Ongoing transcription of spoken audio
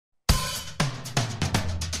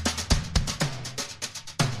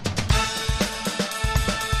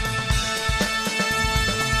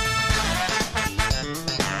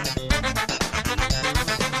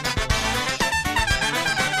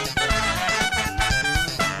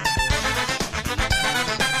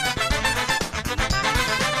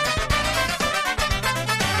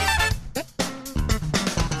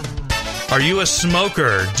Are you a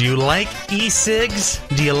smoker? Do you like e-cigs?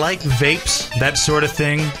 Do you like vapes? That sort of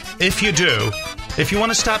thing? If you do, if you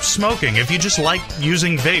want to stop smoking, if you just like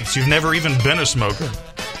using vapes, you've never even been a smoker,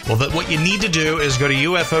 well, what you need to do is go to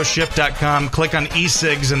ufoship.com, click on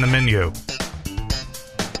e-cigs in the menu.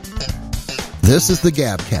 This is the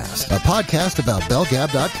Gabcast, a podcast about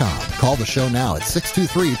BellGab.com. Call the show now at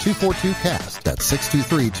 623-242-CAST. That's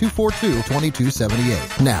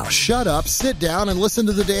 623-242-2278. Now, shut up, sit down, and listen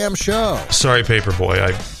to the damn show. Sorry,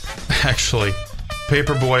 Paperboy.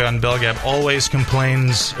 Paperboy on BellGab always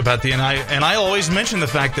complains about and I always mention the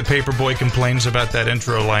fact that Paperboy complains about that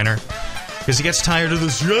intro liner because he gets tired of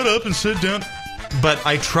this, shut up and sit down. But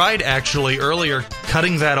I tried actually earlier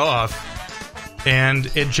cutting that off, and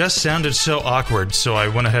it just sounded so awkward, so I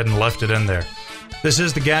went ahead and left it in there. This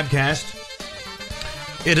is the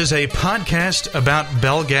Gabcast. It is a podcast about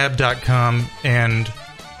BellGab.com, and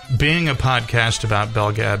being a podcast about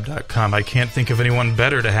BellGab.com, I can't think of anyone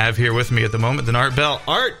better to have here with me at the moment than Art Bell.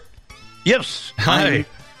 Art! Yes. Hi.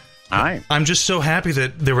 Hi. I'm just so happy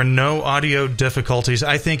that there were no audio difficulties.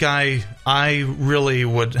 I think I really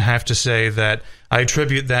would have to say that I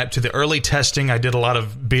attribute that to the early testing. I did a lot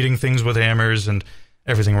of beating things with hammers, and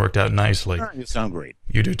everything worked out nicely. You sound great.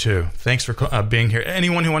 You do, too. Thanks for being here.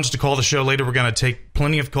 Anyone who wants to call the show later, we're going to take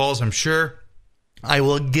plenty of calls, I'm sure. I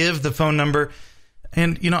will give the phone number.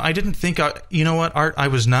 And, I didn't think... you know what, Art? I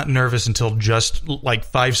was not nervous until just,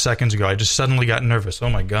 5 seconds ago. I just suddenly got nervous. Oh,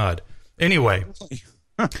 my God. Anyway...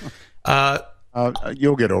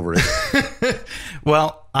 you'll get over it.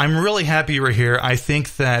 Well, I'm really happy you were here. I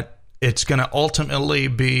think that it's going to ultimately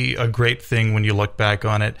be a great thing when you look back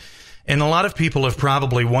on it. And a lot of people have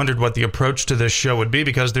probably wondered what the approach to this show would be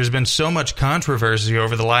because there's been so much controversy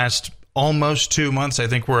over the last almost 2 months. I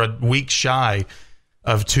think we're a week shy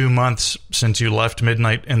of 2 months since you left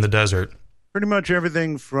Midnight in the Desert. Pretty much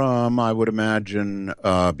everything from, I would imagine,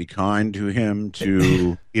 be kind to him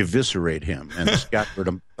to eviscerate him and scatter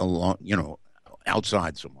him along,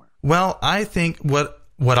 outside somewhere. Well, I think what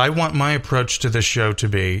I want my approach to this show to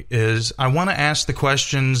be is I want to ask the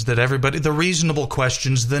questions that everybody, the reasonable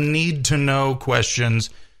questions, the need-to-know questions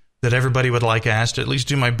that everybody would like asked, at least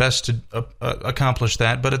do my best to accomplish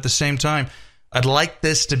that. But at the same time, I'd like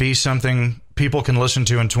this to be something people can listen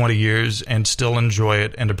to in 20 years and still enjoy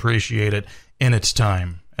it and appreciate it in its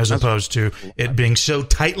time, as opposed to it being so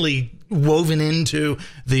tightly woven into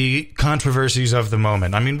the controversies of the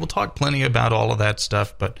moment. I mean, we'll talk plenty about all of that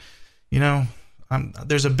stuff, but,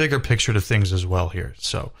 there's a bigger picture to things as well here.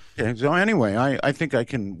 So anyway, I think I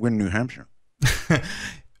can win New Hampshire.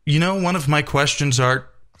 One of my questions,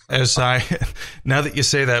 Art, now that you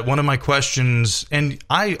say that, one of my questions, and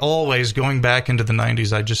I always, going back into the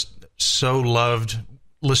 90s, I just so loved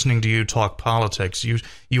listening to you talk politics. You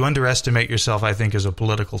underestimate yourself, I think, as a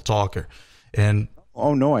political talker. And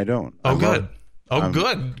oh, no, I don't. Oh, good.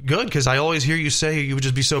 Good, because I always hear you say you would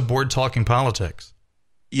just be so bored talking politics.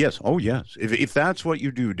 Yes. Oh, yes. If that's what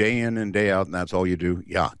you do day in and day out and that's all you do,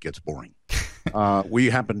 yeah, it gets boring. We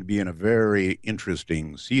happen to be in a very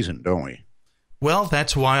interesting season, don't we? Well,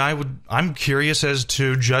 that's why I'm curious as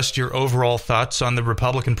to just your overall thoughts on the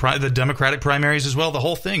the Democratic primaries as well, the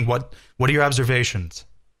whole thing. What are your observations?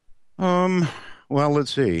 Well,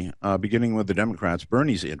 let's see. Beginning with the Democrats,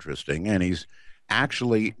 Bernie's interesting, and he's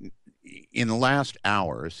actually, in the last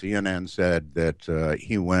hour, CNN said that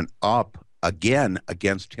he went up again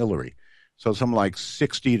against Hillary. So something like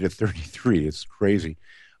 60-33. It's crazy.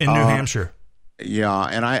 In New Hampshire. Yeah,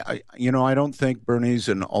 and I don't think Bernie's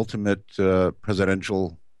an ultimate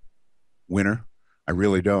presidential winner. I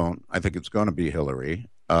really don't. I think it's going to be Hillary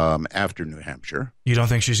after New Hampshire. You don't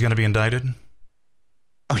think she's going to be indicted?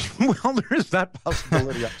 Well, there is that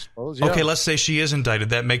possibility, I suppose. Yeah. Okay, let's say she is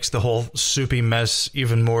indicted. That makes the whole soupy mess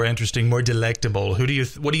even more interesting, more delectable. What do you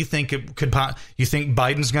think it could? You think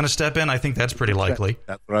Biden's going to step in? I think that's pretty likely.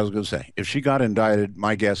 That's what I was going to say. If she got indicted,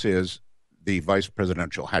 my guess is the vice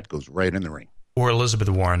presidential hat goes right in the ring. Or Elizabeth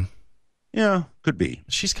Warren. Yeah, could be.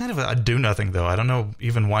 She's kind of a do-nothing, though. I don't know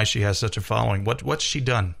even why she has such a following. What's she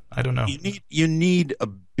done? I don't know. You need a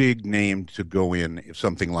big name to go in if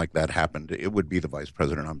something like that happened. It would be the vice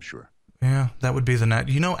president, I'm sure. Yeah, that would be the net.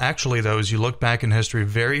 Actually, though, as you look back in history,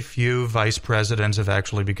 very few vice presidents have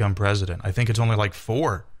actually become president. I think it's only like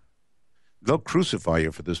 4. They'll crucify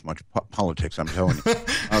you for this much politics, I'm telling you.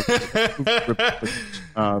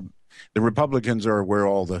 The Republicans are where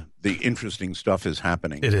all the interesting stuff is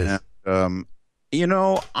happening. It is. And,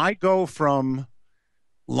 I go from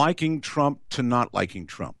liking Trump to not liking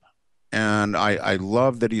Trump. And I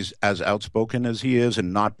love that he's as outspoken as he is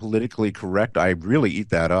and not politically correct. I really eat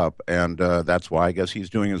that up. And that's why I guess he's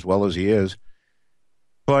doing as well as he is.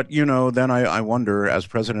 But, then I wonder, as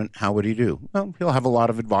president, how would he do? Well, he'll have a lot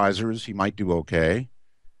of advisors. He might do okay.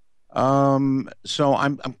 So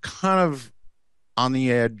I'm kind of on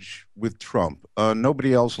the edge with Trump.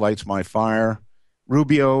 Nobody else lights my fire.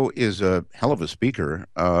 Rubio is a hell of a speaker,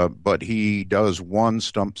 but he does one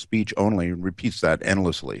stump speech only and repeats that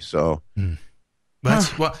endlessly. So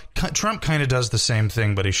Trump kind of does the same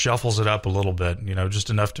thing, but he shuffles it up a little bit, just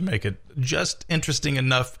enough to make it just interesting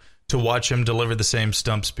enough to watch him deliver the same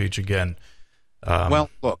stump speech again. Well,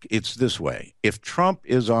 look, it's this way. If Trump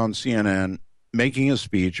is on CNN making a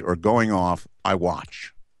speech or going off, I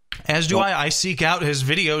watch. As do I. I seek out his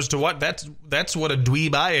videos to what. That's what a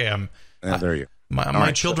dweeb I am. There you go.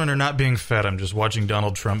 My children are not being fed. I'm just watching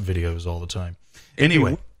Donald Trump videos all the time.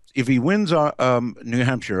 Anyway. If he wins New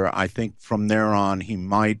Hampshire, I think from there on he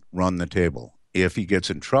might run the table. If he gets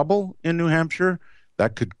in trouble in New Hampshire,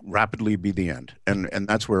 that could rapidly be the end, and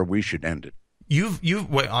that's where we should end it. Wait,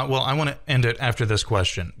 well, I want to end it after this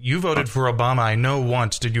question. You voted for Obama, I know,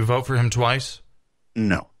 once. Did you vote for him twice?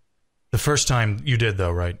 No. The first time you did,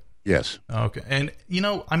 though, right? Yes. Okay. And,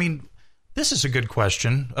 this is a good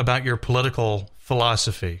question about your political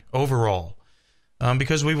philosophy overall.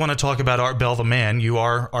 Because we want to talk about Art Bell the man. You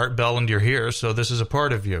are Art Bell and you're here, so this is a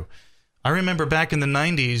part of you. I remember back in the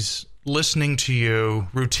 90s listening to you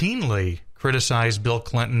routinely criticize Bill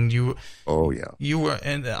Clinton. You were,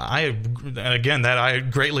 and I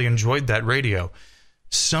greatly enjoyed that radio.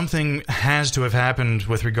 Something has to have happened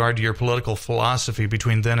with regard to your political philosophy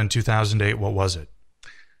between then and 2008. What was it?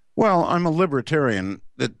 Well, I'm a libertarian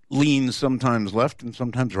that leans sometimes left and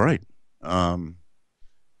sometimes right.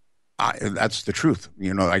 That's the truth.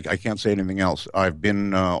 I can't say anything else. I've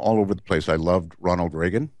been all over the place. I loved Ronald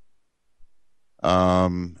Reagan.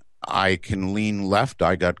 I can lean left.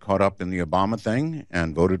 I got caught up in the Obama thing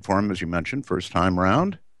and voted for him, as you mentioned, first time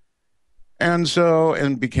around.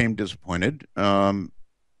 And became disappointed. And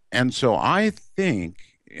so I think,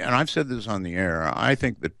 and I've said this on the air, I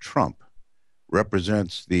think that Trump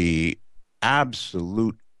represents the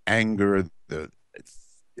absolute anger, the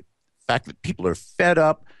fact that people are fed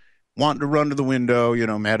up, wanting to run to the window,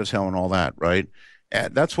 mad as hell and all that, right?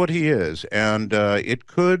 That's what he is. And it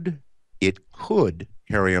could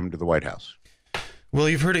carry him to the White House. Well,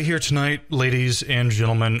 you've heard it here tonight, ladies and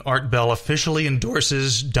gentlemen. Art Bell officially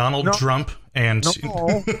endorses Donald Trump. And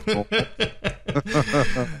no.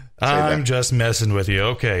 I'm just messing with you.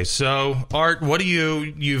 Okay, so Art, what do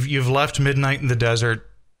you've left Midnight in the Desert.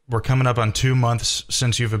 We're coming up on 2 months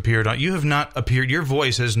since you've appeared on. You have not appeared. Your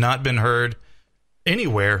voice has not been heard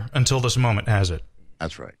anywhere until this moment, has it?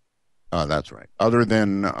 That's right. That's right. Other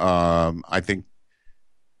than I think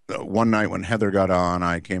one night when Heather got on,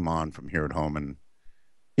 I came on from here at home and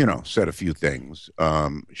said a few things.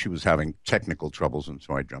 She was having technical troubles, and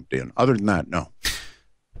so I jumped in. Other than that, no.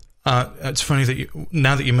 It's funny that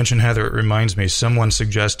now that you mention Heather, it reminds me, someone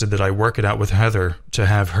suggested that I work it out with Heather to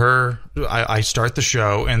have her, I start the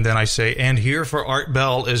show and then I say, and here for Art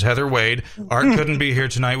Bell is Heather Wade. Art couldn't be here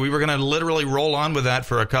tonight. We were going to literally roll on with that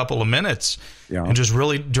for a couple of minutes and just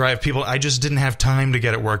really drive people. I just didn't have time to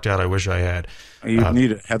get it worked out. I wish I had. You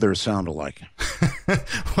need a Heather sound-alike.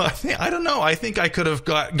 Well, I don't know. I think I could have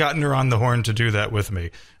gotten her on the horn to do that with me.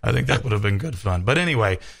 I think that would have been good fun. But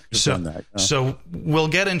anyway, so we'll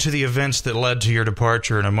get into the events that led to your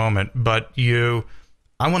departure in a moment. But I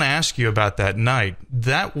want to ask you about that night.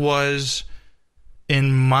 That was,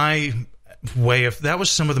 in my way of, that was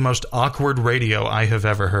some of the most awkward radio I have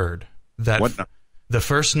ever heard. The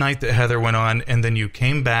first night that Heather went on, and then you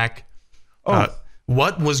came back.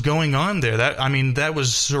 What was going on there? That was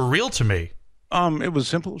surreal to me. It was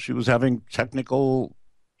simple. She was having technical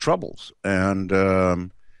troubles, and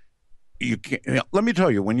let me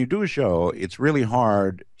tell you, when you do a show, it's really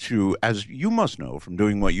hard to, as you must know from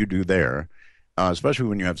doing what you do there, especially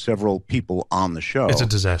when you have several people on the show. It's a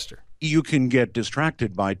disaster. You can get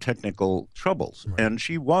distracted by technical troubles, and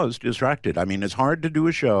she was distracted. It's hard to do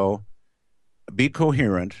a show, be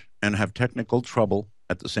coherent, and have technical trouble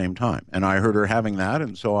at the same time. And I heard her having that,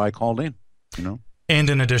 and so I called in, And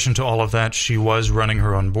in addition to all of that, she was running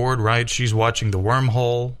her own board, right? She's watching the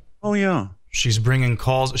Wormhole. Oh, yeah. She's bringing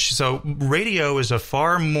calls. So radio is a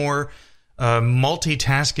far more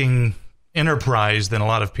multitasking enterprise than a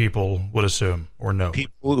lot of people would assume or know.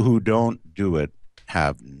 People who don't do it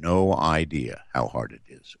have no idea how hard it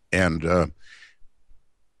is. And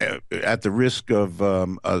at the risk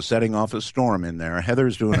of setting off a storm in there,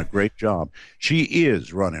 Heather's doing a great job. She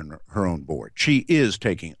is running her own board. She is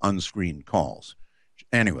taking unscreened calls.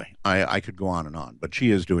 Anyway, I could go on and on, but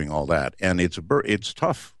she is doing all that, and it's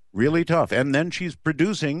tough, really tough. And then she's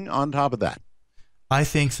producing on top of that. I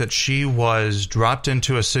think that she was dropped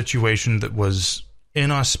into a situation that was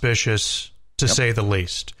inauspicious, to say the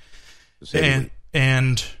least.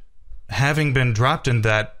 And having been dropped in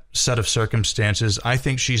that set of circumstances, I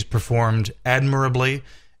think she's performed admirably,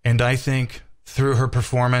 and I think through her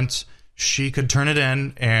performance, she could turn it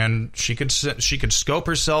in, and she could scope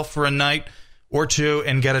herself for a night or two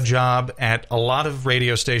and get a job at a lot of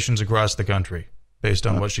radio stations across the country based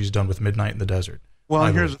on what she's done with Midnight in the Desert.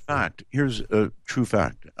 Well, here's a fact. Here's a true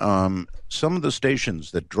fact. Some of the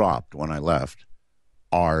stations that dropped when I left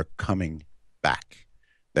are coming back.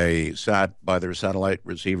 They sat by their satellite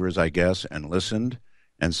receivers, I guess, and listened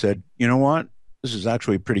and said, you know what? This is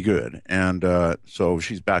actually pretty good. And so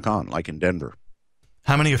she's back on, like in Denver.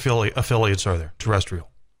 How many affiliates are there, terrestrial?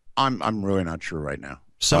 I'm really not sure right now.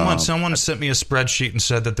 Someone sent me a spreadsheet and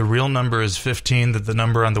said that the real number is 15, that the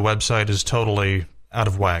number on the website is totally out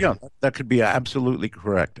of whack. Yeah, that could be absolutely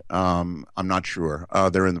correct. I'm not sure.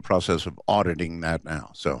 They're in the process of auditing that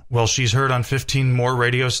now. So, well, she's heard on 15 more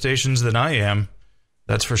radio stations than I am.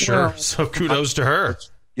 That's for sure. Well, so kudos to her.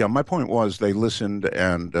 Yeah, my point was they listened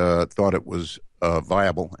and thought it was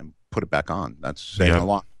viable and put it back on. That's saying a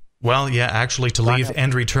lot. Well, yeah, actually, to leave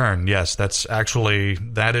and return. Yes,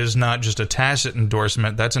 that is not just a tacit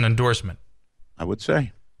endorsement. That's an endorsement. I would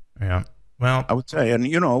say. Yeah. Well, I would say. And,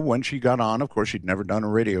 when she got on, of course, she'd never done a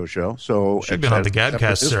radio show. So she'd been on the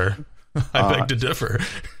Gabcast, sir. I beg to differ.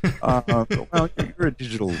 Well, you're a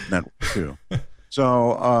digital network, too.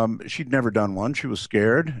 So she'd never done one. She was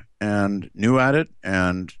scared and new at it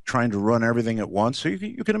and trying to run everything at once. So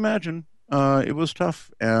you can imagine it was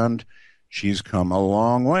tough. And she's come a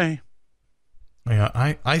long way. Yeah,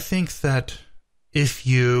 I think that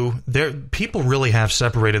people really have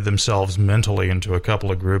separated themselves mentally into a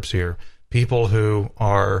couple of groups here. People who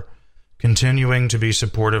are continuing to be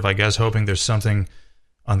supportive, I guess, hoping there's something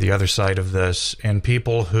on the other side of this, and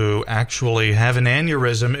people who actually have an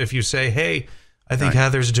aneurysm if you say, hey, I think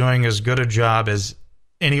Heather's doing as good a job as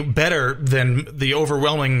any better than the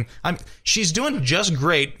overwhelming. She's doing just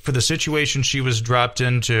great for the situation she was dropped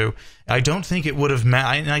into. I don't think it would have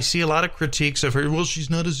and I see a lot of critiques of her. Well, she's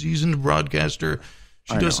not a seasoned broadcaster.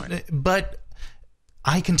 But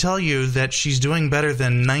I can tell you that she's doing better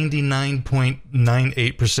than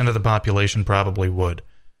 99.98% of the population probably would.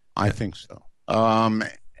 I think so.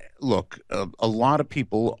 Look, a lot of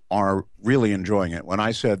people are really enjoying it. When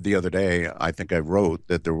I said the other day, I think I wrote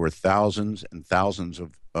that there were thousands and thousands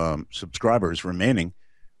of subscribers remaining.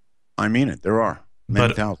 I mean it. There are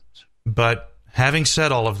many thousands. But having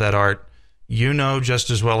said all of that, Art, you know just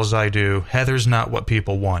as well as I do, Heather's not what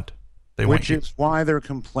people want. Which is why they're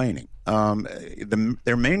complaining.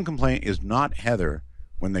 Their main complaint is not Heather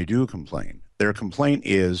when they do complain. Their complaint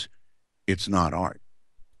is it's not Art.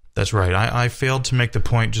 That's right. I failed to make the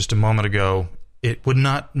point just a moment ago. It would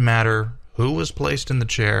not matter who was placed in the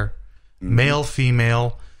chair, male,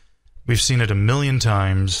 female. We've seen it a million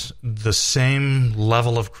times. The same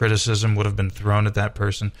level of criticism would have been thrown at that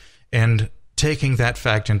person. And taking that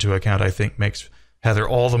fact into account, I think, makes Heather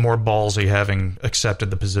all the more ballsy having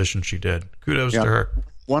accepted the position she did. Kudos to her.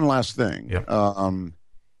 One last thing. Yep.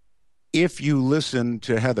 If you listen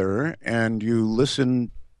to Heather and you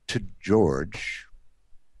listen to George,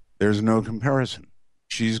 there's no comparison.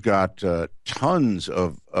 She's got tons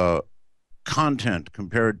of content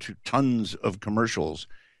compared to tons of commercials,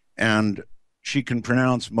 and she can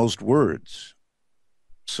pronounce most words.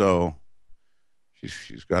 So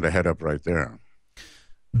she's got a head up right there.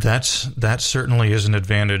 That certainly is an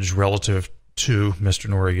advantage relative to Mr.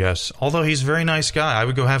 Noory, yes. Although he's a very nice guy. I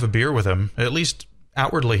would go have a beer with him. At least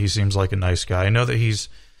outwardly he seems like a nice guy. I know that he's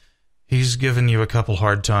given you a couple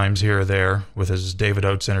hard times here or there with his David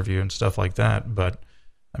Oates interview and stuff like that. But,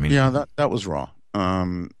 I mean... Yeah, that was raw.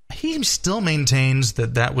 He still maintains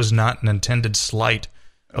that was not an intended slight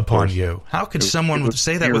upon you. How could someone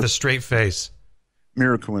say that with a straight face?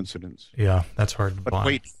 Mere coincidence. Yeah, that's hard to buy. But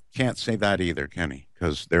wait, can't say that either, Kenny,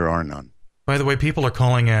 because there are none. By the way, people are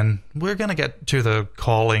calling in. We're going to get to the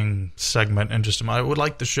calling segment in just a moment. I would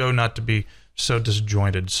like the show not to be so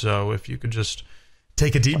disjointed, so if you could just...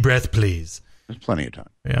 take a deep breath, please. There's plenty of time.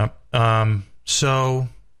 Yeah. So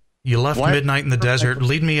you left Midnight in the Desert.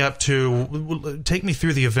 Lead me up to... Take me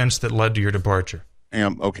through the events that led to your departure.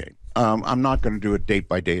 Okay. I'm not going to do it date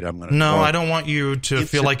by date. No, I don't want you to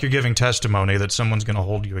feel like you're giving testimony that someone's going to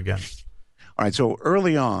hold you again. All right. So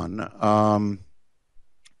early on,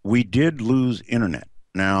 we did lose internet.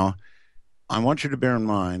 Now, I want you to bear in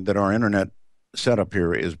mind that our internet setup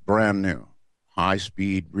here is brand new.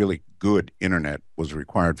 High-speed, really good internet was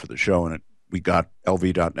required for the show, and we got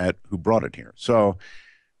LV.net, who brought it here. So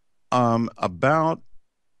about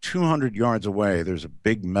 200 yards away, there's a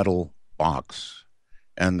big metal box,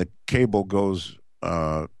 and the cable goes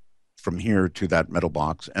from here to that metal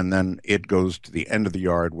box, and then it goes to the end of the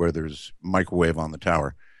yard where there's microwave on the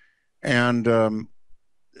tower. And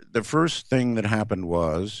the first thing that happened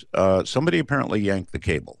was somebody apparently yanked the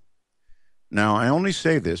cable. Now, I only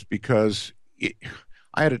say this because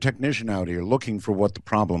I had a technician out here looking for what the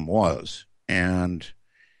problem was, and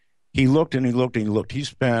he looked and he looked and he looked. He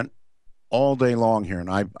spent all day long here, and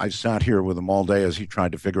I sat here with him all day as he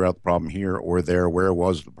tried to figure out the problem here or there, where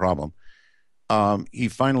was the problem. He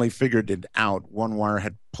finally figured it out. One wire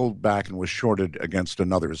had pulled back and was shorted against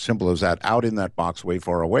another, as simple as that, out in that box way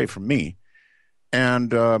far away from me.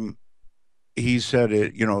 And he said,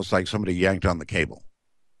 it's like somebody yanked on the cable.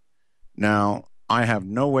 Now, I have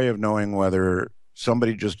no way of knowing whether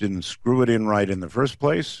somebody just didn't screw it in right in the first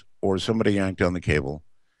place or somebody yanked on the cable.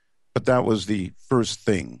 But that was the first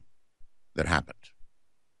thing that happened.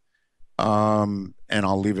 And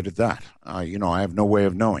I'll leave it at that. I have no way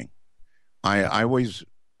of knowing. I always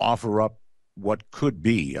offer up what could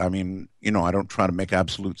be. I mean, I don't try to make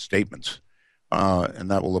absolute statements.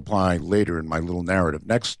 And that will apply later in my little narrative.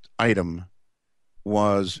 Next item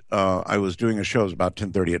was I was doing a show. It was about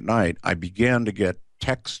 10:30 at night. I began to get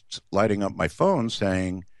texts lighting up my phone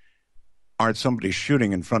saying, "Aren't somebody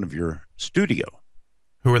shooting in front of your studio?"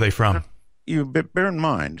 Who are they from? You bear in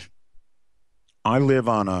mind, I live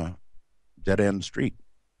on a dead-end street.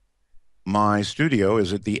 My studio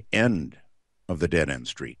is at the end of the dead-end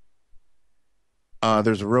street.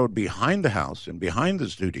 There's a road behind the house and behind the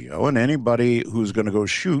studio, and anybody who's going to go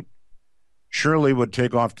shoot surely would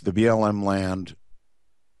take off to the BLM land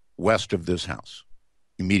west of this house,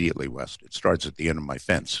 immediately west. It starts at the end of my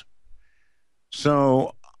fence.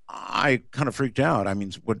 So I kind of freaked out. I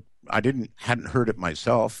mean, hadn't heard it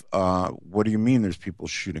myself. What do you mean there's people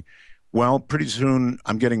shooting? Well, pretty soon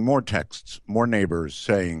I'm getting more texts, more neighbors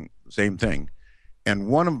saying the same thing. And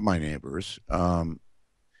one of my neighbors,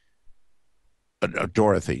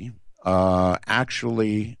 Dorothy,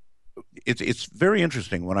 actually, it's very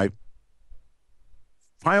interesting. When I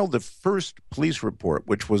filed the first police report,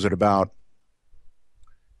 which was at about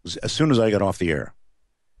as soon as I got off the air,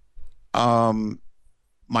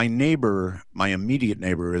 my neighbor, my immediate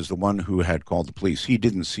neighbor, is the one who had called the police. He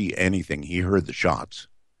didn't see anything. He heard the shots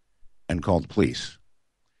and called the police.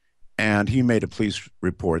 And he made a police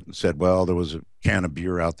report and said, well, there was a can of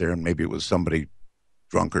beer out there and maybe it was somebody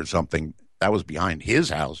drunk or something. That was behind his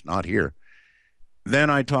house, not here. Then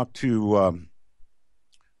I talked to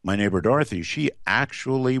my neighbor Dorothy. She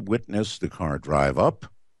actually witnessed the car drive up,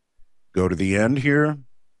 go to the end here.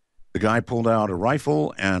 The guy pulled out a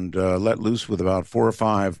rifle and let loose with about 4 or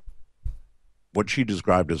 5 what she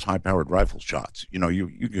described as high-powered rifle shots. You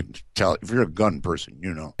can tell if you're a gun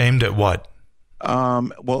person, Aimed at what?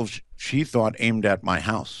 Well, she thought aimed at my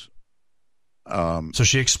house. So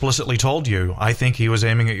she explicitly told you, I think he was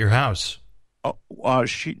aiming at your house.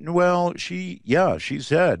 She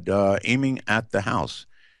said aiming at the house.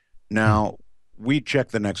 Now, we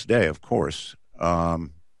checked the next day, of course,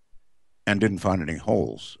 and didn't find any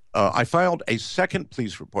holes. I filed a second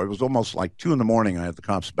police report. It was almost like 2 a.m. I had the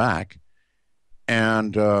cops back.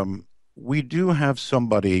 And we do have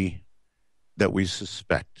somebody that we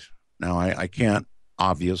suspect. Now, I can't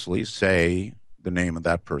obviously say the name of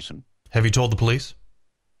that person. Have you told the police?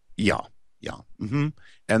 Yeah. Mm-hmm.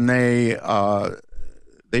 And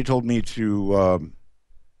they told me to,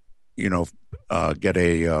 get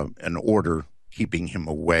an order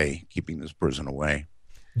keeping this person away.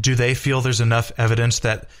 Do they feel there's enough evidence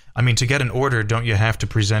to get an order, don't you have to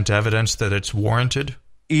present evidence that it's warranted?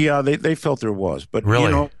 Yeah, they felt there was. But,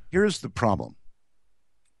 really? Here's the problem.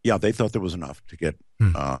 Yeah, they thought there was enough to get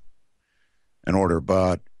an order.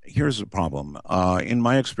 But here's the problem. In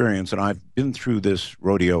my experience, and I've been through this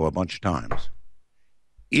rodeo a bunch of times,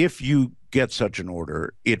 if you get such an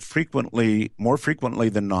order, it more frequently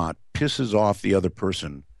than not, pisses off the other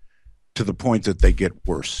person to the point that they get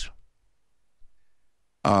worse.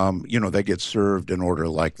 They get served an order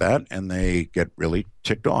like that, and they get really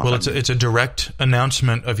ticked off. Well, it's a direct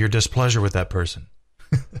announcement of your displeasure with that person.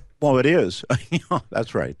 Well, it is.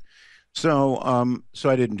 That's right. So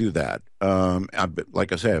I didn't do that.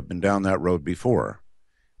 Like I say, I've been down that road before.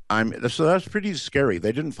 So that's pretty scary.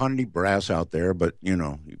 They didn't find any brass out there, but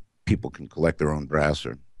people can collect their own brass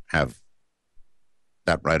or have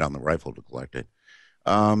that right on the rifle to collect it.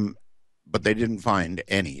 But they didn't find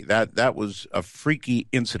any. That was a freaky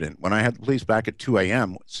incident. When I had the police back at 2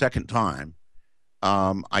 a.m., second time,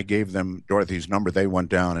 I gave them Dorothy's number. They went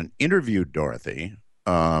down and interviewed Dorothy,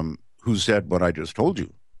 who said what I just told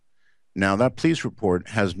you. Now, that police report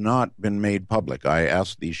has not been made public. I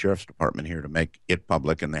asked the sheriff's department here to make it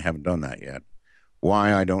public, and they haven't done that yet.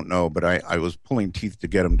 Why, I don't know, but I was pulling teeth to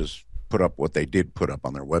get them to put up what they did put up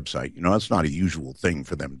on their website. You know, that's not a usual thing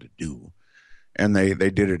for them to do. And they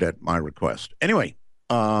did it at my request. Anyway,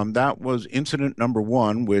 that was incident number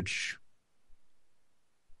one, which,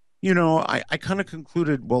 you know, I kind of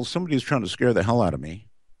concluded, well, somebody's trying to scare the hell out of me.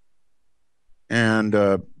 And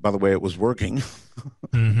by the way, it was working.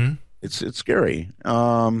 Mm-hmm. It's scary.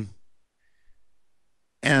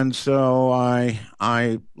 And so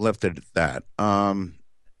I left it at that.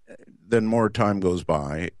 Then more time goes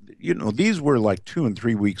by. You know, these were like 2 and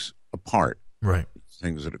 3 weeks apart. Right.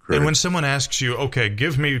 Things that occurred. And when someone asks you, okay,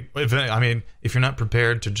 give me, if you're not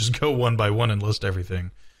prepared to just go one by one and list everything.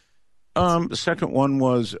 The second one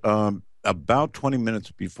was about 20 minutes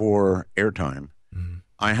before airtime. Mm-hmm.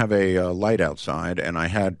 I have a light outside, and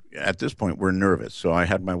at this point, we're nervous. So I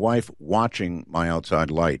had my wife watching my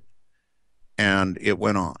outside light, and it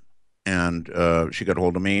went on. And she got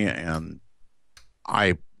hold of me, and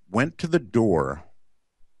I went to the door,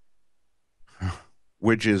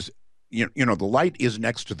 which is, you know, the light is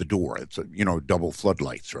next to the door. It's, double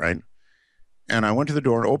floodlights, right? And I went to the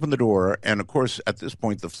door and opened the door, and, of course, at this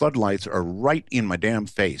point, the floodlights are right in my damn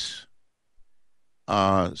face.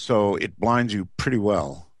 So it blinds you pretty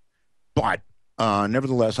well. But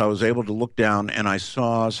nevertheless, I was able to look down, and I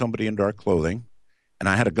saw somebody in dark clothing, and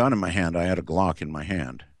I had a gun in my hand. I had a Glock in my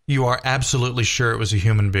hand. You are absolutely sure it was a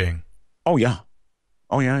human being? Oh, yeah.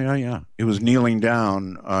 Oh, yeah. It was kneeling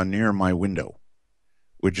down near my window,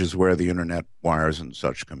 which is where the internet wires and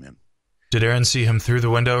such come in. Did Erin see him through the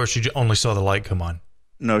window, or she only saw the light come on?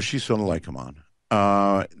 No, she saw the light come on.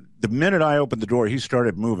 The minute I opened the door, he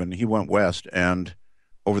started moving. He went west and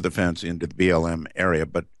over the fence into the BLM area.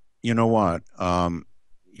 But you know what?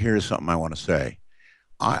 Here's something I want to say.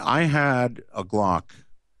 I had a Glock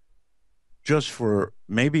just for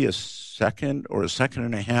maybe a second or a second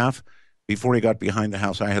and a half before he got behind the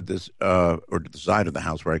house. I had this, or to the side of the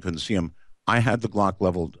house where I couldn't see him. I had the Glock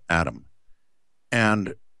leveled at him.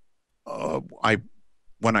 And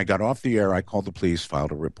when I got off the air, I called the police,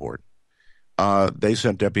 filed a report. They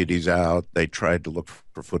sent deputies out. They tried to look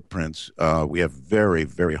for footprints. We have very,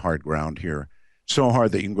 very hard ground here. So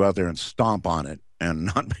hard that you can go out there and stomp on it and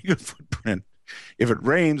not make a footprint. If it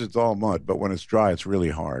rains, it's all mud. But when it's dry, it's really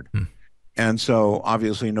hard. And so,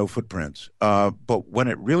 obviously, no footprints. But when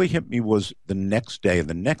it really hit me was the next day.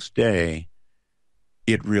 The next day,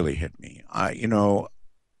 it really hit me. I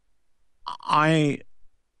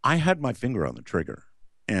had my finger on the trigger.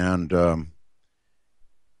 And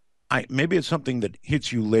maybe it's something that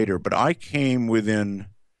hits you later, but I came within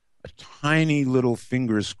a tiny little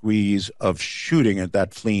finger squeeze of shooting at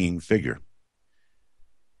that fleeing figure.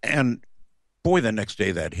 And boy, the next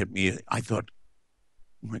day that hit me, I thought,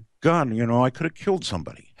 oh my God, I could have killed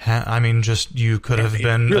somebody. You could have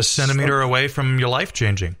been a centimeter away from your life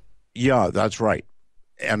changing. Yeah, that's right.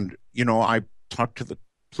 And, I talked to the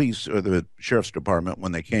police or the sheriff's department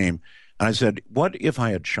when they came, and I said, what if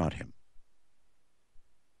I had shot him?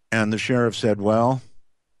 And the sheriff said, well,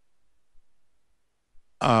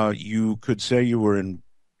 you could say you were in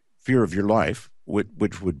fear of your life,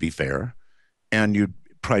 which would be fair, and you'd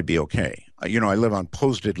probably be okay. I live on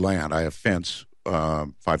posted land. I have fence,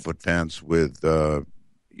 5-foot fence with,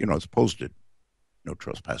 it's posted, no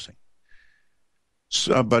trespassing.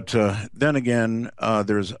 So, but then again,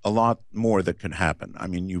 there's a lot more that can happen.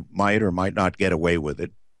 You might or might not get away with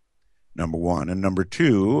it, number one. And number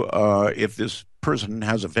two, if this person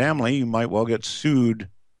has a family, you might well get sued,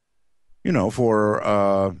 for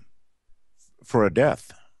a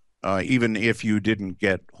death, even if you didn't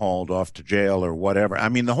get hauled off to jail or whatever.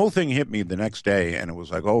 The whole thing hit me the next day, and it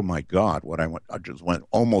was like, oh my God,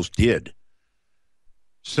 almost did.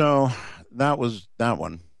 So that was that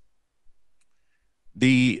one.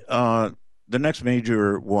 The next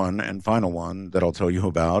major one and final one that I'll tell you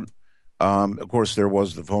about, of course, there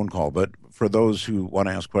was the phone call. But for those who want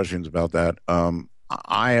to ask questions about that,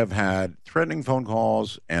 I have had threatening phone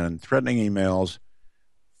calls and threatening emails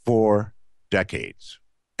for decades.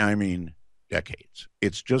 Decades.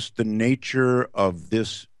 It's just the nature of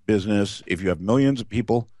this business. If you have millions of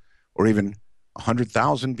people or even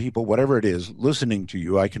 100,000 people, whatever it is, listening to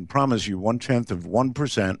you, I can promise you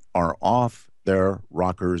 0.1% are off their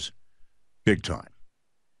rockers big time.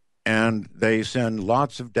 And they send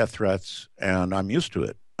lots of death threats, and I'm used to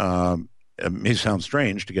it. It may sound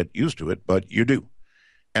strange to get used to it, but you do.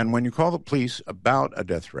 And when you call the police about a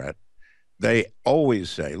death threat, they always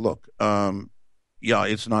say, look, yeah,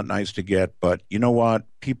 it's not nice to get, but you know what?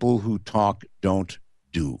 People who talk don't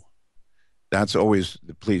do. That's always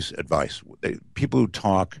the police advice. People who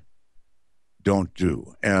talk don't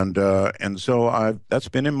do, and so that's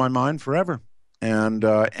been in my mind forever. And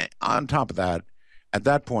on top of that, at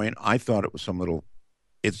that point, I thought it was some little.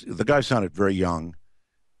 The guy sounded very young.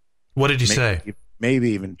 What did he say?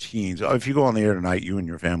 Maybe even teens. Oh, if you go on the air tonight, you and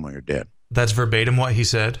your family are dead. That's verbatim what he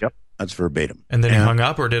said? Yep, that's verbatim. And then he hung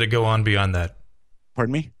up, or did it go on beyond that?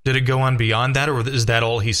 Pardon me? Did it go on beyond that, or is that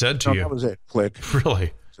all he said to you? That was it. Click.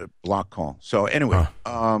 Really? It's a block call. So anyway,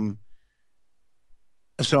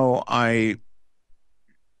 so I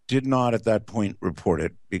did not at that point report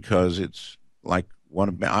it because it's like one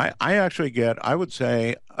of my. I actually get, I would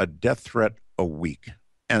say, a death threat a week,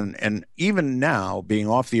 and even now being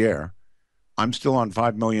off the air, I'm still on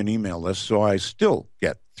 5 million email lists, so I still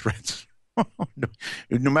get threats.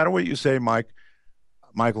 No matter what you say,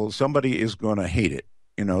 Michael, somebody is going to hate it.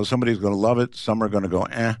 Somebody's going to love it. Some are going to go,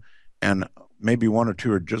 and maybe one or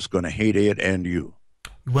two are just going to hate it and you.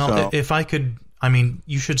 Well, so, if I could,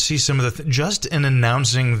 you should see some of the just in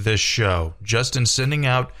announcing this show, just in sending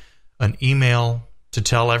out an email to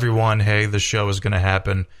tell everyone, hey, the show is going to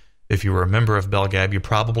happen. If you were a member of Bell Gab, you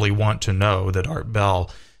probably want to know that Art Bell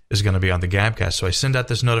is going to be on the Gabcast. So I send out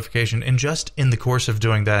this notification, and just in the course of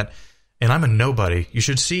doing that, and I'm a nobody, you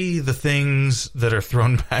should see the things that are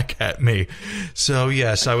thrown back at me. So,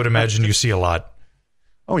 yes, I would imagine you see a lot.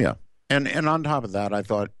 Oh, yeah. And on top of that, I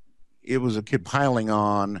thought it was a kid piling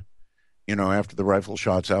on, after the rifle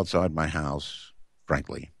shots outside my house,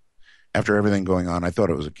 frankly. After everything going on, I thought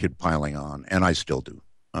it was a kid piling on, and I still do.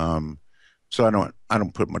 So I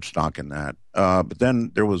don't put much stock in that. But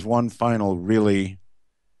then there was one final really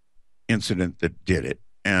incident that did it.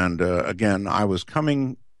 And again, I was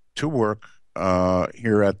coming to work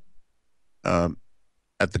here at the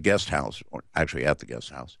guest house, or actually at the guest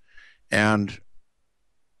house, and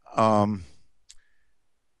I've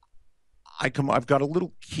got a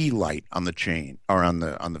little key light on the chain or on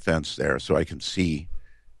the fence there, so I can see,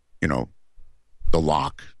 the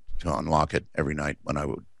lock to unlock it every night when I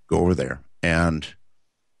would go over there. And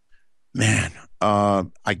man,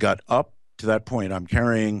 I got up to that point. I'm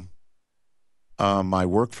carrying my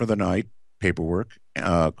work for the night, paperwork,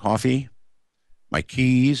 coffee, my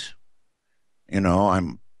keys.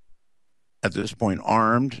 I'm at this point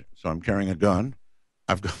armed, so I'm carrying a gun.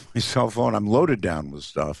 I've got my cell phone. I'm loaded down with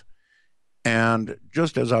stuff. And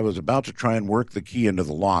just as I was about to try and work the key into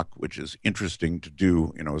the lock, which is interesting to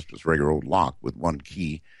do, it's just a regular old lock with one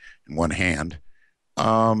key in one hand,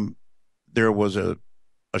 there was a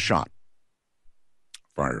shot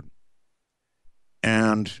fired.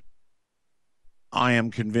 And I am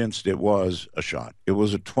convinced it was a shot. It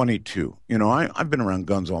was a .22. I've been around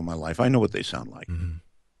guns all my life. I know what they sound like. Mm-hmm.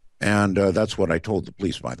 And that's what I told the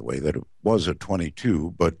police, by the way, that it was a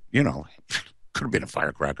 .22, but, could have been a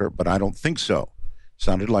firecracker, but I don't think so.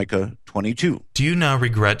 Sounded like a .22. Do you now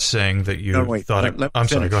regret saying that you thought it? I'm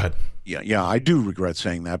sorry, go ahead. Yeah, I do regret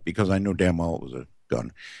saying that because I know damn well it was a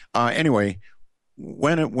gun. Anyway,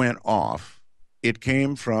 when it went off, it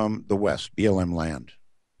came from the west, BLM land,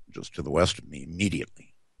 just to the west of me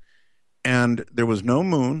immediately. And there was no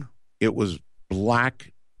moon. It was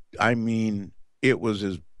black. It was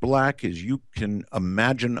as black as you can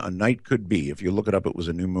imagine a night could be. If you look it up, it was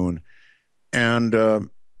a new moon. And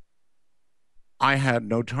I had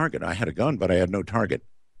no target. I had a gun, but I had no target.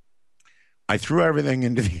 I threw everything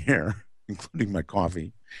into the air, including my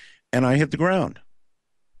coffee, and I hit the ground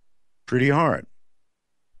pretty hard.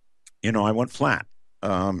 I went flat,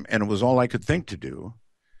 and it was all I could think to do.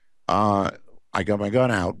 I got my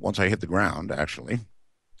gun out once I hit the ground, actually,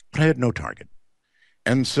 but I had no target.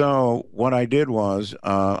 And so what I did was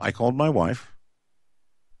I called my wife,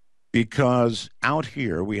 because out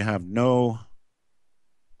here we have no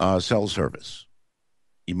cell service.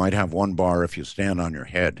 You might have one bar if you stand on your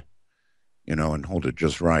head, and hold it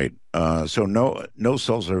just right. So no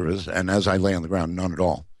cell service, and as I lay on the ground, none at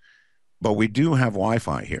all. But we do have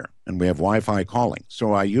Wi-Fi here, and we have Wi-Fi calling.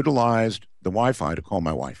 So I utilized the Wi-Fi to call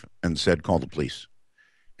my wife and said, call the police.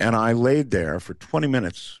 And I laid there for 20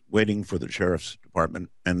 minutes waiting for the sheriff's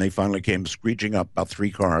department, and they finally came screeching up, about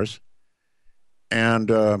 3 cars.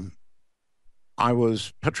 And I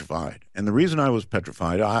was petrified. And the reason I was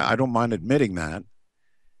petrified, I don't mind admitting that,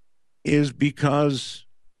 is because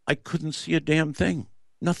I couldn't see a damn thing.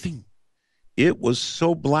 Nothing. It was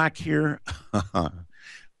so black here.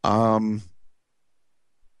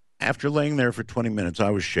 After laying there for 20 minutes, I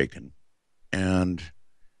was shaken. And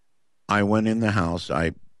I went in the house.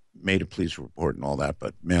 I made a police report and all that.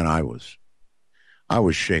 But, man, I was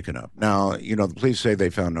shaken up. Now, the police say they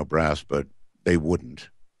found no brass, but they wouldn't.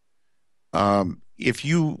 if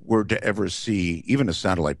you were to ever see even a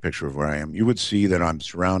satellite picture of where I am, you would see that I'm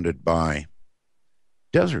surrounded by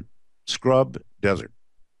desert, scrub desert.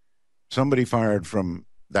 Somebody fired from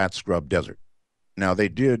that scrub desert. Now, they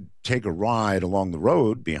did take a ride along the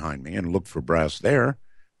road behind me and looked for brass there,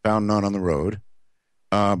 found none on the road.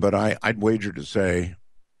 But I'd wager to say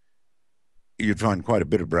you'd find quite a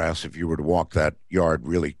bit of brass if you were to walk that yard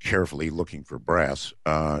really carefully looking for brass.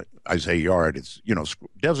 I say yard, it's,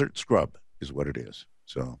 desert scrub is what it is.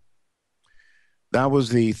 So that was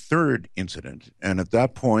the third incident. And at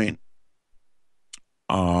that point,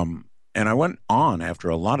 and I went on after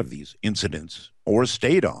a lot of these incidents or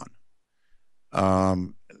stayed on.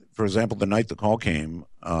 For example, the night the call came,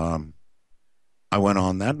 I went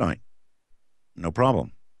on that night. No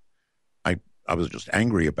problem. I was just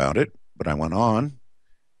angry about it, but I went on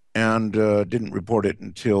and didn't report it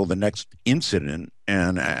until the next incident.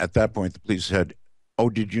 And at that point, the police said, "Oh,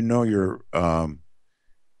 did you know your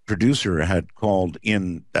producer had called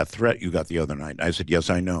in that threat you got the other night?" I said, "Yes,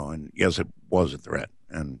 I know." And yes, it was a threat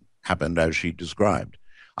and happened as she described.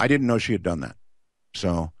 I didn't know she had done that.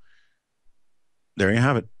 So there you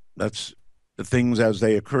have it. That's the things as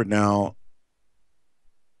they occurred. Now,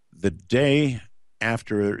 the day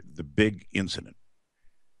after the big incident,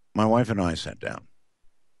 my wife and I sat down.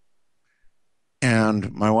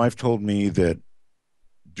 And my wife told me that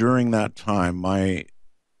during that time, my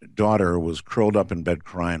daughter was curled up in bed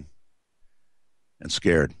crying and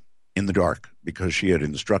scared in the dark because she had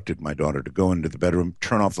instructed my daughter to go into the bedroom,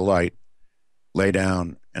 turn off the light, lay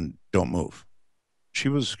down, and don't move. She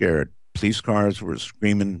was scared. Police cars were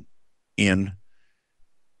screaming in.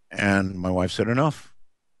 And my wife said, "Enough."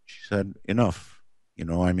 She said, "Enough.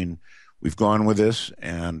 We've gone with this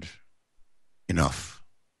and enough.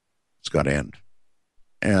 It's got to end."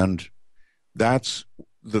 And that's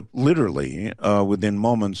literally within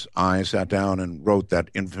moments, I sat down and wrote that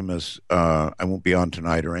infamous "I won't be on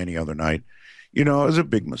tonight" or any other night. It was a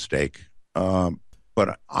big mistake.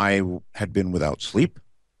 But I had been without sleep.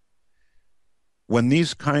 When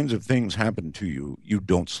these kinds of things happen to you, you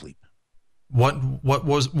don't sleep. What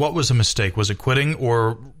was a mistake? Was it quitting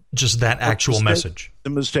or just that actual message? The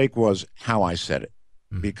mistake was how I said it,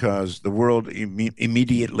 because the world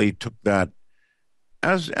immediately took that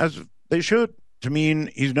as they should to mean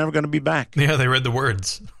he's never going to be back. Yeah, they read the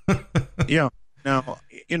words. Yeah. Now,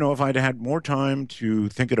 if I'd had more time to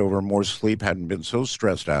think it over, more sleep, hadn't been so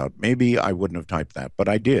stressed out, maybe I wouldn't have typed that, but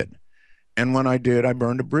I did. And when I did, I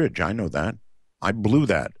burned a bridge. I know that. I blew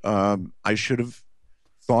that. I should have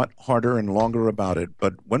thought harder and longer about it.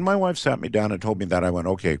 But when my wife sat me down and told me that, I went,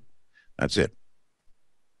 okay, that's it.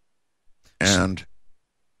 And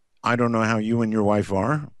I don't know how you and your wife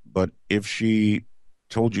are, but if she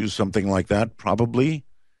told you something like that, probably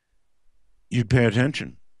you'd pay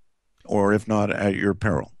attention. Or if not, at your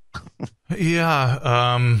peril.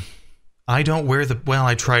 Yeah. I don't wear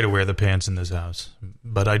I try to wear the pants in this house,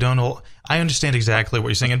 but I don't know. I understand exactly what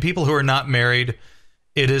you're saying. And people who are not married,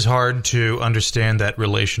 it is hard to understand that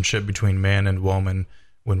relationship between man and woman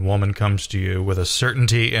when woman comes to you with a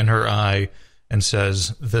certainty in her eye and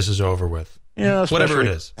says, "This is over with." Yeah, whatever it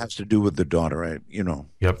is. Has to do with the daughter,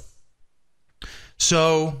 Yep.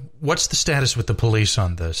 So what's the status with the police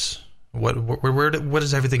on this? Where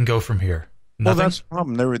does everything go from here? Nothing? Well, that's the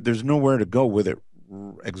problem. There's nowhere to go with it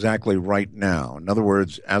exactly right now. In other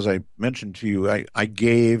words, as I mentioned to you, I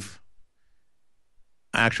gave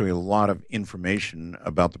actually a lot of information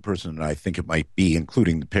about the person that I think it might be,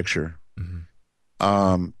 including the picture,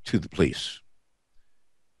 to the police.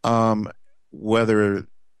 Whether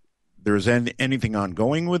there's anything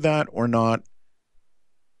ongoing with that or not,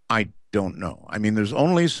 I don't know. I mean, there's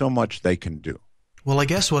only so much they can do. Well, I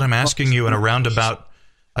guess what I'm asking you in a roundabout...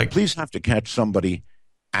 Police have to catch somebody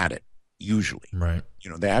at it, usually. Right.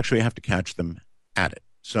 They actually have to catch them at it.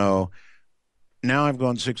 So now I've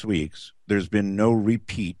gone 6 weeks. There's been no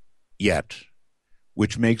repeat yet,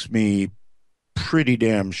 which makes me pretty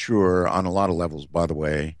damn sure on a lot of levels, by the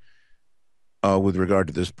way, with regard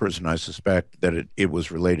to this person, I suspect that it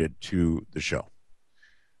was related to the show.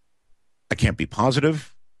 I can't be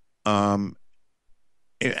positive.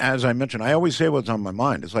 As I mentioned, I always say what's on my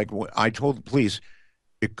mind. It's like I told the police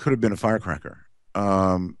it could have been a firecracker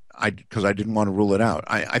because I didn't want to rule it out.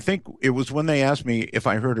 I think it was when they asked me if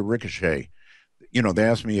I heard a ricochet. They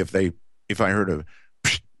asked me if I heard a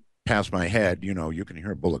past my head, you can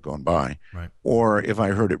hear a bullet going by, right, or if I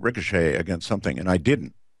heard it ricochet against something, and I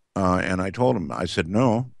didn't. And I told him, I said,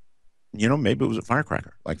 no, maybe it was a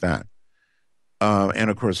firecracker like that.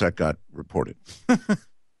 And of course that got reported.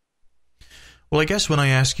 Well, I guess when I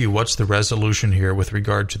ask you what's the resolution here with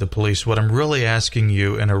regard to the police, what I'm really asking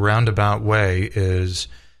you in a roundabout way is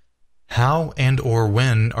how and or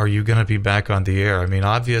when are you going to be back on the air? I mean,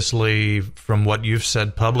 obviously, from what you've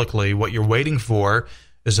said publicly, what you're waiting for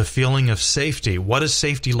is a feeling of safety. What does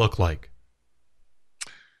safety look like?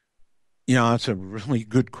 Yeah, that's a really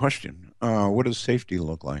good question. What does safety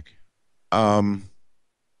look like?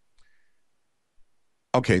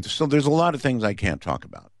 Okay, so there's a lot of things I can't talk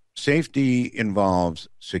about. Safety involves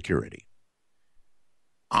security.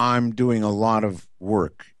 I'm doing a lot of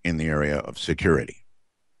work in the area of security.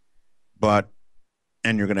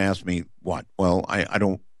 And you're going to ask me what? Well, I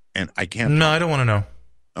don't, and I can't. No, I don't want to know.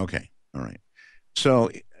 Okay, all right.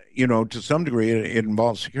 So, to some degree, it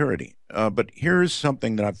involves security. But here's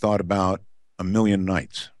something that I've thought about a million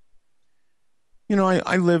nights.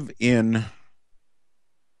 I live in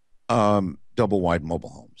double-wide mobile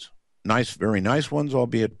homes. Nice, very nice ones,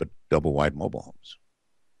 albeit, but double-wide mobile homes.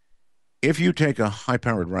 If you take a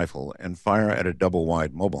high-powered rifle and fire at a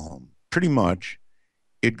double-wide mobile home, pretty much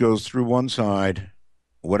it goes through one side,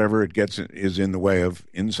 whatever it gets is in the way of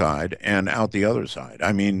inside, and out the other side.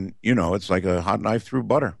 I mean, it's like a hot knife through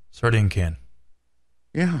butter. Sardine can.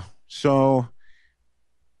 Yeah. So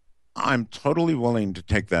I'm totally willing to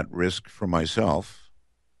take that risk for myself,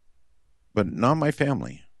 but not my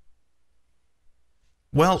family.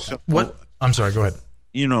 Well, what? I'm sorry, go ahead.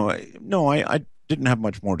 No, I didn't have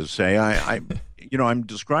much more to say. I'm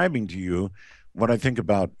describing to you what I think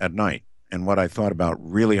about at night and what I thought about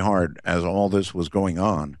really hard as all this was going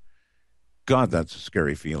on. God, that's a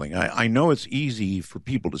scary feeling. I know it's easy for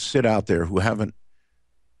people to sit out there who haven't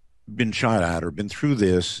been shot at or been through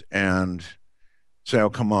this and say,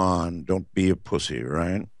 oh, come on, don't be a pussy,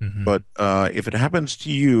 right? Mm-hmm. But if it happens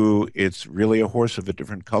to you, it's really a horse of a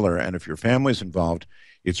different color. And if your family's involved,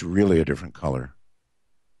 it's really a different color.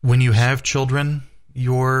 When you have children,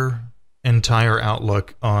 your entire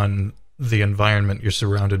outlook on the environment you're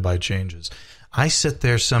surrounded by changes. I sit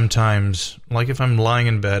there sometimes, like if I'm lying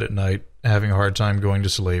in bed at night, having a hard time going to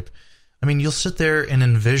sleep. I mean, you'll sit there and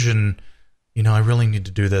envision, I really need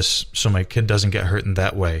to do this so my kid doesn't get hurt in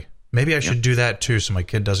that way. Maybe I should do that too so my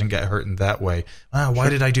kid doesn't get hurt in that way. Why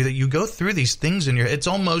did I do that? You go through these things in your head. It's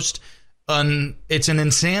almost it's an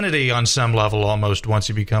insanity on some level almost once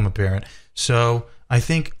you become a parent. So I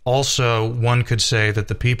think also one could say that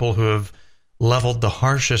the people who have leveled the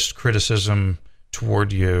harshest criticism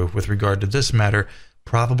toward you with regard to this matter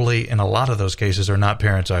probably in a lot of those cases are not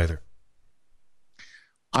parents either.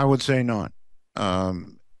 I would say not.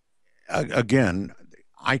 Again,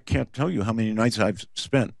 I can't tell you how many nights I've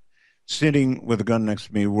spent sitting with a gun next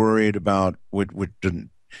to me, worried about what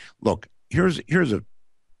didn't. Look, here's a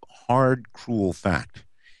hard, cruel fact.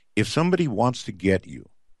 If somebody wants to get you,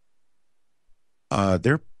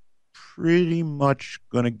 they're pretty much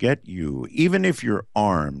going to get you, even if you're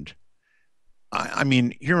armed. I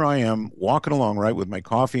mean, here I am walking along, right, with my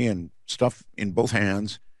coffee and stuff in both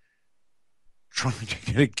hands, trying to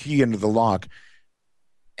get a key into the lock.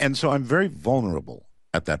 And so I'm very vulnerable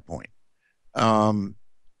at that point.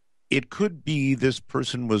 It could be this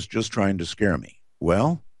person was just trying to scare me.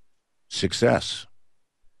 Well, success.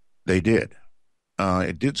 They did.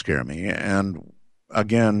 It did scare me. And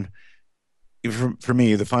again, for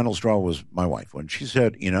me, the final straw was my wife. When she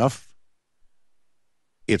said, enough,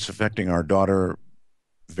 it's affecting our daughter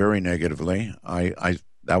very negatively.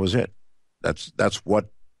 That was it. That's what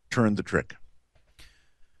turned the trick.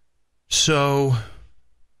 So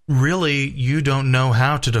really, you don't know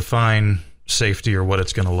how to define safety or what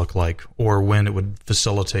it's going to look like or when it would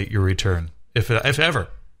facilitate your return, if ever.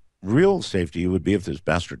 Real safety would be if this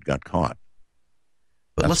bastard got caught.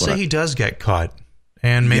 But let's say he does get caught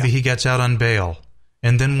and maybe he gets out on bail.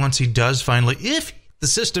 And then once he does finally, if the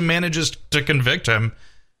system manages to convict him,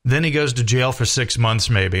 then he goes to jail for 6 months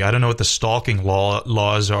maybe. I don't know what the stalking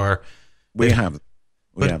laws are. We have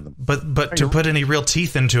them. But to put any real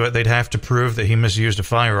teeth into it, they'd have to prove that he misused a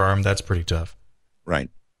firearm. That's pretty tough. Right.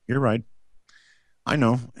 You're right. I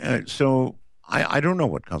know. So I don't know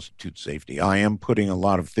what constitutes safety. I am putting a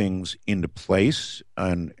lot of things into place,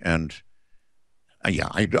 and I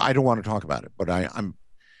don't want to talk about it, but I'm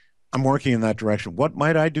working in that direction. What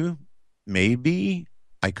might I do? Maybe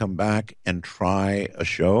I come back and try a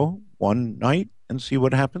show one night and see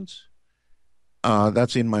what happens.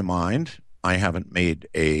 That's in my mind. I haven't made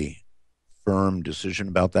a firm decision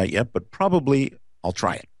about that yet, but probably I'll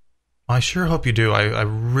try it. I sure hope you do. I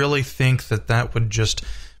really think that would just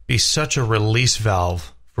be such a release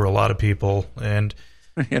valve for a lot of people. And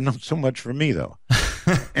not so much for me, though.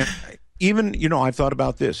 And even, I've thought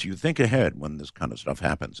about this. You think ahead when this kind of stuff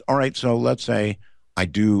happens. All right, so let's say I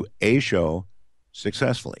do a show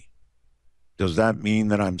successfully. Does that mean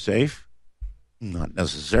that I'm safe? Not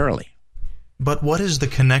necessarily. But what is the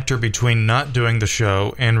connector between not doing the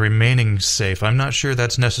show and remaining safe? I'm not sure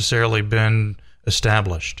that's necessarily been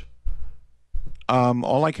established.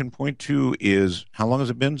 All I can point to is, how long has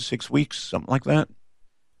it been? 6 weeks, something like that,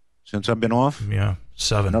 since I've been off? Yeah,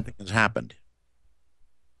 7. Nothing has happened.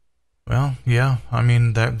 Well, yeah. I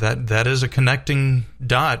mean, that is a connecting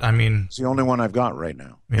dot. I mean, it's the only one I've got right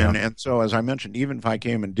now. Yeah. And so, as I mentioned, even if I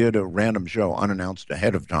came and did a random show unannounced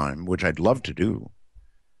ahead of time, which I'd love to do,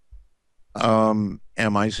 am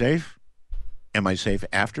I safe? Am I safe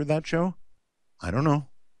after that show? I don't know.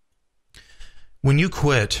 When you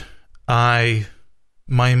quit, my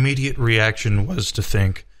immediate reaction was to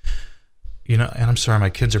think, and I'm sorry, my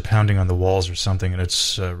kids are pounding on the walls or something, and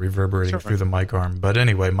it's reverberating through the mic arm. But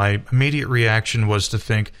anyway, my immediate reaction was to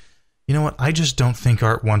think, you know what? I just don't think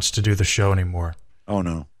Art wants to do the show anymore. Oh,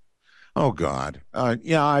 no. Oh, God.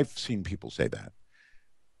 Yeah, I've seen people say that.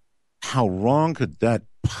 How wrong could that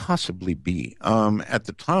possibly be? At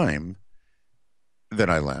the time that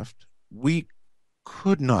I left, we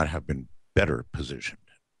could not have been better positioned.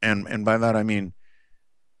 And by that, I mean,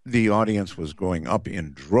 the audience was going up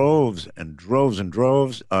in droves and droves and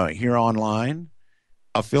droves here online.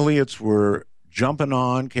 Affiliates were jumping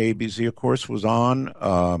on. KABC, of course, was on.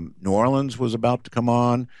 New Orleans was about to come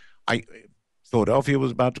on. Philadelphia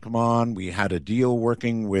was about to come on. We had a deal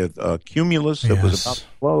working with Cumulus that was about to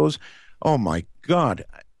close. Oh, my God.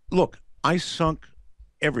 Look, I sunk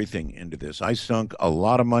everything into this. I sunk a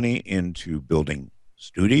lot of money into building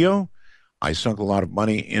studio. I sunk a lot of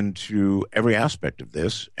money into every aspect of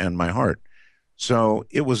this and my heart. So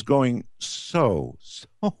it was going so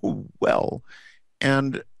well.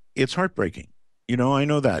 And it's heartbreaking. I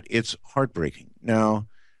know that. It's heartbreaking. Now,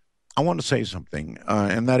 I want to say something,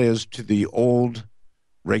 and that is to the old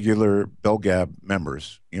regular Bell Gab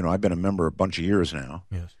members. I've been a member a bunch of years now.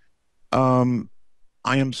 Yes.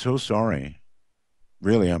 I am so sorry.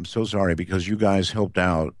 Really, I'm so sorry, because you guys helped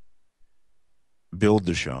out build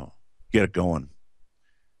the show, get it going.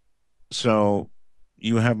 So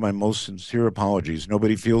you have my most sincere apologies.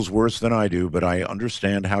 Nobody feels worse than I do, but I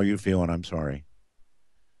understand how you feel, and I'm sorry.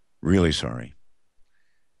 Really sorry.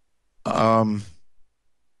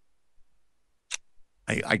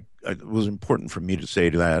 It was important for me to say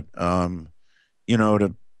that,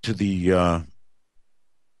 to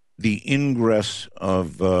the ingress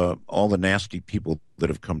of all the nasty people that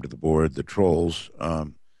have come to the board, the trolls,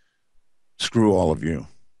 screw all of you.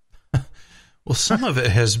 Well, some of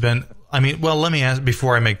it has been, let me ask,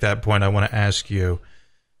 before I make that point, I want to ask you,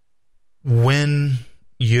 when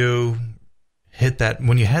you had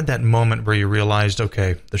that moment where you realized,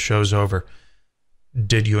 okay, the show's over,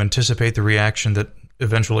 did you anticipate the reaction that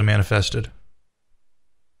eventually manifested?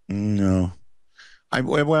 No. I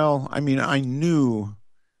knew.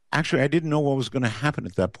 Actually, I didn't know what was going to happen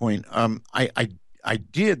at that point. I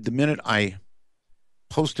did the minute I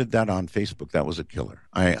posted that on Facebook. That was a killer.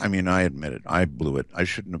 I admit it. I blew it. I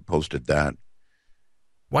shouldn't have posted that.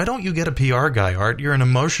 Why don't you get a PR guy, Art? You're an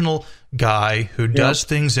emotional guy who does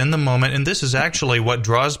things in the moment, and this is actually what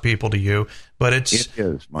draws people to you. But it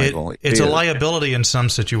is, Michael. It's a liability in some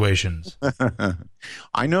situations.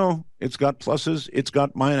 I know it's got pluses, it's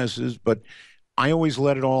got minuses, but I always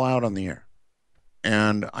let it all out on the air,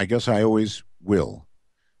 and I guess I always will.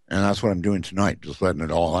 And that's what I'm doing tonight, just letting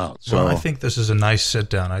it all out. So, well, I think this is a nice sit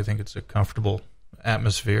down. I think it's a comfortable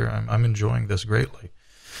atmosphere. I'm enjoying this greatly.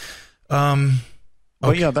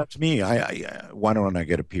 Well, yeah, that's me. Why don't I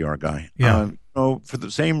get a PR guy? Yeah. For the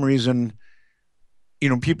same reason,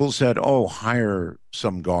 people said, "Oh, hire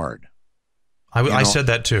some guard." I said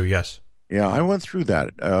that too. Yes. Yeah, I went through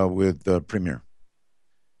that with the Premier.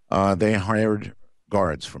 They hired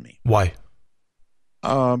guards for me. Why?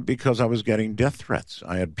 Because I was getting death threats.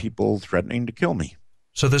 I had people threatening to kill me.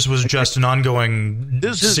 So this was just an ongoing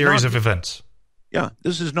series of events. Yeah,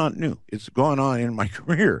 this is not new. It's gone on in my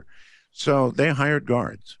career. So they hired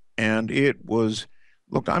guards, and it was,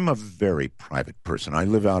 look, I'm a very private person. I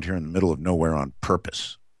live out here in the middle of nowhere on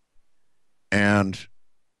purpose. And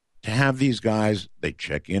to have these guys, they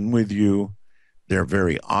check in with you. They're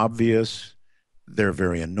very obvious. They're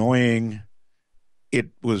very annoying.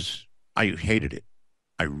 I hated it.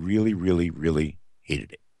 I really, really, really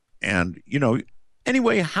hated it. And,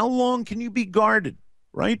 anyway, how long can you be guarded,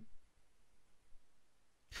 right?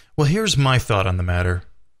 Well, here's my thought on the matter.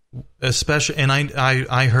 Especially, and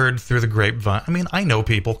I heard through the grapevine. I know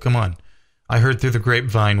people. Come on, I heard through the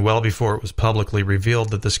grapevine well before it was publicly revealed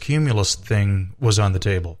that this Cumulus thing was on the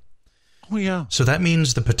table. Oh yeah. So that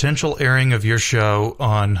means the potential airing of your show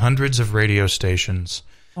on hundreds of radio stations.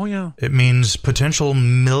 Oh, yeah. It means potential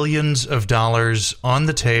millions of dollars on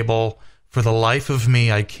the table. For the life of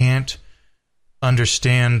me, I can't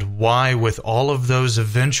understand why, with all of those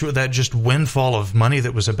that just windfall of money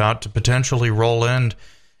that was about to potentially roll in,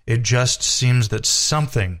 it just seems that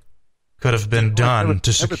something could have been done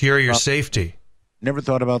to secure your safety. Never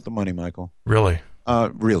thought about the money, Michael. Really?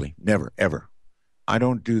 Really, never, ever. I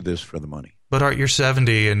don't do this for the money. But Art, you're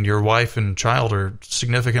 70 and your wife and child are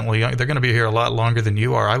significantly young. They're going to be here a lot longer than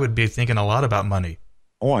you are. I would be thinking a lot about money.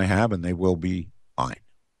 Oh, I have, and they will be fine.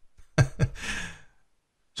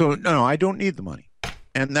 So, no, I don't need the money.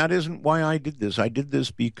 And that isn't why I did this. I did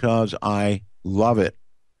this because I love it.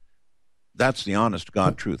 That's the honest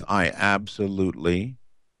God truth. I absolutely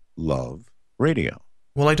love radio.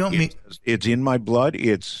 Well, I don't mean... It's in my blood.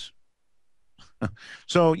 It's...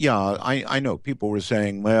 So, yeah, I know people were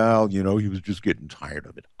saying, well, he was just getting tired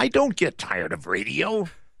of it. I don't get tired of radio.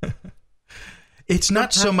 It's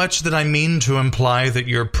not so much that I mean to imply that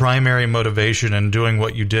your primary motivation in doing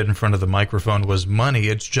what you did in front of the microphone was money.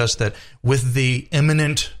 It's just that with the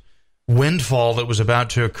imminent windfall that was about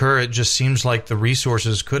to occur, it just seems like the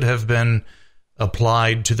resources could have been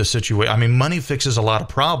applied to the situation. I mean, money fixes a lot of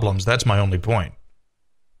problems. That's my only point.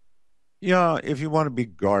 Yeah, if you want to be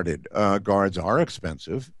guarded, guards are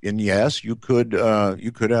expensive, and yes, you could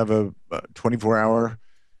have a 24-hour.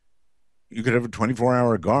 You could have a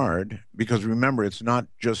 24-hour guard, because remember, it's not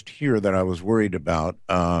just here that I was worried about.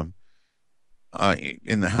 In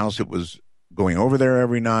the house, it was going over there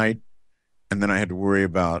every night, and then I had to worry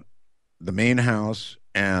about the main house,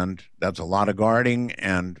 and that's a lot of guarding.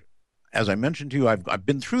 And as I mentioned to you, I've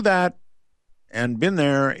been through that and been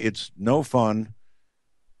there. It's no fun.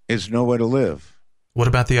 It's no way to live. What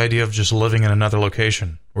about the idea of just living in another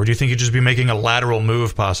location? Or do you think you'd just be making a lateral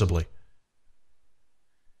move, possibly?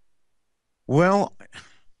 Well,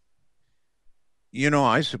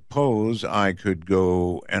 I suppose I could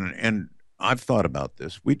go, and I've thought about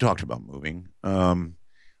this. We talked about moving.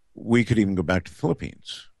 We could even go back to the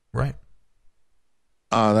Philippines. Right.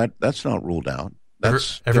 That's not ruled out.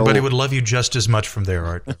 Everybody would love you just as much from there,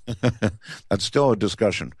 Art. That's still a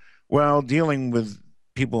discussion. Well, dealing with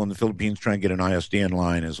people in the Philippines trying to get an ISDN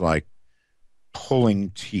line is like pulling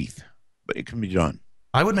teeth, but it can be done.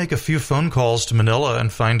 I would make a few phone calls to Manila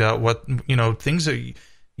and find out what, things that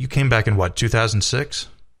you came back in 2006?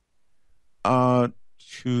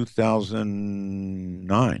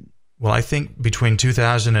 2009. Well, I think between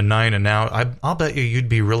 2009 and now, I'll bet you'd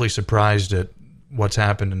be really surprised at what's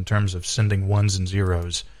happened in terms of sending ones and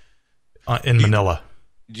zeros in Manila.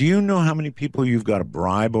 Do you know how many people you've got to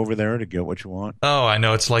bribe over there to get what you want? Oh, I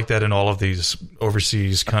know. It's like that in all of these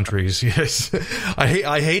overseas countries. Yes.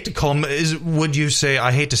 I hate to call them, would you say,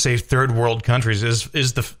 I hate to say third world countries.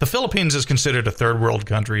 Is the Philippines is considered a third world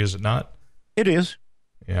country, is it not? It is.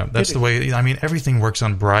 Yeah, that's the way, everything works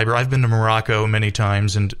on bribery. I've been to Morocco many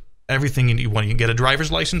times, and everything you want, you can get a driver's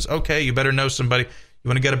license? Okay, you better know somebody. You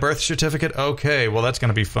want to get a birth certificate? Okay, well, that's going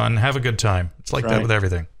to be fun. Have a good time. It's like that with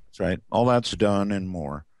everything. That's right. All that's done and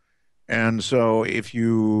more. And so if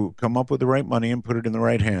you come up with the right money and put it in the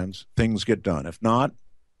right hands, things get done. If not,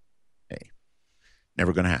 hey,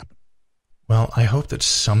 never going to happen. Well, I hope that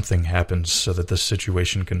something happens so that this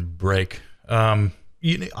situation can break.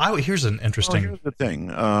 Here's an interesting... Well, here's the thing,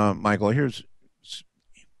 Michael.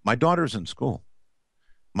 My daughter's in school.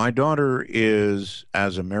 My daughter is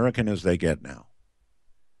as American as they get now.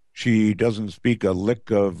 She doesn't speak a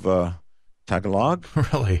lick of Tagalog.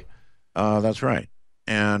 Really? That's right.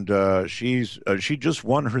 And she just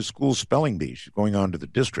won her school spelling bee. She's going on to the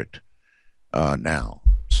district now.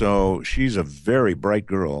 So she's a very bright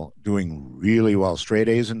girl, doing really well, straight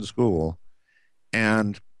A's in school,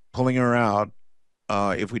 and pulling her out.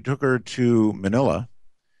 If we took her to Manila,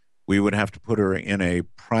 we would have to put her in a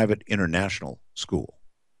private international school,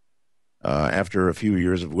 after a few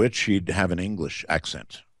years of which she'd have an English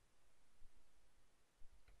accent.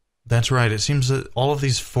 That's right. It seems that all of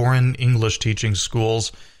these foreign English teaching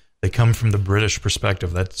schools, they come from the British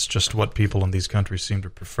perspective. That's just what people in these countries seem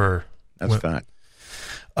to prefer. That's fact.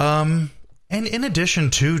 And in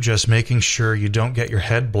addition to just making sure you don't get your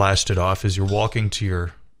head blasted off as you're walking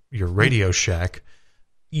to your Radio Shack,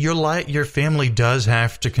 your family does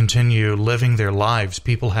have to continue living their lives.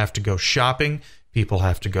 People have to go shopping. People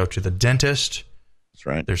have to go to the dentist. That's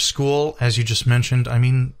right. Their school, as you just mentioned. I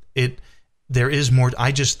mean, there is more.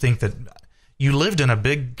 I just think that you lived in a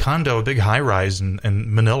big condo, a big high-rise in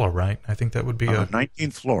Manila, right? I think that would be a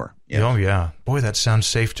 19th floor. Yes. Oh, yeah. Boy, that sounds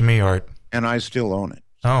safe to me, Art. And I still own it.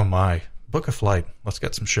 Oh, my. Book a flight. Let's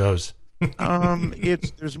get some shows.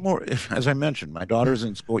 There's more. As I mentioned, my daughter's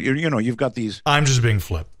in school. You've got these. I'm just being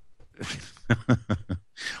flip.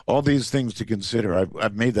 All these things to consider.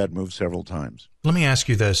 I've made that move several times. Let me ask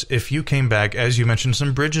you this. If you came back, as you mentioned,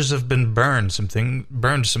 some bridges have been burned, some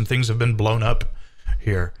things have been blown up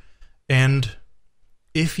here. And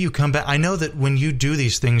if you come back, I know that when you do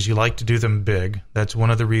these things, you like to do them big. That's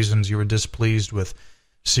one of the reasons you were displeased with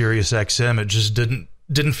Sirius XM. It just didn't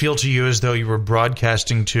feel to you as though you were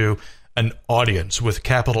broadcasting to an audience with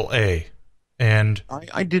capital A. And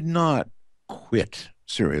I did not quit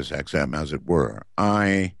Sirius XM, as it were.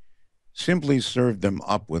 I simply served them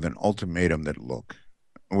up with an ultimatum that, look,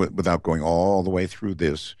 without going all the way through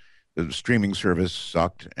this, the streaming service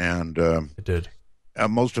sucked, and it did.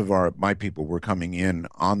 Most of my people were coming in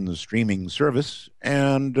on the streaming service,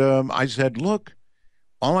 and I said, look,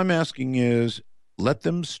 all I'm asking is let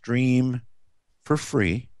them stream for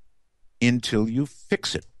free until you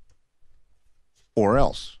fix it, or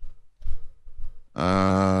else.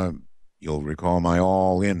 You'll recall my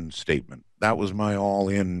all-in statement. That was my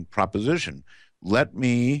all-in proposition. Let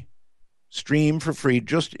me stream for free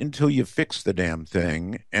just until you fix the damn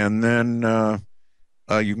thing, and then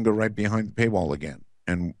you can go right behind the paywall again,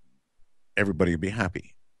 and everybody will be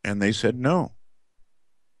happy. And they said no.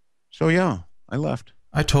 So, yeah, I left.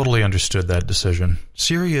 I totally understood that decision.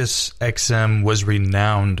 Sirius XM was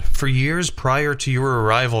renowned. For years prior to your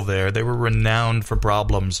arrival there, they were renowned for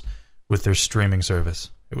problems with their streaming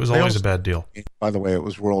service. It was always a bad deal. By the way, it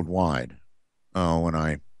was worldwide. When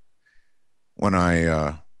I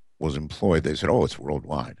was employed, they said, oh, it's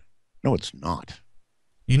worldwide. No, it's not.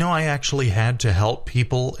 You know, I actually had to help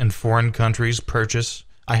people in foreign countries purchase.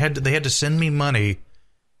 They had to send me money,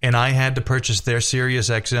 and I had to purchase their Sirius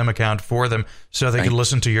XM account for them so they could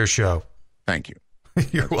listen to your show. Thank you.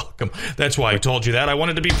 You're welcome. That's why I told you that. I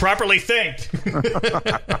wanted to be properly thanked.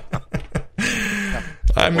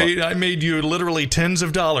 I made you literally tens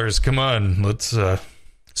of dollars. Come on, let's.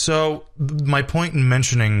 So my point in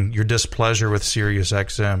mentioning your displeasure with Sirius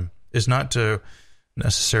XM is not to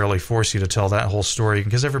necessarily force you to tell that whole story,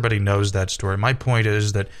 because everybody knows that story. My point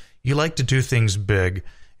is that you like to do things big,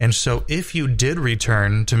 and so if you did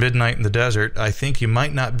return to Midnight in the Desert, I think you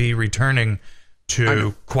might not be returning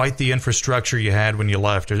to quite the infrastructure you had when you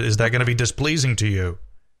left. Is that going to be displeasing to you?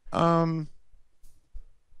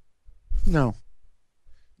 No.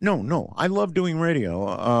 I love doing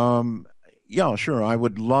radio. Yeah, sure. I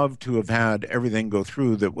would love to have had everything go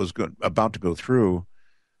through that was about to go through.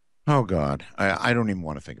 Oh, God. I don't even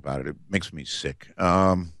want to think about it. It makes me sick.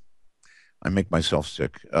 I make myself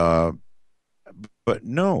sick. But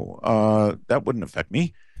no, that wouldn't affect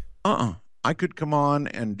me. I could come on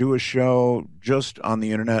and do a show just on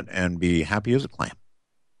the internet and be happy as a clam.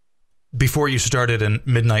 Before you started in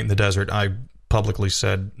Midnight in the Desert, I publicly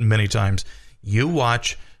said many times, you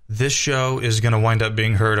watch, this show is going to wind up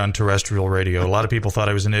being heard on terrestrial radio. A lot of people thought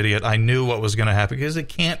I was an idiot. I knew what was going to happen because it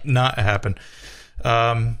can't not happen.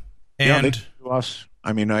 And they to us.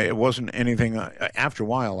 I mean, it wasn't anything. After a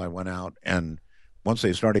while, I went out, and once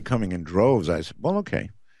they started coming in droves, I said, well, okay,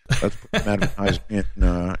 let's put some advertising in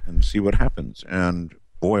and see what happens. And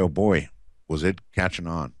boy, oh boy, was it catching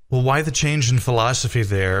on. Well, why the change in philosophy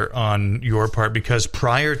there on your part? Because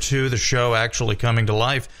prior to the show actually coming to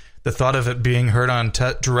life, the thought of it being heard on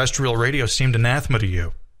terrestrial radio seemed anathema to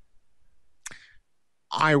you.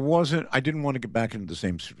 I didn't want to get back into the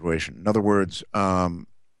same situation. In other words,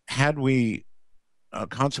 had we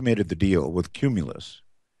consummated the deal with Cumulus,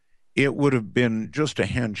 it would have been just a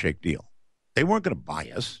handshake deal. They weren't going to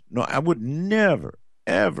buy us. No, I would never,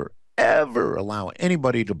 ever, ever allow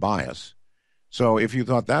anybody to buy us. So if you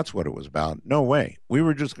thought that's what it was about, no way. We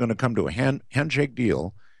were just going to come to a handshake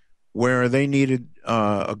deal where they needed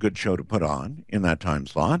a good show to put on in that time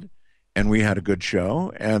slot, and we had a good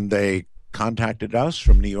show, and they contacted us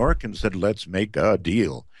from New York and said, let's make a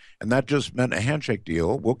deal. And that just meant a handshake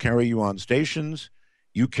deal. We'll carry you on stations.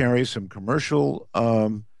 You carry some commercial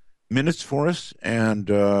minutes for us, and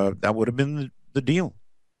that would have been the deal.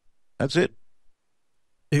 That's it.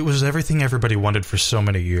 It was everything everybody wanted for so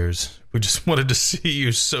many years. We just wanted to see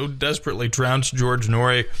you so desperately trounce George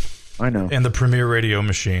Norrie. I know. And the Premier Radio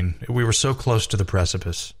Machine. We were so close to the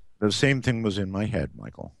precipice. The same thing was in my head,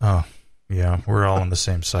 Michael. Oh, yeah. We're all on the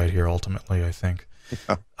same side here, ultimately, I think.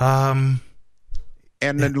 And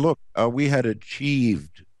then, look, we had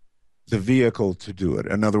achieved the vehicle to do it.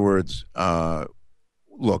 In other words,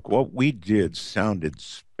 look, what we did sounded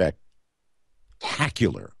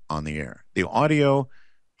spectacular on the air. The audio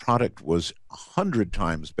product was 100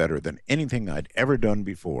 times better than anything I'd ever done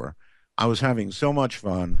before. I was having so much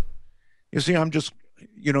fun. You see, I'm just,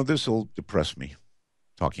 this will depress me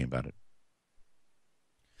talking about it.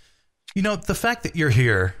 The fact that you're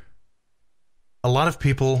here a lot of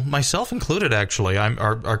people, myself included, actually,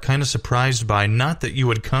 are kind of surprised by, not that you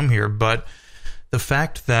would come here, but the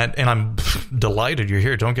fact that, and I'm delighted you're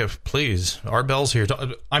here. Please, Art Bell's here.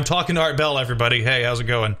 I'm talking to Art Bell, everybody. Hey, how's it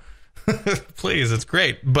going? Please, it's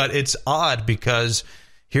great. But it's odd because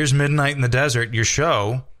here's Midnight in the Desert, your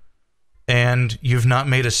show, and you've not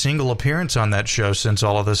made a single appearance on that show since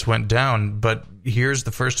all of this went down. But here's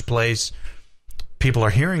the first place people are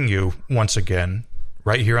hearing you once again,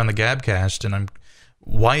 right here on the Gabcast. And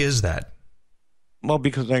why is that? Well,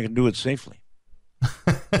 because I can do it safely.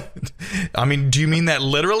 I mean, do you mean that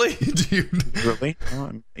literally? Really?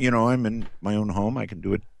 No, I'm in my own home. I can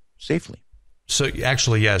do it safely. So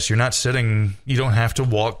actually, yes, you're not sitting. You don't have to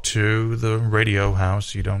walk to the radio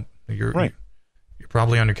house. You're right. You're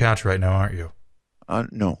probably on your couch right now, aren't you?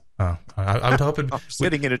 No. Oh, I would hope it. I'm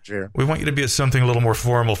sitting in a chair. We want you to be at something a little more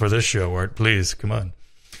formal for this show, Art. Please, come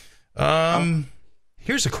on.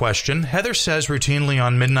 Here's a question. Heather says routinely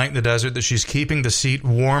on Midnight in the Desert that she's keeping the seat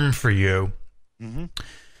warm for you. Mm-hmm.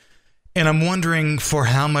 And I'm wondering for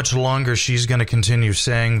how much longer she's going to continue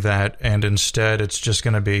saying that, and instead it's just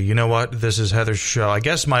going to be, you know what, this is Heather's show. I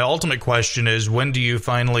guess my ultimate question is, when do you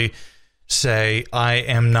finally say, I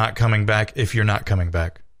am not coming back, if you're not coming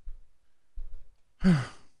back?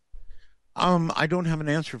 I don't have an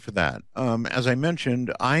answer for that. As I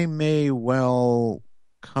mentioned, I may well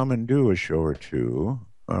come and do a show or two,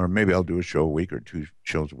 or maybe I'll do a show a week or 2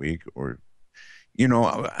 shows a week, or,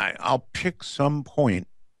 I'll pick some point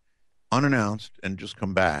unannounced and just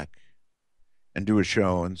come back and do a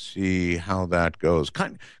show and see how that goes.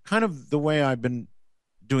 Kind of the way I've been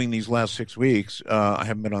doing these last 6 weeks. I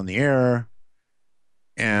haven't been on the air,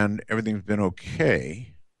 and everything's been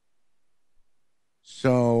okay.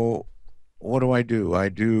 So what do? I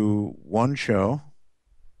do one show,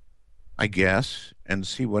 I guess, and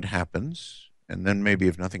see what happens. And then maybe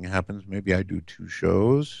if nothing happens, maybe I do 2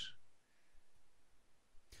 shows.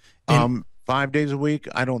 5 days a week,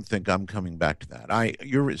 I don't think I'm coming back to that. I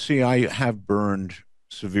have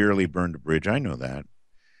severely burned a bridge. I know that.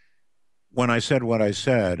 When I said what I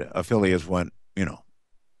said, affiliates went,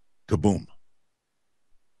 kaboom.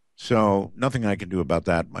 So nothing I can do about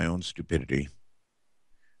that, my own stupidity.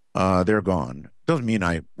 They're gone. Doesn't mean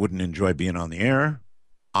I wouldn't enjoy being on the air.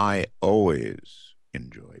 I always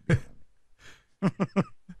enjoy being on the air.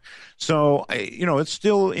 So, it's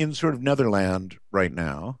still in sort of Netherland right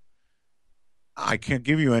now. I can't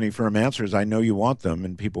give you any firm answers. I know you want them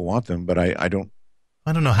and people want them, but I don't.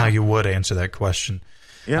 I don't know how you would answer that question.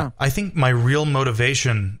 Yeah. I think my real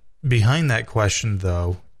motivation behind that question,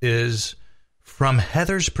 though, is from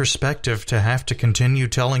Heather's perspective to have to continue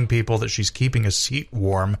telling people that she's keeping a seat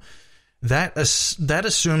warm. That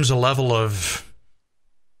assumes a level of.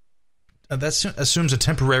 That assumes a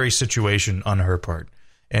temporary situation on her part.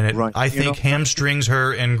 And it, right. I think, hamstrings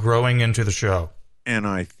her in growing into the show. And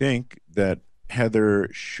I think that Heather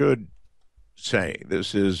should say,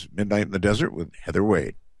 this is Midnight in the Desert with Heather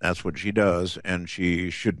Wade. That's what she does, and she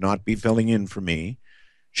should not be filling in for me.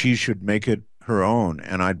 She should make it her own,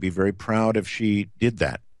 and I'd be very proud if she did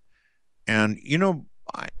that. And,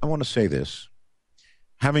 I want to say this.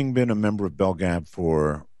 Having been a member of Bell Gab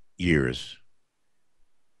for years,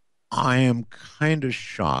 I am kind of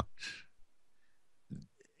shocked.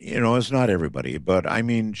 It's not everybody, but I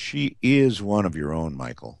mean, she is one of your own,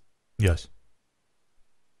 Michael. Yes.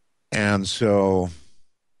 And so.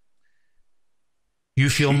 You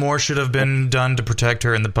feel more should have been done to protect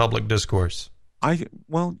her in the public discourse?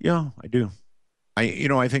 Yeah, I do.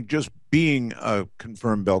 I think just being a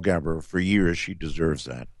confirmed Bell Gabber for years, she deserves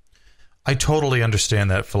that. I totally understand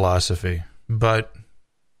that philosophy,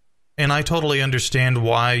 and I totally understand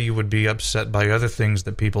why you would be upset by other things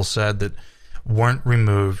that people said that weren't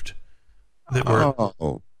removed.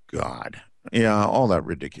 Oh God, yeah, all that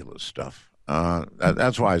ridiculous stuff.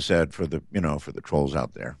 That's why I said for the trolls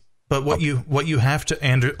out there. But what you have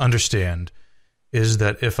to understand is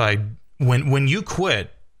that when you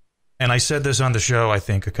quit, and I said this on the show I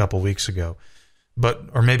think a couple weeks ago,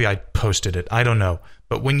 or maybe I posted it, I don't know.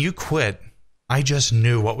 But when you quit, I just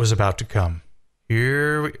knew what was about to come.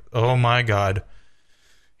 Oh my God,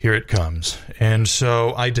 here it comes. And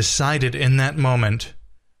so I decided in that moment,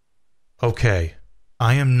 okay,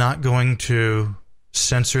 I am not going to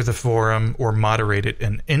censor the forum or moderate it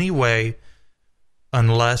in any way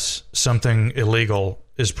unless something illegal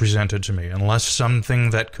is presented to me, unless something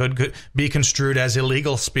that could be construed as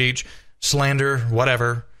illegal speech, slander,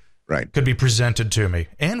 whatever, right, could be presented to me.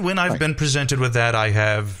 And when I've been presented with that, I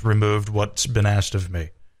have removed what's been asked of me.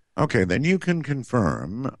 Okay, then you can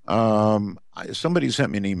confirm. Somebody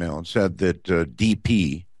sent me an email and said that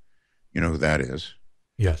DP, you know who that is?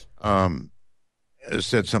 Yes.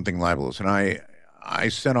 said something libelous, and I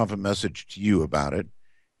sent off a message to you about it,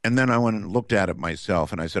 and then I went and looked at it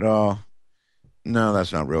myself, and I said, "Oh, no,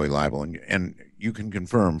 that's not really libel," and you can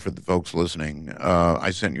confirm for the folks listening. I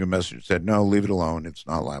sent you a message that said, "No, leave it alone. It's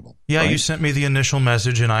not libel." Yeah, right? You sent me the initial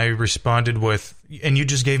message, and I responded with, and you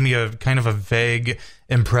just gave me a kind of a vague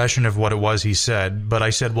impression of what it was he said. But I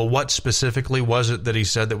said, well, what specifically was it that he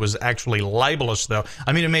said that was actually libelous, though?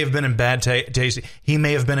 I mean, it may have been in bad taste. He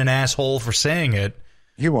may have been an asshole for saying it.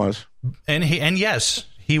 He was. And yes,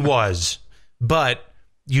 he was. But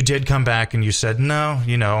you did come back and you said, no,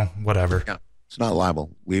 whatever. Yeah, it's not libel.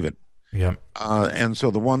 Leave it. Yeah. And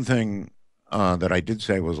so the one thing that I did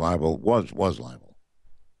say was libel was libel.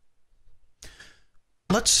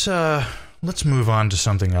 Let's move on to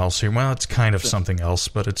something else here. Well, it's kind of something else,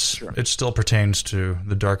 but it still pertains to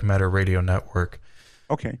the Dark Matter Radio Network.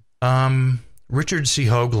 Okay. Richard C.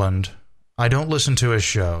 Hoagland, I don't listen to his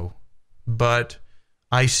show, but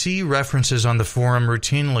I see references on the forum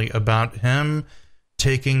routinely about him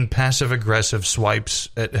taking passive-aggressive swipes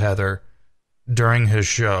at Heather during his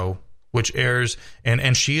show, which airs,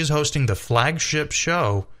 and she is hosting the flagship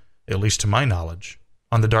show, at least to my knowledge,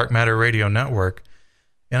 on the Dark Matter Radio Network.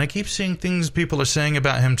 And I keep seeing things people are saying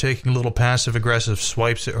about him taking little passive-aggressive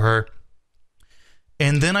swipes at her.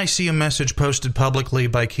 And then I see a message posted publicly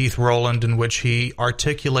by Keith Rowland in which he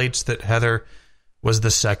articulates that Heather was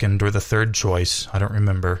the second or the third choice, I don't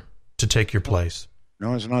remember, to take your place.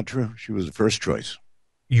 No, it's not true. She was the first choice.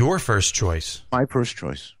 Your first choice. My first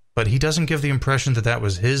choice. But he doesn't give the impression that that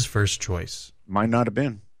was his first choice. Might not have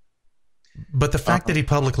been. But the fact that he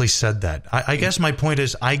publicly said that, I guess my point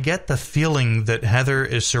is, I get the feeling that Heather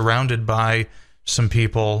is surrounded by some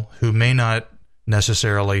people who may not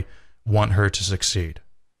necessarily want her to succeed.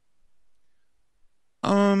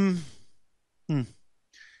 I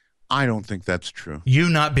don't think that's true. You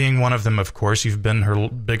not being one of them, of course. You've been her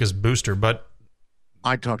biggest booster, but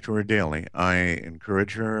I talk to her daily. I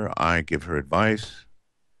encourage her. I give her advice.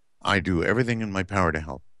 I do everything in my power to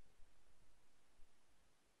help.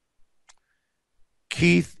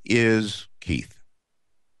 Keith is Keith.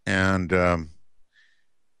 And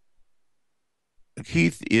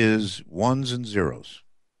Keith is ones and zeros.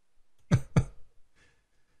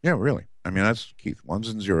 Yeah, really. I mean, that's Keith, ones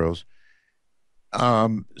and zeros.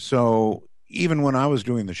 So even when I was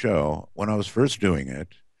doing the show, when I was first doing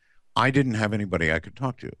it, I didn't have anybody I could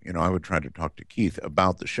talk to. I would try to talk to Keith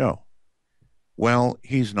about the show. Well,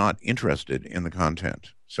 he's not interested in the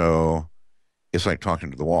content. So it's like talking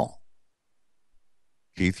to the wall.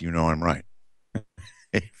 Keith, I'm right.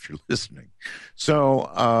 If you're listening.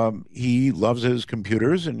 So he loves his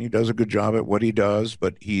computers and he does a good job at what he does,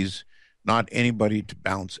 but he's not anybody to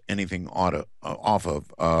bounce anything off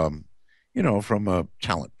of, from a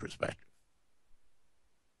talent perspective.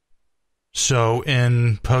 So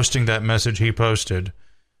in posting that message he posted,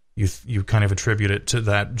 you kind of attribute it to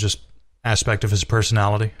that just aspect of his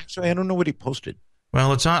personality? So I don't know what he posted.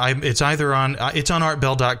 Well, it's on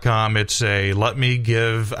artbell.com. It's a let me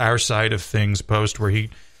give our side of things post where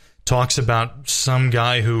he talks about some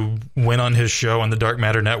guy who went on his show on the Dark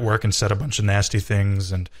Matter Network and said a bunch of nasty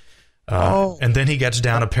things, and then he gets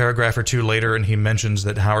down a paragraph or two later and he mentions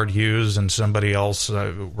that Howard Hughes and somebody else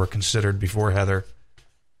were considered before Heather.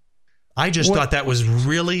 I just thought that was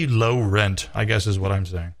really low rent, I guess is what I'm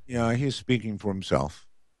saying. Yeah, he's speaking for himself.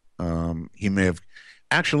 He may have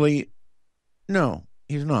actually. No,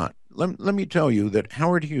 he's not. Let me tell you that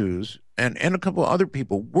Howard Hughes and a couple of other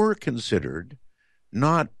people were considered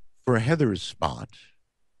not for Heather's spot,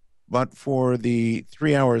 but for the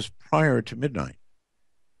 3 hours prior to midnight.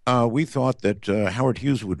 We thought that Howard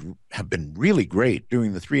Hughes would have been really great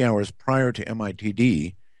doing the 3 hours prior to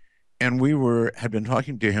MITD, and we had been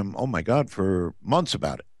talking to him, oh my God, for months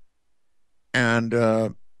about it. And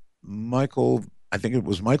I think it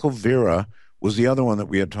was Michael Vera, was the other one that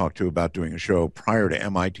we had talked to about doing a show prior to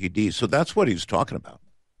MITD. So that's what he's talking about.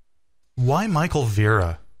 Why Michael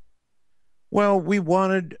Vera? Well, we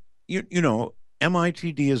wanted,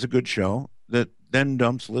 MITD is a good show that then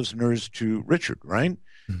dumps listeners to Richard, right?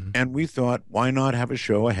 Mm-hmm. And we thought, why not have a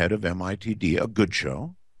show ahead of MITD, a good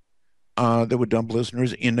show, that would dump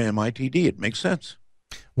listeners into MITD? It makes sense.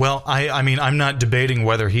 Well, I mean, I'm not debating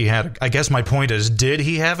whether he had, I guess my point is, did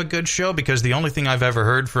he have a good show? Because the only thing I've ever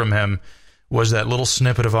heard from him was that little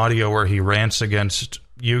snippet of audio where he rants against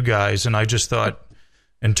you guys, and I just thought,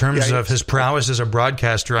 in terms of his prowess as a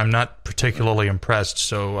broadcaster, I'm not particularly impressed,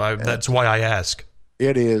 so that's why I ask.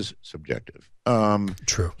 It is subjective.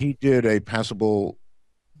 True. He did a passable,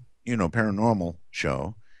 paranormal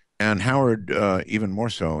show, and Howard even more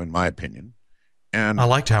so, in my opinion. And I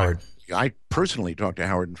liked Howard. I personally talked to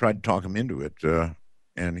Howard and tried to talk him into it,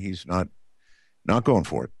 and he's not going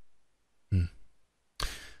for it.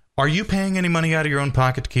 Are you paying any money out of your own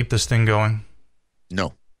pocket to keep this thing going?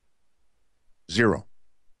 No. Zero.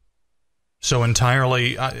 So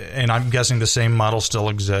entirely, and I'm guessing the same model still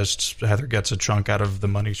exists. Heather gets a chunk out of the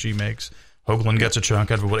money she makes. Hoagland gets a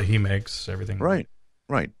chunk out of what he makes. Everything. Right.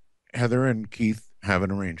 Heather and Keith have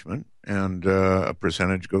an arrangement, and a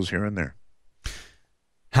percentage goes here and there.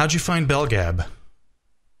 How'd you find BellGab?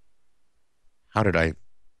 How did I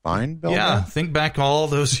find BellGab? Yeah, think back all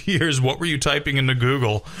those years. What were you typing into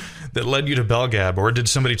Google that led you to BellGab? Or did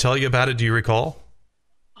somebody tell you about it? Do you recall?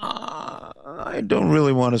 I don't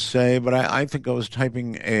really want to say, but I think I was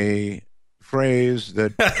typing a phrase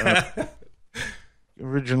that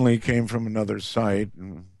originally came from another site.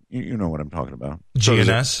 And you know what I'm talking about.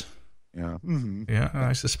 GNS? Yeah. Mm-hmm. Yeah,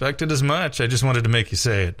 I suspected as much. I just wanted to make you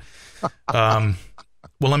say it.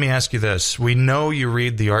 Well, let me ask you this. We know you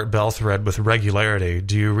read the Art Bell thread with regularity.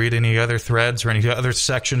 Do you read any other threads or any other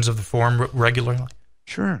sections of the forum regularly?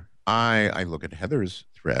 Sure. I look at Heather's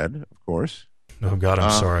thread, of course. Oh God,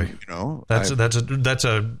 I'm sorry. You know, that's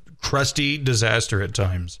a crusty disaster at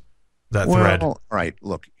times. That thread. All right.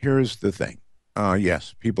 Look, here's the thing.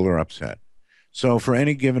 Yes, people are upset. So for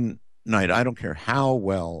any given night, I don't care how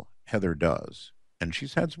well Heather does, and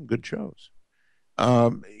she's had some good shows.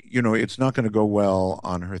 You know, it's not going to go well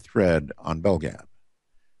on her thread on BellGab.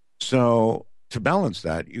 So to balance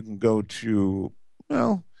that, you can go to,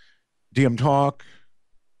 well, DM Talk,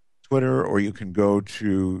 Twitter, or you can go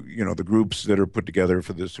to, you know, the groups that are put together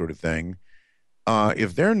for this sort of thing.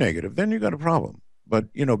 If they're negative, then you got a problem. But,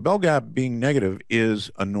 you know, BellGab being negative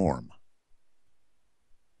is a norm.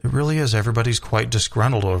 It really is. Everybody's quite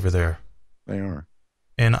disgruntled over there. They are.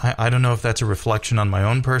 And I don't know if that's a reflection on my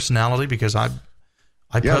own personality, because I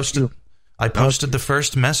posted the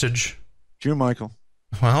first message. You, Michael.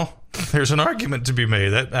 Well, there's an argument to be made.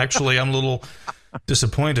 That actually, I'm a little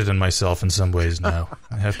disappointed in myself in some ways now,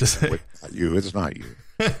 I have to say. It's not you.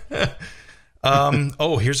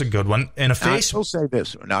 Oh, here's a good one. In a face. I will say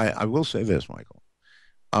this. I will say this, Michael.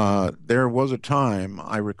 There was a time,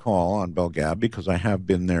 I recall, on BellGab, because I have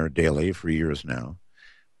been there daily for years now,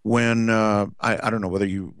 when I don't know whether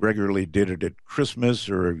you regularly did it at Christmas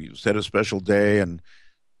or you set a special day and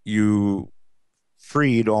you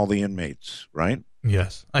freed all the inmates, right?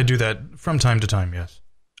 Yes, I do that from time to time, yes.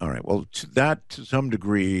 All right. Well, to some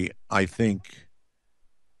degree, I think,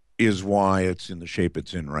 is why it's in the shape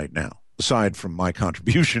it's in right now. Aside from my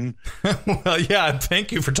contribution. Well, yeah,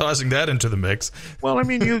 thank you for tossing that into the mix. Well, I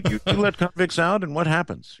mean, you let convicts out, and what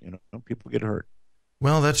happens? You know, people get hurt.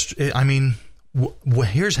 Well,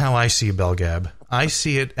 here's how I see BellGab. I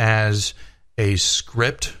see it as a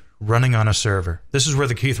script running on a server. This is where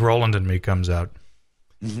the Keith Rowland in me comes out.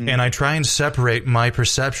 Mm-hmm. And I try and separate my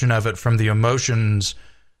perception of it from the emotions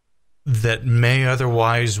that may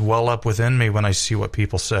otherwise well up within me when I see what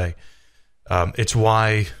people say. It's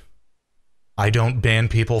why I don't ban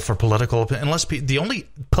people for political opinion. The only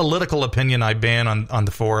political opinion I ban on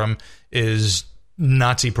the forum is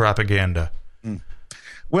Nazi propaganda. Mm.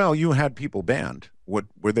 Well, you had people banned. What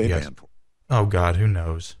were they banned for? Oh, God, who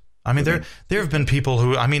knows? I mean, there have been people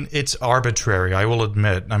who, I mean, it's arbitrary, I will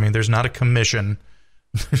admit. I mean, there's not a commission.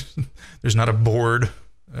 There's not a board,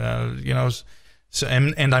 you know. So,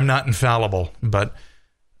 and I'm not infallible, but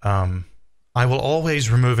I will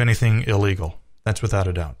always remove anything illegal. That's without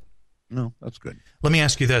a doubt. No, that's good. Let me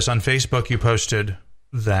ask you this. On Facebook, you posted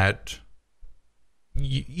that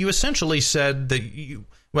you essentially said that you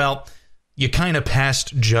kind of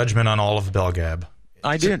passed judgment on all of BellGab.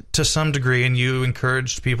 I did. To some degree, and you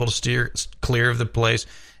encouraged people to steer clear of the place.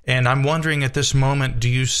 And I'm wondering at this moment, do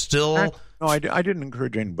you still... No, I didn't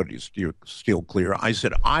encourage anybody to steer clear. I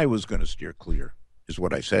said I was going to steer clear, is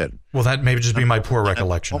what I said. Well, that may just be my poor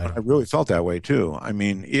recollection. I really felt that way, too. I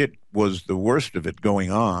mean, it was the worst of it going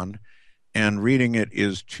on, and reading it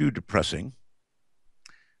is too depressing.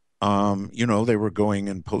 You know, they were going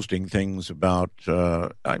and posting things about... I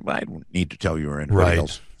don't need to tell you or anybody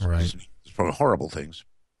else. Right. For horrible things.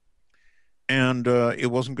 And it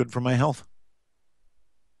wasn't good for my health.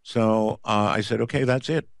 So I said, okay, that's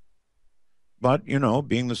it. But, you know,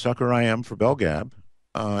 being the sucker I am for BellGab,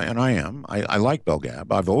 and I like BellGab.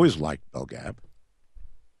 I've always liked BellGab.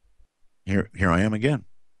 Here I am again.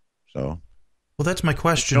 So. Well, that's my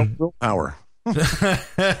question. No willpower.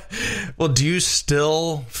 Well, do you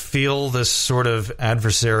still feel this sort of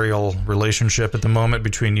adversarial relationship at the moment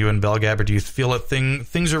between you and BellGab, or do you feel that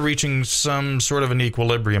things are reaching some sort of an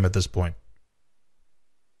equilibrium at this point?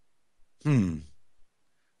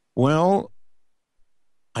 Well,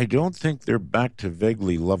 I don't think they're back to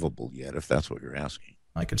vaguely lovable yet, if that's what you're asking.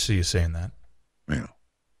 I could see you saying that. Yeah.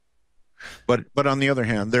 But on the other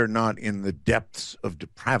hand, they're not in the depths of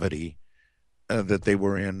depravity that they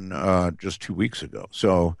were in just 2 weeks ago.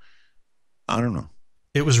 So I don't know.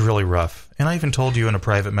 It was really rough. And I even told you in a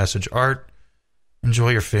private message, Art,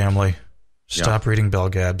 enjoy your family. Stop reading Bell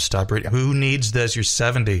Gab. Stop reading. Who needs this? You're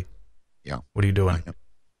 70. Yeah. What are you doing?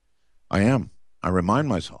 I am. I remind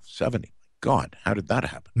myself, 70. God, how did that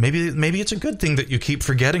happen? Maybe it's a good thing that you keep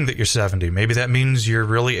forgetting that you're 70. Maybe that means you're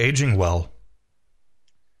really aging well.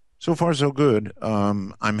 So far, so good.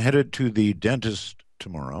 I'm headed to the dentist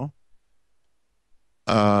tomorrow.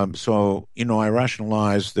 So, I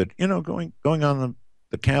rationalize that, going on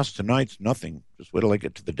the cast tonight's nothing. Just wait till I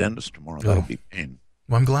get to the dentist tomorrow. That'll be pain.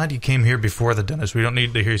 Well, I'm glad you came here before the dentist. We don't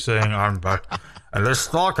need to hear you saying, I'm back. And this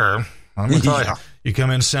stalker, I'm going to tell you. You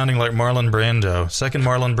come in sounding like Marlon Brando. Second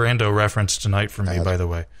Marlon Brando reference tonight from me, by the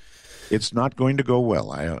way. It's not going to go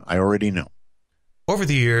well. I already know. Over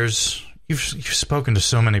the years, you've spoken to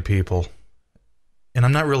so many people, and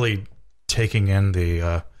I'm not really taking in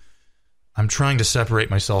the... I'm trying to separate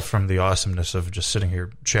myself from the awesomeness of just sitting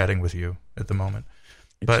here chatting with you at the moment.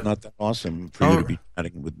 It's not that awesome for you to be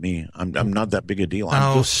chatting with me. I'm not that big a deal.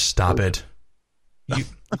 Stop it.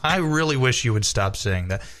 I really wish you would stop saying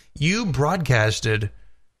that. You broadcasted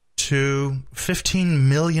to 15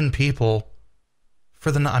 million people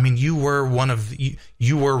for the... I mean, you were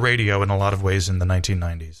you were radio in a lot of ways in the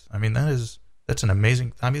 1990s. I mean, that's an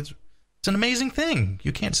amazing... I mean, it's an amazing thing.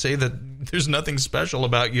 You can't say that there's nothing special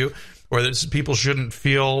about you or that people shouldn't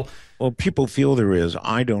feel... Well, people feel there is.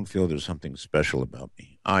 I don't feel there's something special about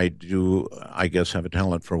me. I do, I guess, have a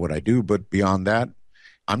talent for what I do, but beyond that,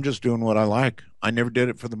 I'm just doing what I like. I never did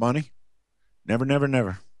it for the money. Never, never,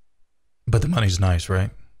 never. But the money's nice,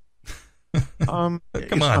 right? Come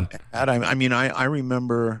on. I mean, I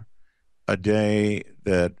remember a day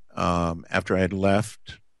that after I had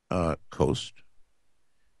left Coast,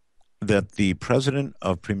 that the president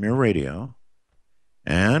of Premier Radio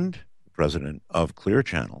and the president of Clear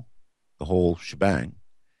Channel, the whole shebang,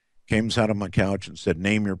 came, sat on my couch and said,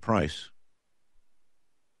 name your price.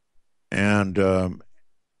 And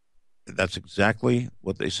that's exactly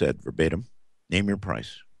what they said, verbatim. Name your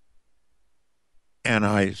price. And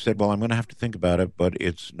I said, well, I'm going to have to think about it, but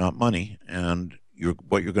it's not money. And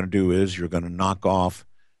what you're going to do is you're going to knock off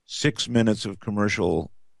 6 minutes of commercials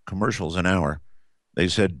an hour. They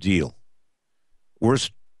said, deal.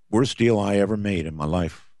 Worst deal I ever made in my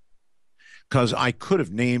life. Because I could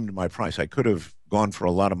have named my price. I could have gone for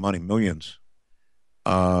a lot of money, millions.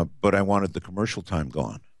 But I wanted the commercial time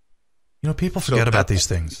gone. People forget about these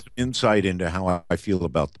things. Insight into how I feel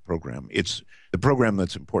about the program. It's the program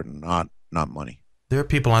that's important, not money. There are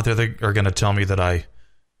people out there that are going to tell me that I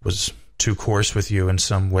was too coarse with you in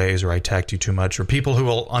some ways, or I attacked you too much, or people who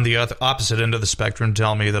will, on the opposite end of the spectrum,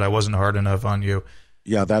 tell me that I wasn't hard enough on you.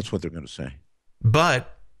 Yeah, that's what they're going to say.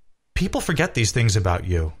 But people forget these things about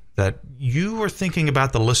you, that you were thinking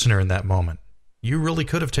about the listener in that moment. You really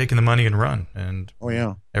could have taken the money and run, and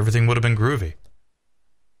everything would have been groovy.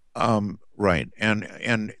 Right.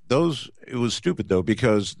 And those, it was stupid though,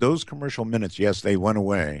 because those commercial minutes, yes, they went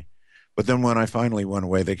away, but then when I finally went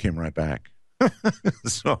away, they came right back.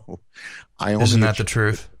 So isn't that the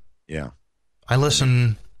truth? Yeah. I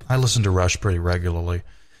listen to Rush pretty regularly,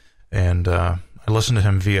 and I listen to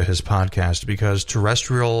him via his podcast because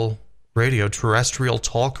terrestrial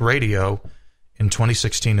talk radio in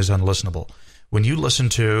 2016 is unlistenable. When you listen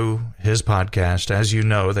to his podcast, as you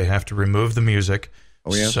know, they have to remove the music.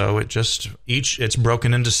 Oh, yeah. So it's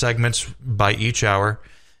broken into segments by each hour,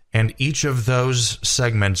 and each of those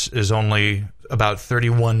segments is only about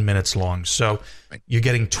 31 minutes long. So you're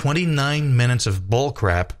getting 29 minutes of bull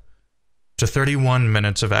crap to 31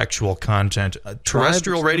 minutes of actual content.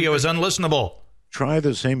 Terrestrial radio is unlistenable. Try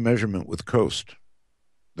the same measurement with Coast.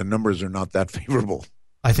 The numbers are not that favorable.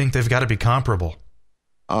 I think they've got to be comparable.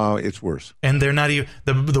 It's worse. And they're not even...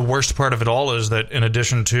 The worst part of it all is that in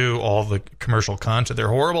addition to all the commercial content, they're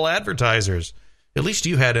horrible advertisers. At least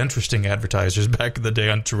you had interesting advertisers back in the day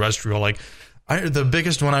on terrestrial. Like, the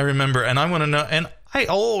biggest one I remember, and I want to know... And I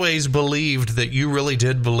always believed that you really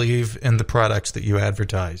did believe in the products that you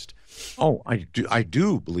advertised. Oh, I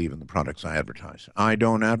do believe in the products I advertise. I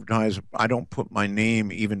don't advertise... I don't put my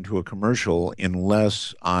name even to a commercial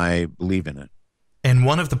unless I believe in it. And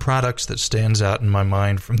one of the products that stands out in my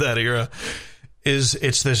mind from that era is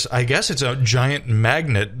it's a giant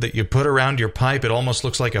magnet that you put around your pipe. It almost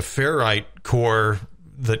looks like a ferrite core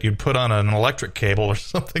that you'd put on an electric cable or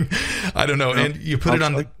something. I don't know. And you put it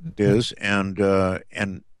on the... It is, and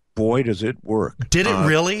boy, does it work. Did it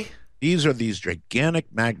really? These are these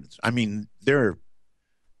gigantic magnets. I mean, they're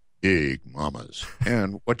big mamas.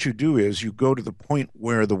 And what you do is you go to the point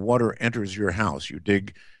where the water enters your house. You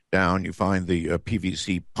dig down, you find the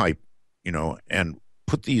PVC pipe, and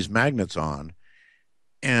put these magnets on.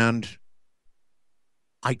 And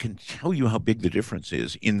I can tell you how big the difference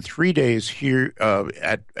is. In 3 days here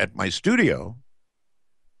at my studio,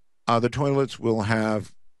 the toilets will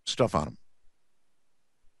have stuff on them.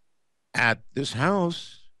 At this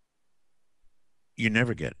house, you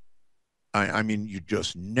never get it. I mean, you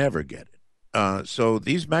just never get it. So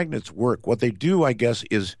these magnets work. What they do, I guess,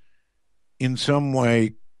 is in some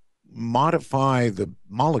way modify the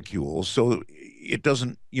molecules so it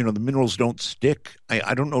doesn't, the minerals don't stick.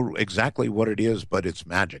 I don't know exactly what it is, but it's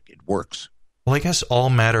magic. It works. Well, I guess all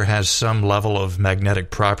matter has some level of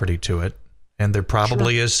magnetic property to it, and there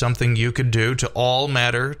probably is something you could do to all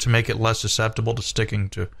matter to make it less susceptible to sticking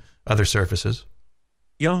to other surfaces.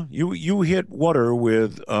 Yeah, you hit water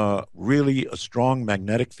with really a strong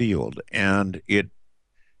magnetic field, and it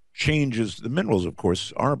changes the minerals. Of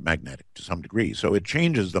course, are magnetic to some degree, so it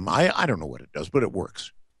changes them. I don't know what it does, but it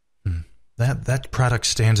works. That product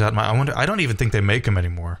stands out. I wonder. I don't even think they make them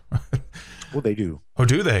anymore. Well, they do. Oh,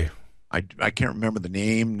 do they? I can't remember the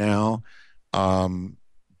name now,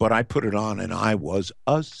 but I put it on, and I was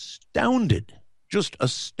astounded, just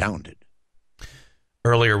astounded.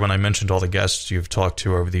 Earlier, when I mentioned all the guests you've talked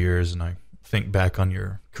to over the years, and I think back on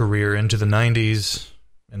your career into the 90s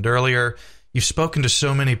and earlier, you've spoken to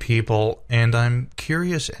so many people, and I'm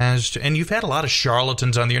curious as to, and you've had a lot of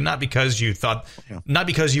charlatans on there, not because you want to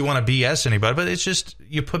BS anybody, but it's just,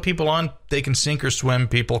 you put people on, they can sink or swim,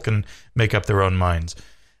 people can make up their own minds.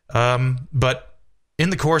 But in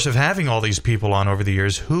the course of having all these people on over the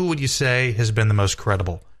years, who would you say has been the most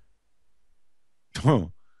credible?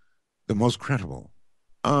 Oh, the most credible.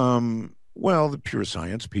 Well, the pure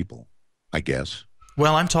science people, I guess.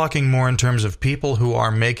 Well, I'm talking more in terms of people who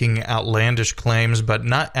are making outlandish claims, but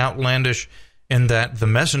not outlandish in that the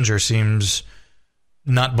messenger seems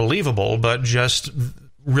not believable, but just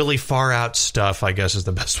really far out stuff, I guess is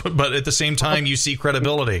the best one. But at the same time, you see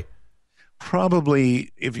credibility.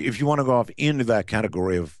 Probably, if you want to go off into that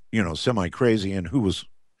category of, semi-crazy, and who was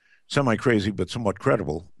semi-crazy but somewhat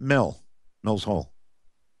credible, Mel's Hall.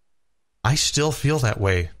 I still feel that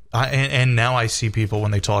way. And now I see people,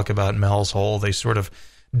 when they talk about Mel's Hole, they sort of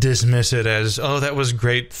dismiss it as, oh, that was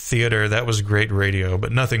great theater, that was great radio,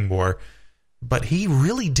 but nothing more. But he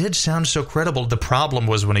really did sound so credible. The problem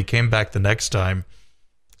was when he came back the next time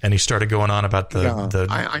and he started going on about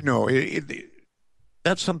I know.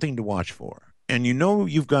 That's something to watch for. And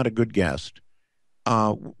you've got a good guest.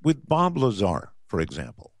 With Bob Lazar, for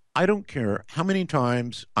example, I don't care how many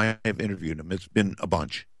times I have interviewed him. It's been a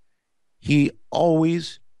bunch. He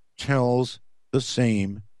always tells the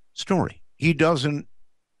same story. He doesn't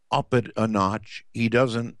up it a notch. He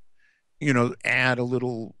doesn't, add a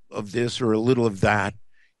little of this or a little of that.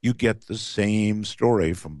 You get the same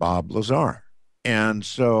story from Bob Lazar. And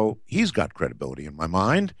so he's got credibility in my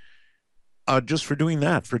mind just for doing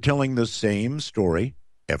that, for telling the same story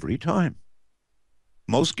every time.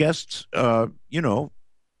 Most guests, Mel,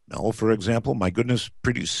 for example, my goodness,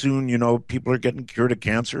 pretty soon, people are getting cured of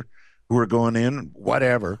cancer who are going in,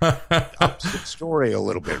 whatever. Ups the story a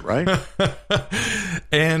little bit, right?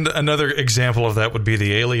 And another example of that would be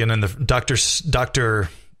the alien and the Dr.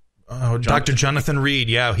 Jonathan Reed.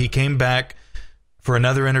 Yeah, he came back for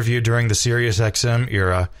another interview during the Sirius XM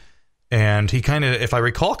era, and he kind of, if I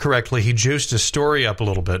recall correctly, he juiced his story up a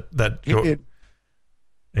little bit. He did.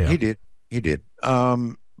 Yeah. He did.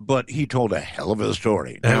 But he told a hell of a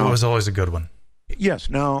story. It was always a good one. Yes.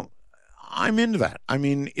 Now, I'm into that. I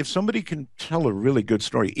mean, if somebody can tell a really good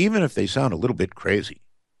story, even if they sound a little bit crazy,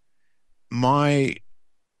 my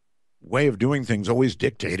way of doing things always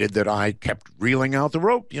dictated that I kept reeling out the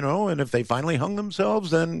rope, and if they finally hung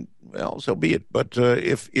themselves, then, well, so be it. But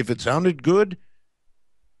if it sounded good,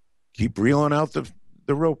 keep reeling out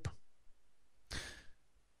the rope.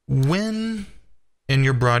 When, in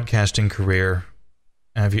your broadcasting career,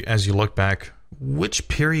 as you look back, which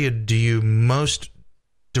period do you most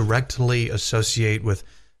directly associate with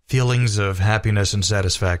feelings of happiness and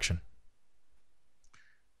satisfaction?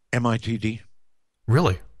 MITD.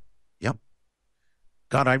 Really? Yep.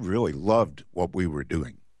 God, I really loved what we were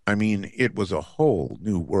doing. I mean, it was a whole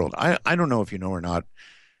new world. I don't know if you know or not,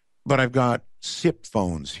 but I've got SIP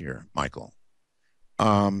phones here, Michael.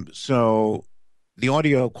 So the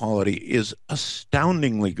audio quality is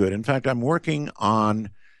astoundingly good. In fact, I'm working on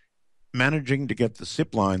managing to get the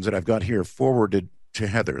SIP lines that I've got here forwarded to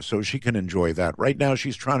Heather so she can enjoy that. Right now,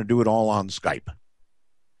 she's trying to do it all on Skype,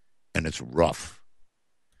 and it's rough.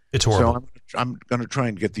 It's horrible. So I'm going to try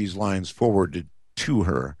and get these lines forwarded to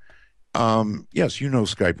her. Yes, you know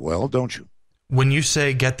Skype well, don't you? When you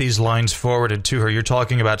say get these lines forwarded to her, you're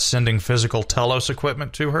talking about sending physical telos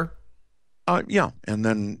equipment to her? Yeah, and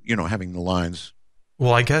then, having the lines.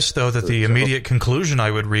 Well, I guess, though, that the immediate conclusion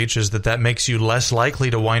I would reach is that makes you less likely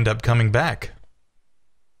to wind up coming back.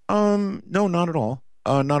 No, not at all.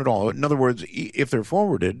 Not at all. In other words, if they're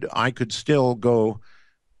forwarded, I could still go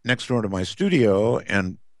next door to my studio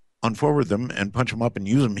and unforward them and punch them up and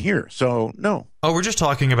use them here. So, no. Oh, we're just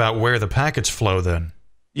talking about where the packets flow then.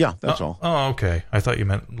 Yeah, that's all. Oh, okay. I thought you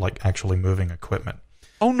meant like actually moving equipment.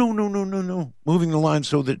 Oh, no. Moving the line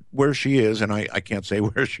so that where she is, and I can't say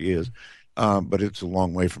where she is, but it's a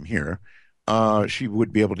long way from here, she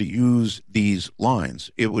would be able to use these lines.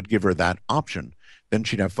 It would give her that option. Then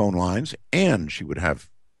she'd have phone lines, and she would have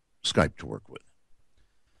Skype to work with.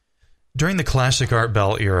 During the classic Art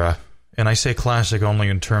Bell era, and I say classic only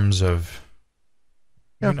in terms of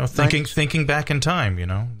thinking back in time,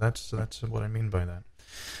 that's what I mean by that.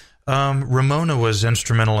 Ramona was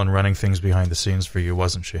instrumental in running things behind the scenes for you,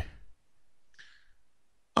 wasn't she?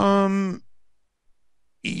 Well,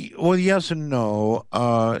 yes and no.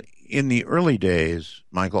 In the early days,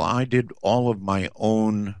 Michael, I did all of my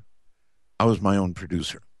own. I was my own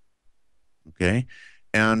producer. Okay,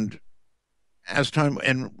 and as time,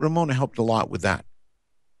 and Ramona helped a lot with that,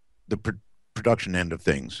 the production end of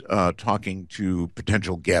things, talking to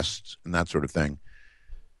potential guests and that sort of thing.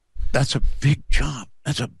 That's a big job.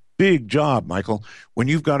 That's a big job, Michael. When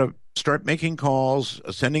you've got to start making calls,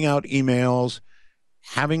 sending out emails,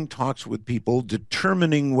 having talks with people,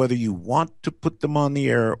 determining whether you want to put them on the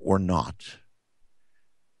air or not.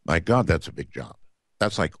 My God, that's a big job.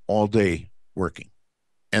 That's like all day working.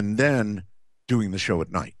 And then doing the show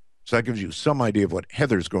at night. So that gives you some idea of what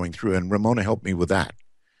Heather's going through, and Ramona helped me with that.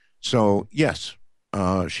 So, yes,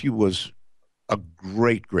 she was a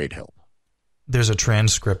great, great help. There's a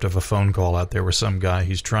transcript of a phone call out there where some guy,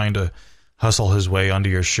 he's trying to hustle his way onto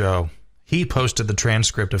your show. He posted the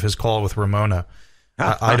transcript of his call with Ramona.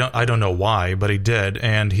 I don't know why, but he did,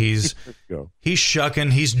 and he's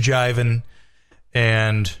shucking, he's jiving,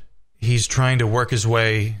 and he's trying to work his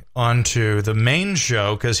way onto the main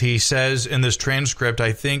show because he says in this transcript,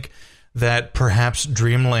 I think that perhaps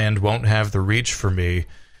Dreamland won't have the reach for me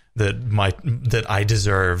that I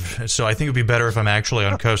deserve. So I think it'd be better if I'm actually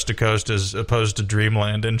on Coast to Coast as opposed to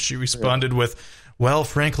Dreamland. And she responded with, well,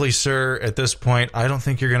 frankly, sir, at this point, I don't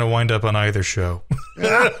think you're going to wind up on either show.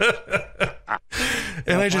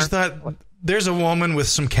 And I just thought, there's a woman with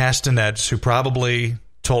some castanets who probably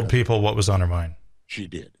told people what was on her mind. She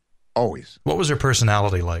did. Always. What was her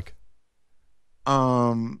personality like?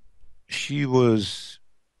 She was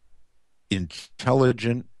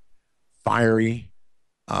intelligent, fiery.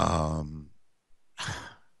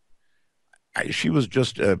 She was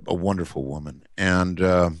just a wonderful woman. And,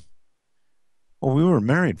 we were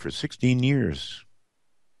married for 16 years.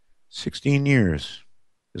 16 years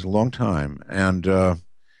is a long time. And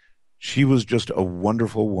she was just a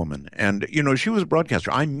wonderful woman. And, she was a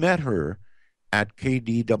broadcaster. I met her at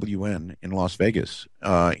KDWN in Las Vegas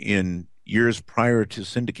in years prior to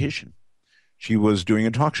syndication. She was doing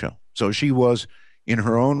a talk show. So she was, in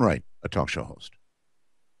her own right, a talk show host.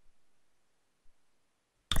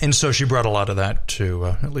 And so she brought a lot of that to,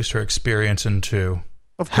 at least her experience into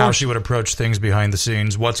how she would approach things behind the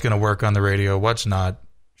scenes, what's going to work on the radio, what's not.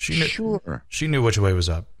 She knew which way was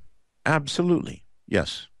up. Absolutely,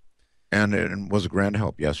 yes. And it was a grand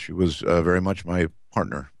help, yes. She was very much my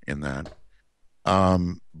partner in that.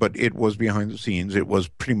 But it was behind the scenes. It was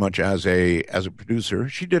pretty much as a producer.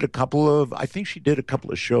 She did a couple of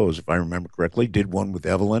shows, if I remember correctly. Did one with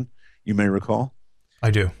Evelyn, you may recall. I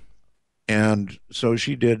do. And so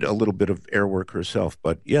she did a little bit of air work herself.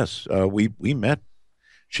 But yes, we met.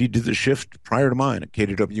 She did the shift prior to mine at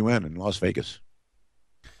KDWN in Las Vegas.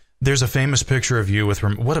 There's a famous picture of you with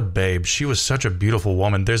what a babe. She was such a beautiful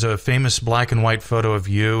woman. There's a famous black and white photo of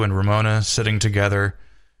you and Ramona sitting together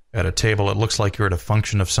at a table. It looks like you're at a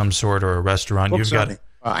function of some sort or a restaurant. Book signing.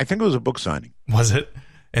 I think it was a book signing. Was it?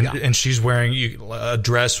 And she's wearing a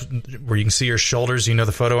dress where you can see her shoulders. You know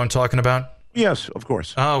the photo I'm talking about? Yes, of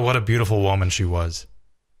course. Oh, what a beautiful woman she was.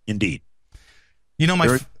 Indeed.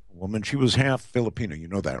 My woman, she was half Filipino. You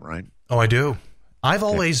know that, right? Oh, I do. I've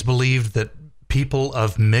always believed that people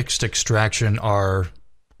of mixed extraction are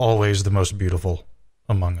always the most beautiful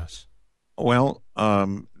among us. Well,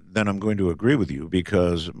 then I'm going to agree with you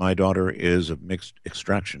because my daughter is of mixed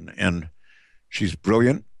extraction, and she's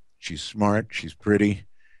brilliant, she's smart, she's pretty.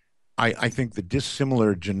 I think the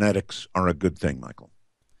dissimilar genetics are a good thing, Michael.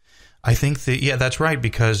 I think that's right,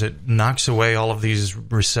 because it knocks away all of these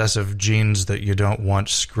recessive genes that you don't want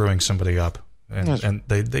screwing somebody up. And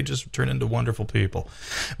they just turn into wonderful people.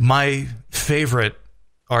 My favorite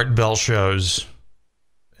Art Bell shows,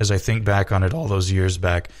 as I think back on it all those years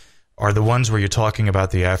back, are the ones where you're talking about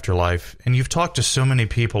the afterlife. And you've talked to so many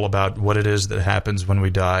people about what it is that happens when we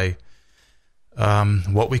die,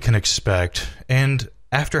 what we can expect. And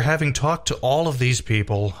after having talked to all of these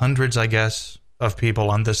people, hundreds, I guess, of people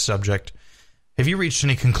on this subject, have you reached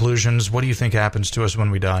any conclusions? What do you think happens to us when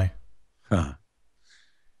we die?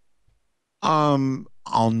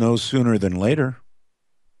 I'll know sooner than later.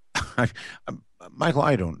 Michael,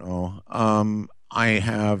 I don't know. I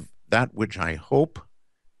have that which I hope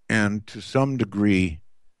and to some degree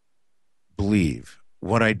believe.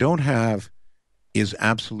 What I don't have is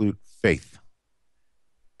absolute faith.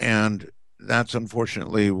 And that's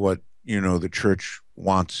unfortunately what, the church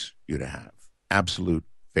wants you to have. Absolute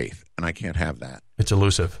faith. And I can't have that. It's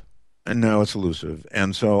elusive. And no, it's elusive.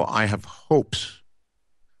 And so I have hopes.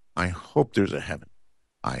 I hope there's a heaven.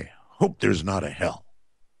 I hope there's not a hell.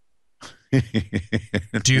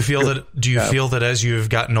 Do you feel that as you've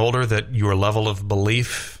gotten older that your level of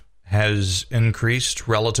belief has increased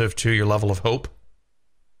relative to your level of hope?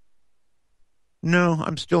 No,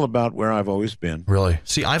 I'm still about where I've always been. Really?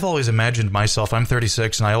 See, I've always imagined myself, I'm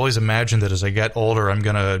 36, and I always imagined that as I get older, I'm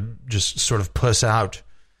going to just sort of puss out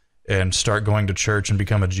and start going to church and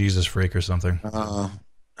become a Jesus freak or something.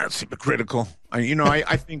 That's hypocritical.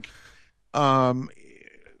 I think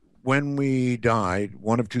when we die,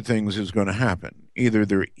 one of two things is going to happen. Either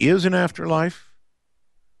there is an afterlife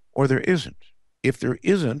or there isn't. If there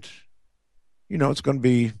isn't, it's going to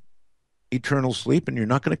be eternal sleep, and you're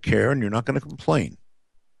not going to care and you're not going to complain,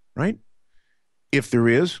 right? If there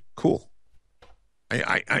is, cool.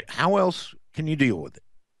 How else can you deal with it?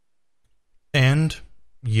 And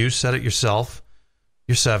you said it yourself.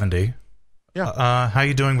 You're 70. Yeah. How are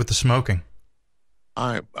you doing with the smoking?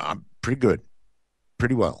 I'm pretty good.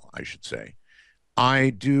 Pretty well, I should say. I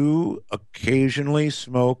do occasionally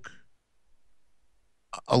smoke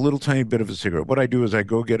a little tiny bit of a cigarette. What I do is I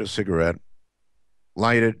go get a cigarette,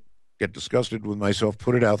 light it, get disgusted with myself,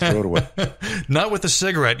 put it out, throw it away. Not with the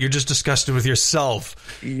cigarette. You're just disgusted with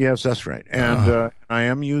yourself. Yes, that's right. And I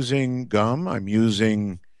am using gum. I'm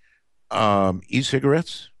using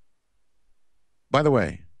e-cigarettes. By the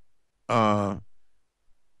way,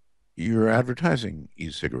 you're advertising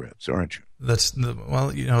e-cigarettes, aren't you? This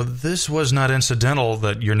was not incidental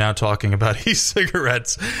that you're now talking about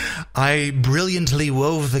e-cigarettes. I brilliantly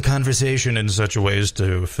wove the conversation in such a way as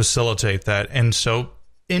to facilitate that. And so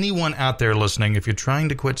anyone out there listening, if you're trying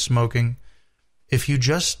to quit smoking, if you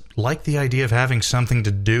just like the idea of having something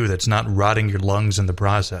to do that's not rotting your lungs in the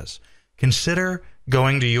process, consider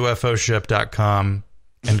going to ufoship.com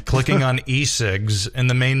and clicking on e-cigs in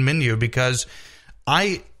the main menu, because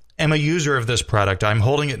I am a user of this product. I'm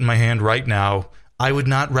holding it in my hand right now. I would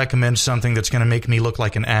not recommend something that's going to make me look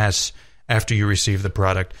like an ass after you receive the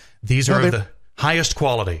product. These are the highest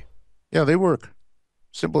quality. Yeah, they work.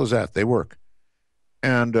 Simple as that. They work.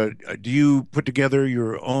 And do you put together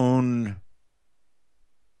your own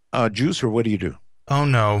juice, or what do you do? Oh,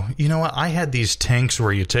 no. You know what? I had these tanks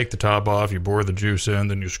where you take the top off, you pour the juice in,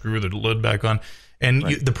 then you screw the lid back on. And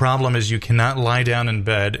Right. the problem is you cannot lie down in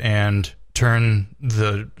bed and turn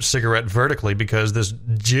the cigarette vertically, because this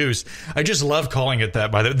juice, I just love calling it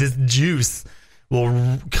that, by the way, this juice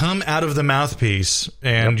will come out of the mouthpiece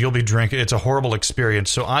and you'll be drinking. It's a horrible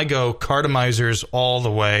experience. So I go cartomizers all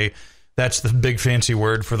the way. That's the big fancy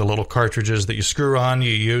word for the little cartridges that you screw on,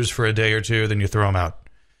 you use for a day or two, then you throw them out.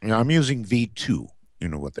 Yeah, I'm using V2. You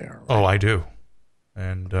know what they are, right? Oh, I do.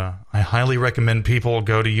 And I highly recommend people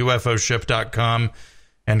go to ufoship.com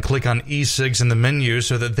and click on e-cigs in the menu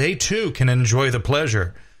so that they too can enjoy the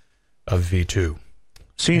pleasure of V2.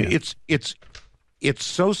 See, Yeah. it's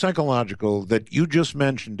so psychological that you just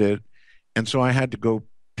mentioned it, and so I had to go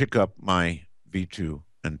pick up my V2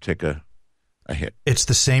 and take a hit. It's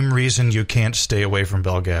the same reason you can't stay away from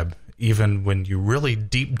BellGab, even when you really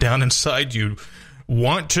deep down inside you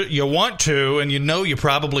want to, and you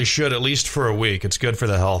probably should, at least for a week. It's good for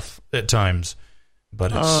the health at times,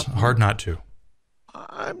 but it's hard not to.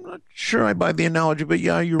 I'm not sure I buy the analogy, but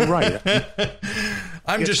yeah, you're right.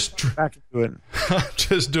 I'm just back into it. I'm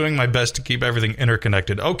just doing my best to keep everything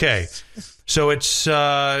interconnected. Okay, so it's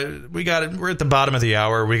we're at the bottom of the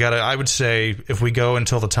hour. I would say if we go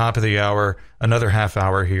until the top of the hour, another half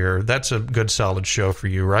hour here, that's a good solid show for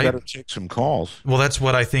you, right? Better take some calls. Well, that's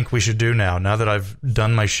what I think we should do now. Now that I've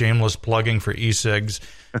done my shameless plugging for e-cigs,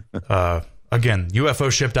 Again,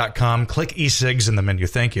 ufoship.com, click eSigs in the menu.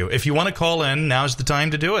 Thank you. If you want to call in, now's the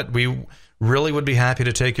time to do it. We really would be happy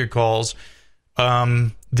to take your calls.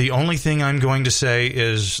 The only thing I'm going to say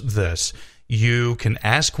is this. You can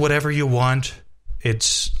ask whatever you want.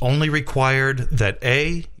 It's only required that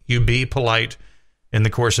A, you be polite in the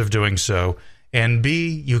course of doing so, and B,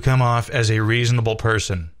 you come off as a reasonable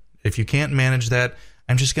person. If you can't manage that,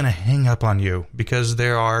 I'm just going to hang up on you because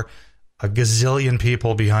there are a gazillion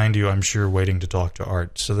people behind you, I'm sure, waiting to talk to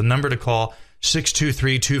Art. So the number to call,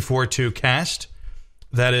 623-242-CAST.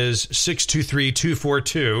 That is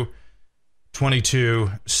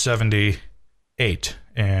 623-242-2278.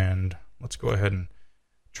 And let's go ahead and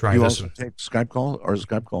try you this also one. take Skype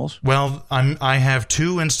calls? Well, I have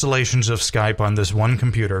 2 installations of Skype on this one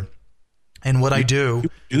computer. And what I do...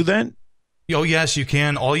 You do that? Oh, yes, you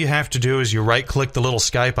can. All you have to do is you right-click the little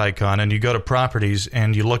Skype icon, and you go to Properties,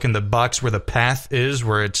 and you look in the box where the path is,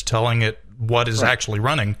 where it's telling it what is actually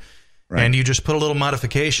running, and you just put a little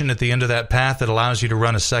modification at the end of that path that allows you to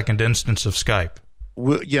run a second instance of Skype.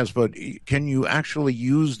 Well, yes, but can you actually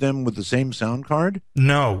use them with the same sound card?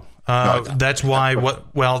 No. That's why...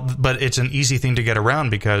 but it's an easy thing to get around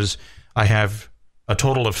because I have a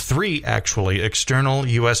total of 3, actually, external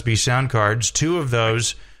USB sound cards. 2 of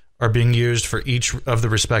those are being used for each of the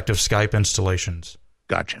respective Skype installations.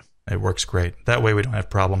 Gotcha. It works great. That way we don't have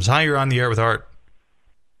problems. Hi, you're on the air with Art.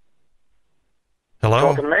 Hello?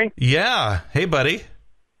 Talking to me? Yeah. Hey, buddy.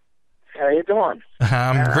 How you doing?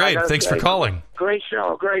 I'm great. Thanks for calling. Great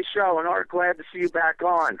show, and Art, glad to see you back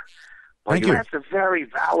on. Well, Thank you. asked a very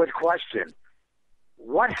valid question.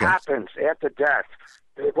 What happens after death?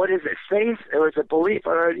 What is it, faith or is it belief?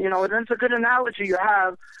 Or, that's a good analogy you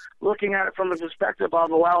have, looking at it from the perspective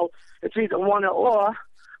of, well, it's either one or,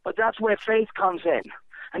 but that's where faith comes in.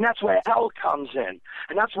 And that's where hell comes in.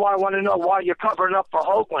 And that's why I want to know why you're covering up for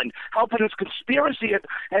Hoagland, helping this conspiracy.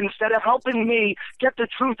 And instead of helping me get the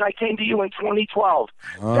truth, I came to you in 20listen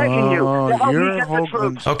begging you to help me get the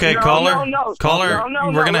truth. Okay, caller,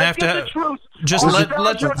 we're going to have to... Just listen to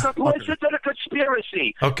the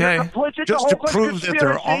conspiracy. Okay. Just to prove that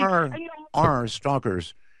there are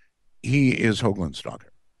stalkers, he is Hoagland's stalker.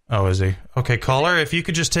 Oh, is he? Okay, caller, if you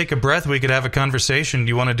could just take a breath, we could have a conversation. Do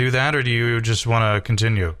you want to do that, or do you just want to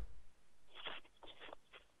continue?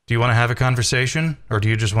 Do you want to have a conversation, or do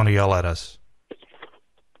you just want to yell at us?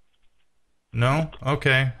 No?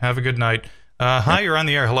 Okay, have a good night. Hi, you're on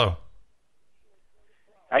the air. Hello.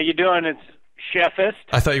 How you doing? It's Chefist.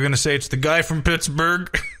 I thought you were going to say it's the guy from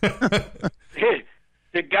Pittsburgh.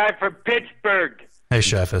 The guy from Pittsburgh. Hey,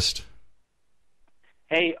 Chefist.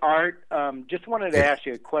 Hey, Art, just wanted to ask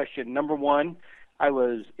you a question. Number one, I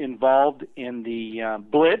was involved in the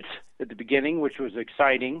Blitz at the beginning, which was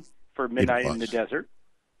exciting for Midnight in the Desert.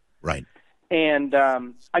 Right. And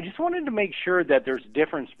I just wanted to make sure that there's a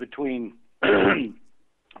difference between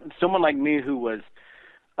someone like me who was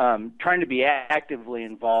trying to be actively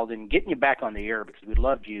involved in getting you back on the air because we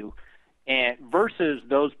loved you, and versus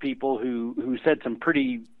those people who said some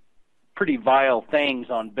pretty vile things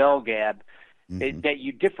on Belgab. That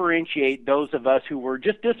you differentiate those of us who were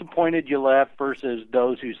just disappointed you left versus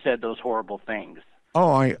those who said those horrible things. Oh,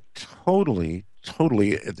 I totally,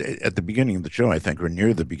 at the beginning of the show, I think, or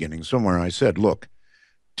near the beginning, somewhere I said, look,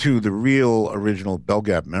 to the real original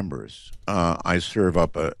Belgab members, I serve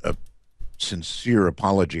up a sincere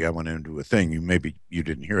apology. I went into a thing. Maybe you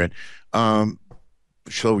didn't hear it.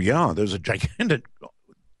 So, yeah, there's a gigantic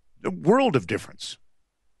world of difference.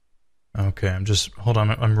 Okay, hold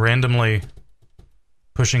on. I'm randomly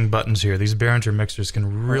pushing buttons here. These Behringer mixers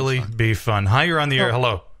can really be fun. Hi, you're on the air.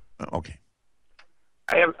 Hello. Okay.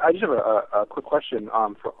 I just have a quick question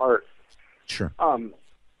for Art. Sure.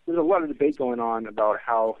 There's a lot of debate going on about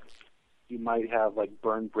how you might have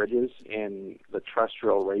burned bridges in the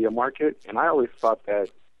terrestrial radio market, and I always thought that.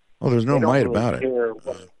 Well, there's no might really about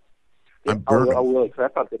it. I'm burning. Really?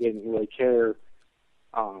 Because I thought they didn't really care.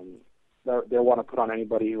 They want to put on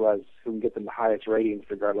anybody who can get them the highest ratings,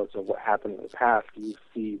 regardless of what happened in the past. Do you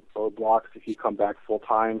see roadblocks if you come back full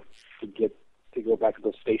time to go back to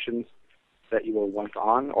those stations that you were once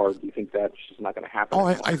on, or do you think that's just not going to happen?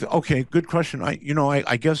 Oh, okay, good question. I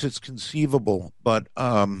guess it's conceivable, but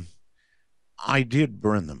I did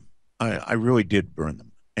burn them. I really did burn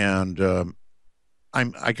them, and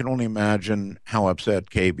I can only imagine how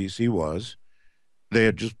upset KBC was. They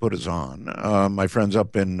had just put us on. My friends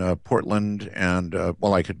up in Portland, and,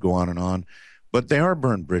 I could go on and on. But they are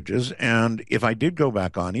burned bridges, and if I did go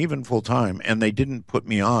back on, even full-time, and they didn't put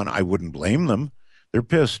me on, I wouldn't blame them. They're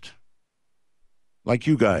pissed. Like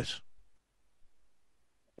you guys.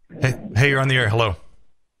 Hey, you're on the air. Hello.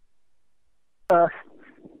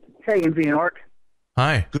 Hey, MV and Art.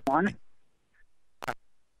 Hi. One.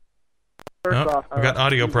 Oh, we got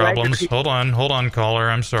audio problems. Hold on, caller.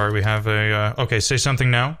 I'm sorry. We have a... okay, say something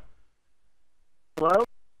now. Hello?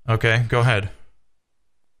 Okay, go ahead.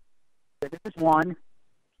 This is Juan.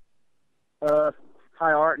 Hi,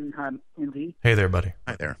 Art, and hi, MV. Hey there, buddy.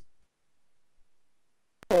 Hi there.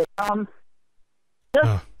 Hey,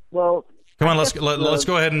 well... Come on, let's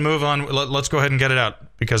go ahead and move on. Let's go ahead and get it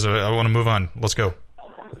out, because I want to move on. Let's go.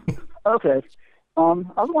 Okay. I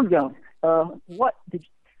was wondering, what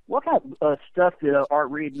kind of stuff did Art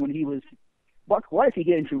read when he was... Why did he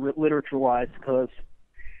get into literature-wise? Because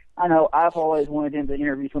I know I've always wanted him to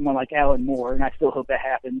interview someone like Alan Moore, and I still hope that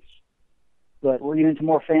happens. But were you into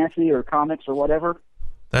more fantasy or comics or whatever?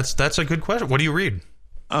 That's a good question. What do you read?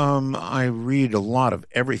 I read a lot of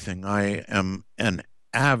everything. I am an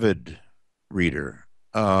avid reader.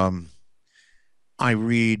 I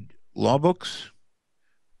read law books.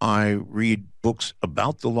 I read books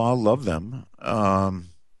about the law, love them.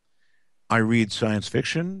 I read science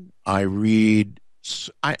fiction. I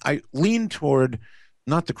lean toward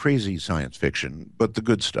not the crazy science fiction, but the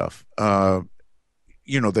good stuff, that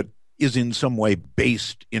is in some way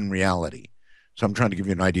based in reality. So I'm trying to give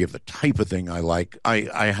you an idea of the type of thing I like.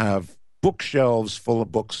 I have bookshelves full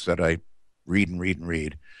of books that I read and read and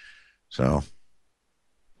read. So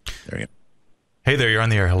there you go. Hey there, you're on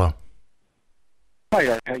the air. Hello.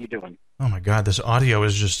 Hi, how you doing? Oh my God, this audio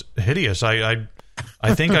is just hideous. I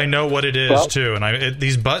think I know what it is too. And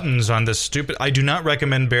these buttons on this stupid. I do not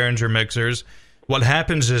recommend Behringer mixers. What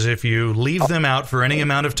happens is if you leave them out for any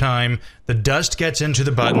amount of time, the dust gets into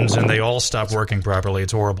the buttons and they all stop working properly.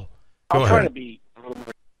 It's horrible. Go ahead. Trying to be a little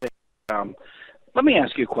more. Let me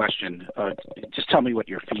ask you a question. Just tell me what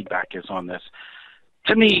your feedback is on this.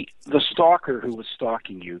 To me, the stalker who was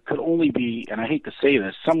stalking you could only be, and I hate to say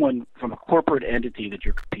this, someone from a corporate entity that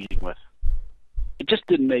you're competing with. It just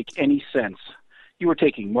didn't make any sense. You were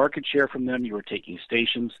taking market share from them. You were taking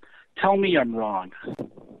stations. Tell me I'm wrong.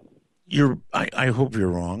 I hope you're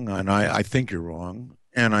wrong, and I think you're wrong.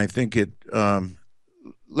 And I think it,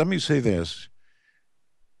 let me say this.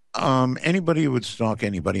 Anybody who would stalk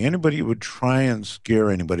anybody who would try and scare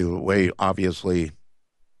anybody the way obviously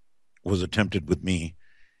was attempted with me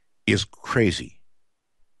is crazy.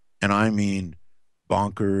 And I mean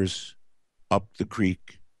bonkers, up the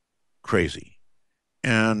creek, crazy.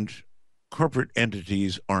 And corporate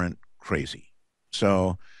entities aren't crazy.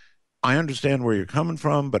 So I understand where you're coming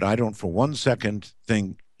from, but I don't for one second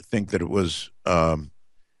think that it was a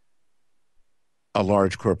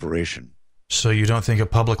large corporation. So you don't think a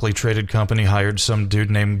publicly traded company hired some dude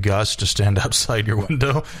named Gus to stand outside your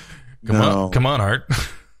window? Come on, Art.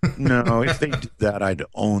 No, if they did that, I'd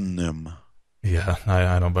own them. Yeah,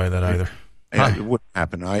 I don't buy that either. It wouldn't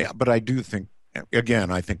happen. But I do think, again,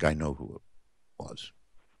 I think I know who it was.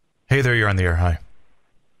 Hey there, you're on the air. Hi.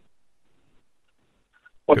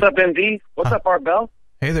 What's up, MD? What's up, Art Bell?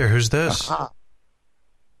 Hey there, who's this?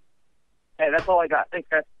 Hey, that's all I got. Thanks,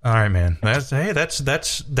 guys. All right, man. That's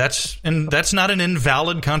not an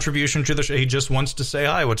invalid contribution to the show. He just wants to say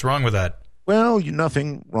hi. What's wrong with that? Well,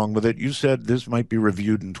 nothing wrong with it. You said this might be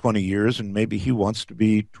reviewed in 20 years, and maybe he wants to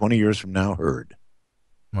be 20 years from now heard.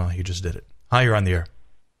 Well, he just did it. Hi, you're on the air.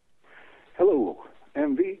 Hello,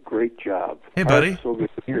 MV. Great job. Hey, buddy. So good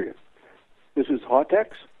to hear you. This is Hotex.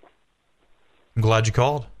 I'm glad you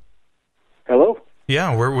called. Hello?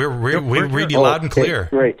 Yeah, we read you loud and clear.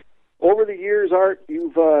 Great. Over the years, Art,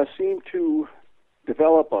 you've seemed to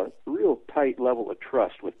develop a real tight level of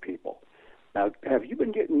trust with people. Now, have you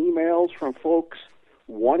been getting emails from folks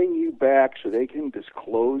wanting you back so they can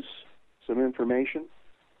disclose some information?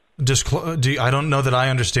 I don't know that I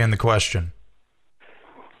understand the question.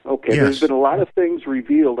 Okay, yes. There's been a lot of things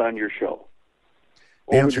revealed on your show.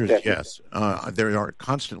 The answer is yes. There are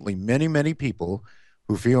constantly many, many people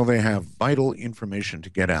who feel they have vital information to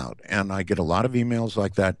get out. And I get a lot of emails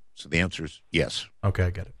like that. So the answer is yes. Okay, I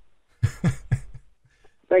get it.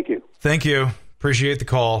 Thank you. Thank you. Appreciate the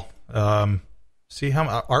call. See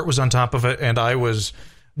how Art was on top of it, and I was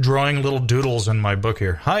drawing little doodles in my book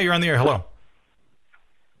here. Hi, you're on the air. Hello.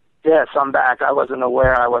 Yes, I'm back. I wasn't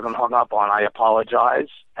aware I wasn't hung up on. I apologize.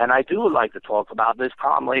 And I do like to talk about this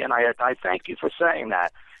calmly, and I thank you for saying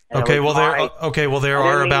that. And there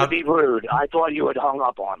are about. To be rude. I thought you had hung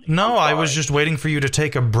up on me. No, I was just waiting for you to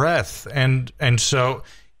take a breath, and so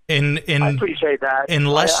I appreciate that. In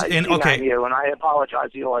less, you, and I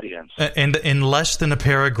apologize to the audience. And in less than a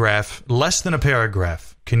paragraph,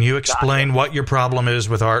 can you explain what your problem is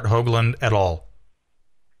with Art Hoagland at all?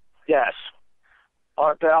 Yes.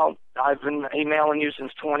 Art Bell, I've been emailing you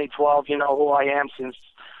since 2012. You know who I am since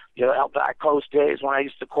You know, back those days when I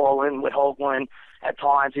used to call in with Hoagland at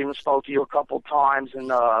times, even spoke to you a couple times,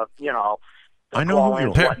 and you know, I know who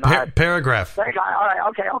you are. Paragraph. All right,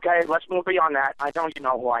 okay. Let's move beyond that. I don't even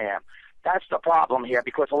know who I am. That's the problem here,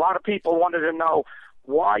 because a lot of people wanted to know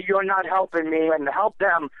why you're not helping me and help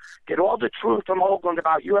them get all the truth from Hoagland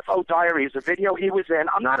about UFO Diaries, the video he was in.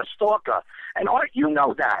 I'm not a stalker, and Art, you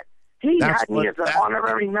know that. He had me as an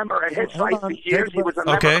honorary member at his site for years. He was a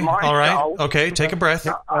member of my show. Okay, take a breath.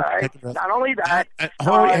 All right. Not only that.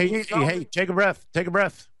 Hey, take a breath. Take a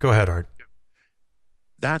breath. Go ahead, Art.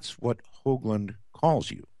 That's what Hoagland calls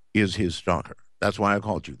you, is his stalker. That's why I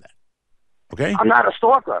called you that. Okay? I'm not a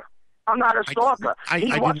stalker. I'm not a stalker.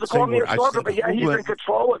 He wants to call me a stalker, but yeah, he's in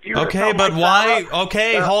control of you. Okay, but why?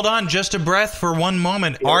 Okay, hold on. Just a breath for one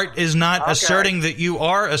moment. Yeah. Art is not asserting that you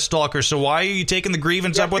are a stalker, so why are you taking the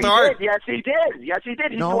grievance up with Art? Yes, he did. Yes, he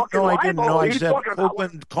did. He's no, I didn't. No, I said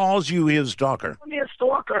Hoagland calls you his stalker. Call me a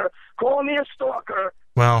stalker. Call me a stalker.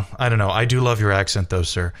 Well, I don't know. I do love your accent, though,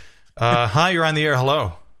 sir. Hi, you're on the air.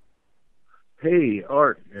 Hello. Hey,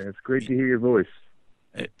 Art. It's great to hear your voice.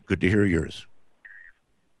 Good to hear yours.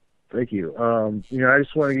 Thank you. I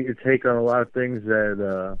just want to get your take on a lot of things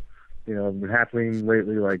that, have been happening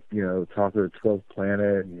lately, like, talk of the 12th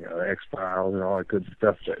planet, and, X-Files and all that good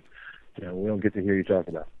stuff that, we don't get to hear you talk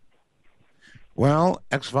about. Well,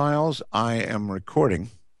 X-Files, I am recording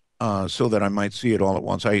so that I might see it all at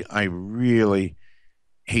once. I really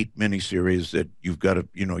hate miniseries that you've got to,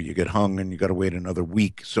 you get hung and you got to wait another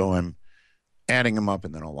week. So I'm adding them up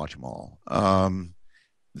and then I'll watch them all.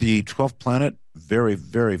 The 12th planet, very,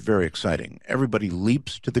 very, very exciting. Everybody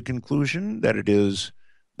leaps to the conclusion that it is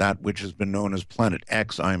that which has been known as Planet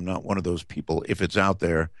X. I am not one of those people. If it's out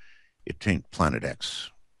there, it ain't Planet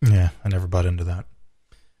X. Yeah, I never bought into that.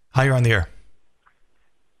 Hi, you're on the air.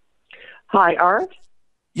 Hi, Art.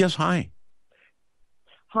 Yes, hi.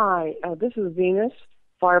 Hi, this is Venus,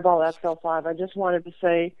 Fireball XL5. I just wanted to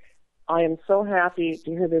say I am so happy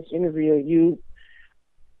to hear this interview.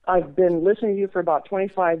 I've been listening to you for about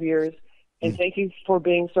 25 years, and thank you for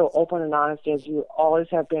being so open and honest as you always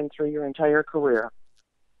have been through your entire career.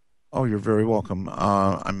 Oh, you're very welcome.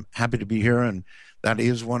 I'm happy to be here, and that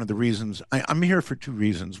is one of the reasons. I'm here for two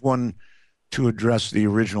reasons. One, to address the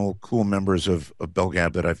original cool members of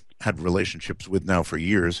BellGab that I've had relationships with now for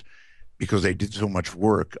years, because they did so much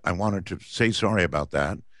work. I wanted to say sorry about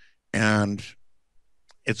that, and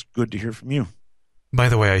it's good to hear from you. By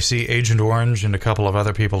the way, I see Agent Orange and a couple of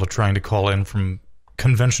other people are trying to call in from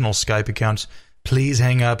conventional Skype accounts. Please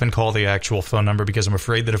hang up and call the actual phone number, because I'm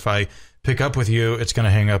afraid that if I pick up with you, it's going to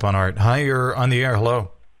hang up on Art. Hi, you're on the air.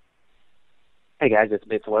 Hello. Hey, guys.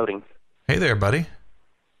 It's loading. Hey there, buddy.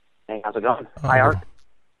 Hey, how's it going? Hi, Art.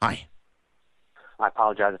 Hi. I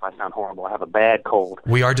apologize if I sound horrible. I have a bad cold.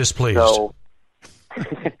 We are displeased. So,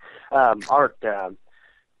 Art,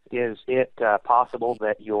 is it possible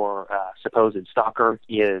that your supposed stalker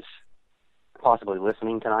is possibly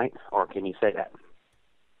listening tonight, or can you say that?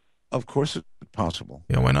 Of course it's possible.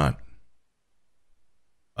 Yeah, why not?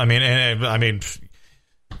 I mean,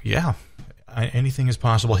 yeah, anything is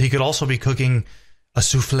possible. He could also be cooking a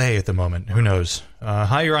souffle at the moment. Who knows?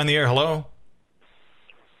 Hi, you're on the air. Hello?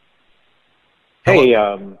 Hey,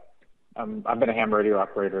 I've been a ham radio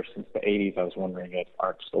operator since the 80s. I was wondering if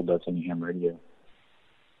Art still does any ham radio.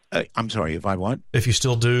 I'm sorry, if I what? If you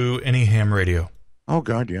still do any ham radio. Oh,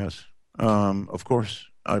 God, yes. Of course.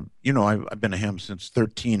 I've been a ham since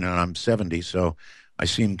 13, and I'm 70, so I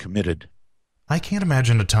seem committed. I can't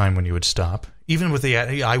imagine a time when you would stop. Even with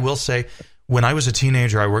I will say, when I was a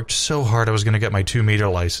teenager, I worked so hard I was going to get my 2-meter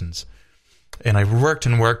license. And I worked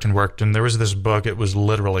and worked and worked, and there was this book. It was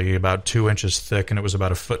literally about 2 inches thick, and it was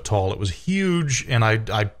about a foot tall. It was huge, and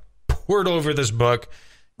I poured over this book,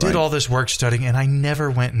 did all this work studying, and I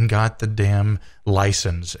never went and got the damn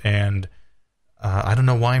license. And I don't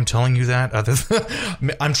know why I'm telling you that.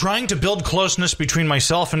 I'm trying to build closeness between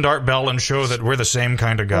myself and Art Bell and show that we're the same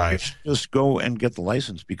kind of guy. Just go and get the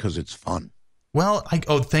license because it's fun. Well,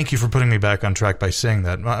 thank you for putting me back on track by saying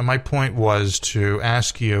that. My point was to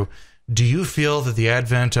ask you, do you feel that the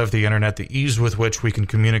advent of the internet, the ease with which we can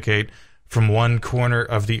communicate from one corner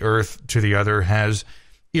of the earth to the other, has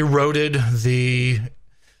eroded the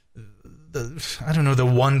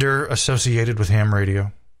wonder associated with ham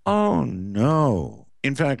radio? Oh, no.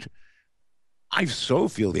 In fact, I so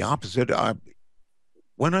feel the opposite.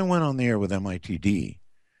 When I went on the air with MITD,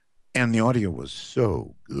 and the audio was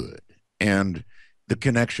so good, and the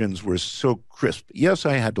connections were so crisp. Yes,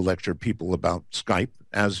 I had to lecture people about Skype,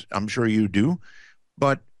 as I'm sure you do,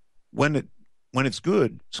 but when it's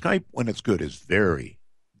good, Skype, when it's good, is very,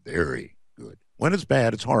 very good. When it's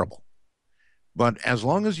bad, it's horrible. But as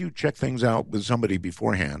long as you check things out with somebody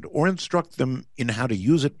beforehand or instruct them in how to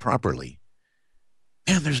use it properly,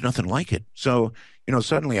 man, there's nothing like it. So,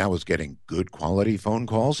 suddenly I was getting good quality phone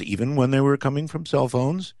calls, even when they were coming from cell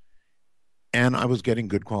phones. And I was getting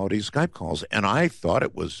good quality Skype calls. And I thought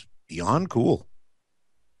it was beyond cool.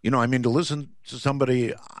 To listen to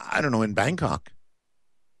somebody, I don't know, in Bangkok,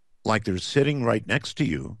 like they're sitting right next to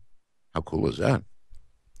you. How cool is that?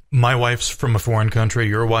 My wife's from a foreign country.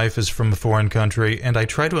 Your wife is from a foreign country. And I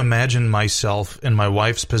try to imagine myself in my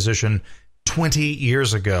wife's position 20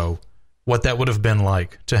 years ago, what that would have been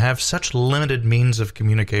like to have such limited means of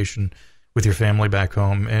communication with your family back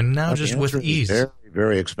home. And now just with ease. Very,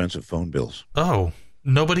 very expensive phone bills. Oh,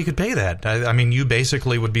 nobody could pay that. I mean, you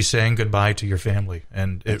basically would be saying goodbye to your family.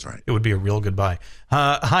 And it would be a real goodbye.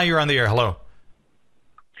 Hi, you're on the air. Hello.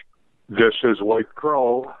 This is White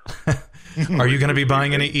Crow. Are you going to be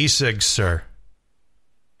buying any e-cigs, sir?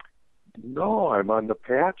 No, I'm on the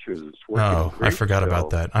patches. Oh, I forgot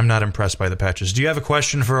about that. I'm not impressed by the patches. Do you have a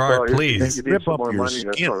question for Art, please? You need some more money.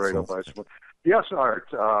 That's all right. I'll buy some. Yes, Art.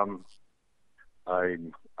 I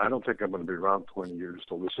don't think I'm going to be around 20 years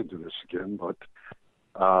to listen to this again, but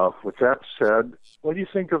with that said, what do you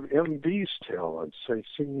think of MD's talents? It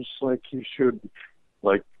seems like he should,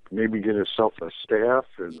 maybe get himself a staff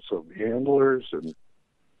and some handlers and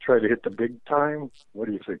try to hit the big time. What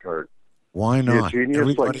do you think, Art? Why not?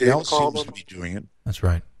 Everybody else seems them? to be doing it. That's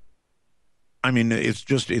right. I mean,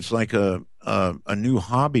 it's like a new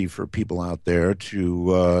hobby for people out there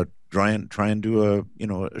to try and do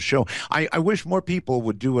a show. I wish more people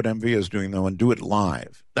would do what MV is doing though and do it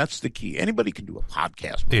live. That's the key. Anybody can do a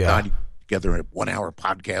podcast. Yeah. Together a 1 hour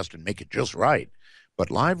podcast and make it just right.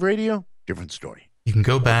 But live radio, different story. You can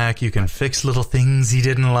go back. You can fix little things you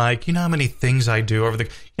didn't like. You know how many things I do You know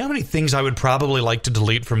how many things I would probably like to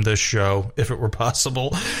delete from this show if it were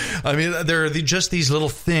possible? I mean, there are just these little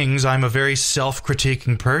things. I'm a very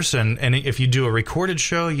self-critiquing person. And if you do a recorded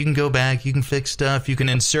show, you can go back. You can fix stuff. You can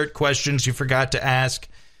insert questions you forgot to ask.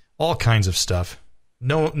 All kinds of stuff.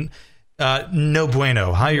 No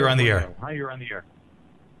bueno. Hi, you're on the air.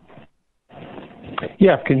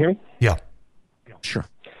 Yeah, can you hear me? Yeah. Sure.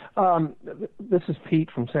 This is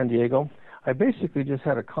Pete from San Diego. I basically just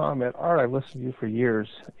had a comment. Art, I've listened to you for years,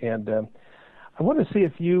 and I want to see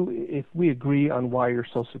if we agree on why you're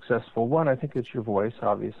so successful. One, I think it's your voice,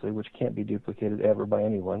 obviously, which can't be duplicated ever by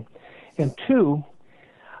anyone. And two,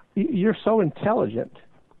 you're so intelligent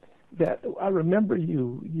that I remember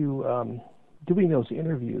you doing those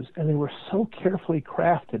interviews, and they were so carefully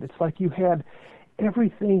crafted. It's like you had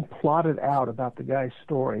everything plotted out about the guy's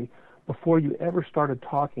story before you ever started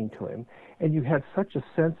talking to him, and you had such a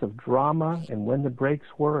sense of drama and when the breaks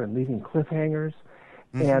were and leaving cliffhangers.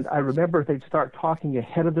 Mm-hmm. And I remember they'd start talking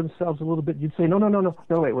ahead of themselves a little bit. You'd say, no,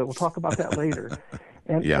 wait, we'll talk about that later.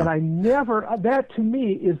 And I never, that to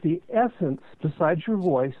me is the essence, besides your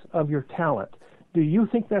voice, of your talent. Do you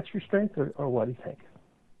think that's your strength, or what do you think?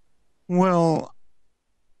 Well,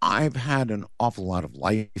 I've had an awful lot of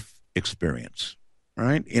life experience,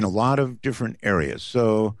 right, in a lot of different areas.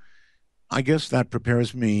 So I guess that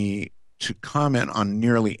prepares me to comment on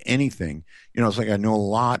nearly anything. It's like I know a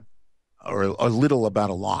lot or a little about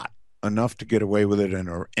a lot, enough to get away with it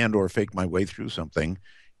and or fake my way through something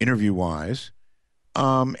interview-wise,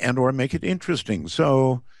 and or make it interesting.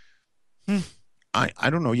 So I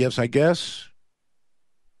don't know. Yes, I guess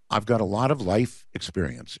I've got a lot of life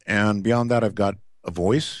experience. And beyond that, I've got a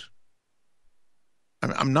voice.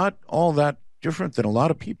 I'm not all that different than a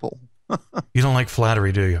lot of people. You don't like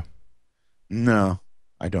flattery, do you? No,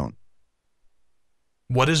 I don't.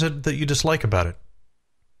 What is it that you dislike about it?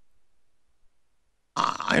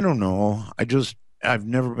 I don't know. I've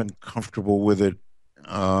never been comfortable with it.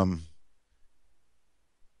 I've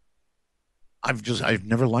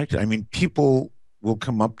never liked it. I mean, people will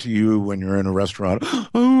come up to you when you're in a restaurant.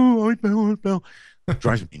 Oh, Art Bell. It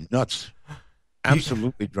drives me nuts.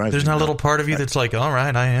 Absolutely drives me nuts. There's not a little part of you that's like, all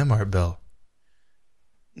right, I am Art Bell.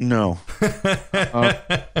 No.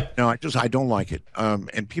 No, I don't like it.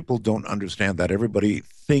 And people don't understand that. Everybody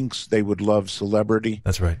thinks they would love celebrity.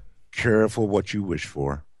 That's right. Careful what you wish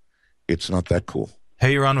for. It's not that cool.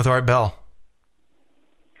 Hey, you're on with Art Bell.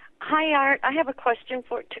 Hi, Art. I have a question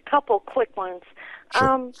for a couple quick ones.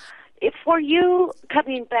 Sure. If for you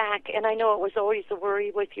coming back, and I know it was always a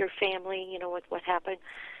worry with your family, with what happened,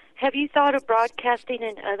 have you thought of broadcasting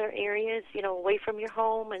in other areas, away from your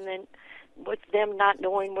home, and then with them not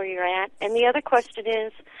knowing where you're at? And the other question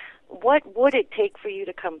is, what would it take for you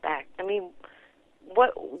to come back? I mean,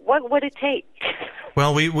 what would it take?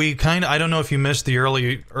 Well, we kind of, I don't know if you missed the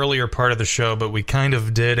earlier part of the show, but we kind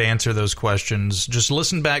of did answer those questions. Just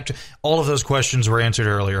listen back to all of those questions were answered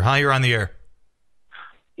earlier. Hi, you're on the air.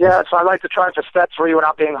 Yeah, so I'd like to try for step 3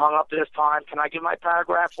 without being hung up this time. Can I give my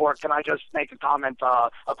paragraph, or can I just make a comment? All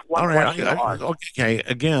right. Okay.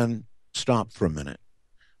 Again, stop for a minute.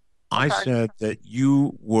 I said that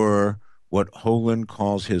you were what Hoagland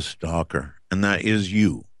calls his stalker, and that is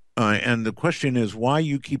you. And the question is why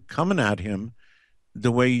you keep coming at him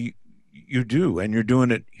the way you do, and you're doing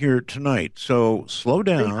it here tonight. So slow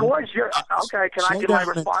down. Because you're okay. Can I give my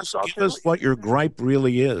response? Give us what your gripe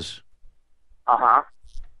really is. Uh-huh.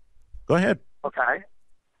 Go ahead. Okay.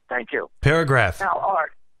 Thank you. Paragraph. Now,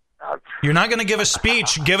 Art. You're not going to give a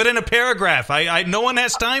speech. Give it in a paragraph. No one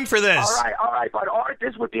has time for this. All right. But Art,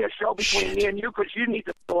 this would be a show between me and you because you need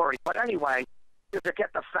the story. But anyway, to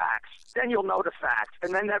get the facts, then you'll know the facts,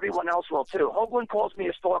 and then everyone else will too. Hoagland calls me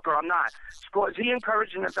a stalker. I'm not. Because he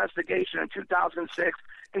encouraged an investigation in 2006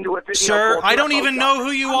 into a video. Sir, I don't even know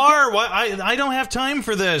who you are. I don't have time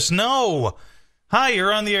for this. No. Hi,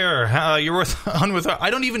 you're on the air. You're on with. I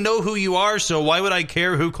don't even know who you are, so why would I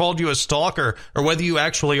care who called you a stalker or whether you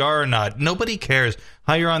actually are or not? Nobody cares.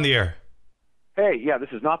 Hi, you're on the air. Hey, yeah, this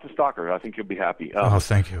is not the stalker. I think you'll be happy.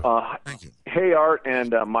 Thank you. Thank you. Hey, Art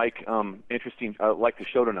and Mike. Interesting. I like the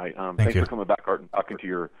show tonight. Thanks for coming back, Art, and talking to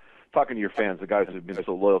your fans, the guys who've been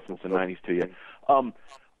so loyal since the '90s to you.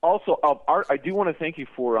 Also, Art, I do want to thank you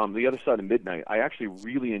for The Other Side of Midnight. I actually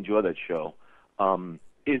really enjoy that show.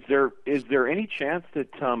 Is there any chance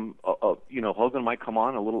that Hoagland might come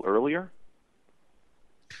on a little earlier?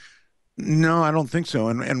 No, I don't think so.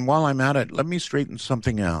 And while I'm at it, let me straighten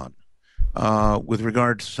something out with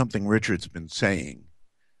regard to something Richard's been saying.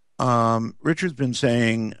 Richard's been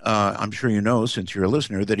saying, I'm sure you know since you're a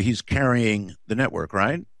listener, that he's carrying the network,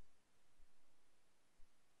 right?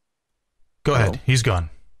 Go ahead. He's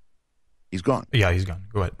gone. He's gone. Yeah, he's gone.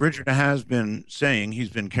 Go ahead. Richard has been saying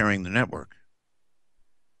he's been carrying the network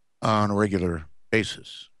on a regular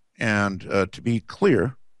basis. And to be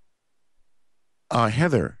clear,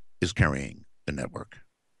 Heather is carrying the network.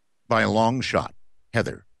 By a long shot,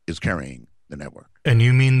 Heather is carrying the network. And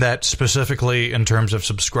you mean that specifically in terms of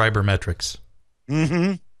subscriber metrics?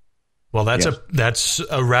 Mm-hmm. Well, that's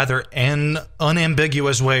a rather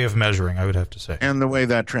unambiguous way of measuring, I would have to say. And the way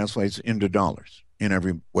that translates into dollars in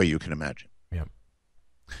every way you can imagine. Yep.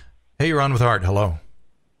 Hey, you're on with Art. Hello.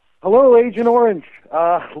 Hello, Agent Orange.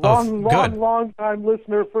 Long time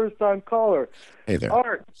listener, first time caller. Hey there.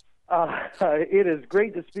 Art, it is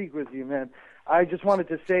great to speak with you, man. I just wanted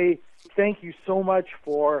to say thank you so much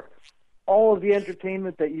for all of the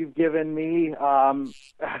entertainment that you've given me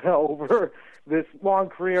over this long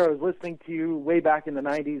career. I was listening to you way back in the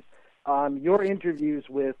 90s. Your interviews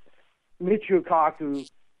with Michio Kaku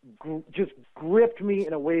just gripped me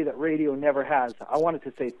in a way that radio never has. I wanted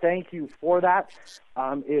to say thank you for that.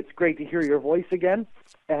 It's great to hear your voice again.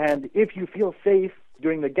 And if you feel safe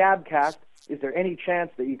doing the Gabcast, is there any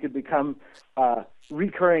chance that you could become a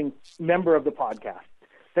recurring member of the podcast?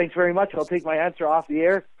 Thanks very much. I'll take my answer off the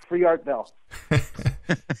air. Free Art Bell.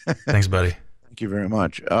 Thanks, buddy. Thank you very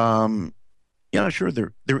much. Yeah, sure,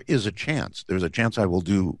 there is a chance. There's a chance I will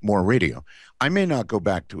do more radio. I may not go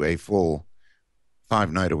back to a full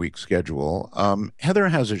 5-night-a-week schedule. Heather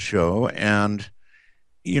has a show, and,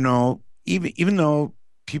 even though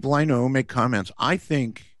people I know make comments, I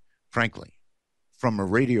think, frankly, from a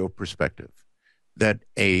radio perspective, that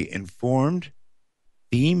a informed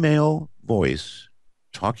female voice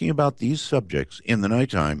talking about these subjects in the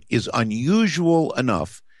nighttime is unusual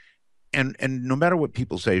enough, and no matter what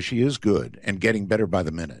people say, she is good and getting better by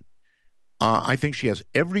the minute. I think she has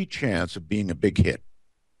every chance of being a big hit.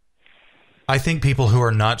 I think people who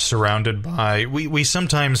are not surrounded by... We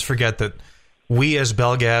sometimes forget that we as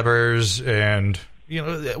bellgabbers and...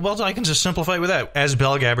 well, I can just simplify it with that. As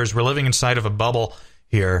bellgabbers, we're living inside of a bubble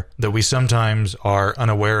here that we sometimes are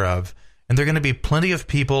unaware of. And there are going to be plenty of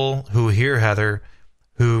people who hear Heather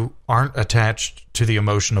who aren't attached to the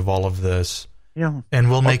emotion of all of this. Yeah. And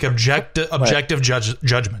will make objective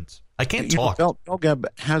judgments. I can't talk. Bellgab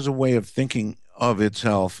has a way of thinking of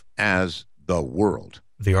itself as the world.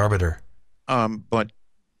 The arbiter. But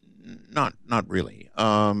not really.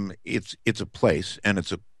 It's a place, and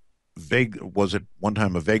it's was at one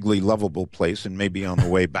time a vaguely lovable place, and maybe on the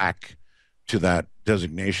way back to that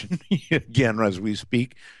designation again as we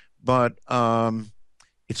speak. But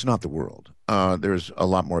it's not the world. There's a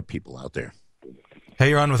lot more people out there.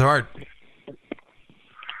 Hey, you're on with Art.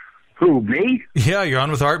 Who, me? Yeah, you're on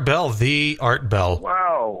with Art Bell, the Art Bell.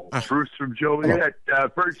 Wow, Bruce from Joliet.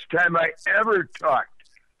 First time I ever talked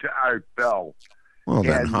to Art Bell. Well,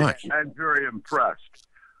 then, and hi. I'm very impressed.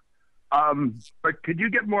 But could you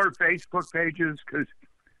get more Facebook pages? Because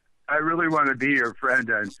I really want to be your friend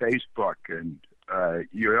on Facebook, and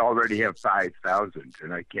you already have 5,000,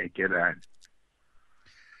 and I can't get on.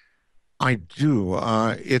 I do.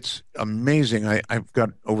 It's amazing. I've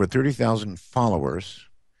got over 30,000 followers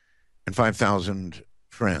and 5,000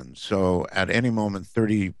 friends. So at any moment,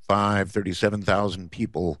 37,000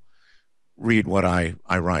 people read what I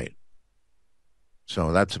write.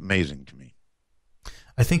 So that's amazing to me.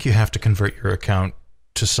 I think you have to convert your account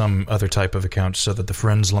to some other type of account so that the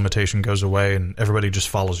friends limitation goes away and everybody just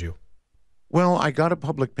follows you. Well, I got a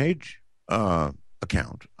public page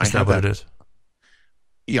account. Is that what it is?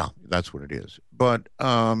 Yeah, that's what it is. But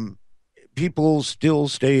people still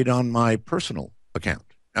stayed on my personal account.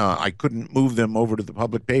 I couldn't move them over to the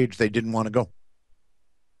public page. They didn't want to go.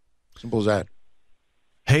 Simple as that.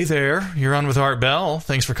 Hey there, you're on with Art Bell.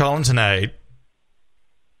 Thanks for calling tonight.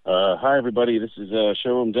 Hi, everybody. This is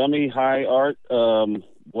Showroom Dummy. Hi, Art.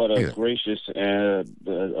 What a gracious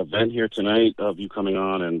event here tonight of you coming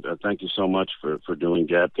on, and thank you so much for doing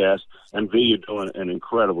Gabcast. And V, you're doing an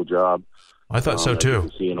incredible job. I thought so too.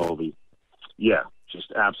 Seeing all the,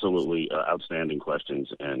 just absolutely outstanding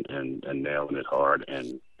questions and nailing it hard,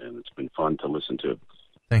 and it's been fun to listen to.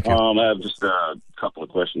 Thank you. I have just a couple of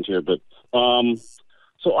questions here, but so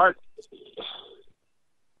Art,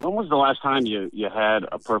 when was the last time you had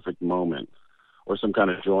a perfect moment or some kind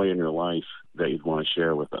of joy in your life that you'd want to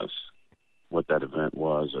share with us? What that event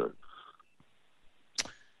was, or?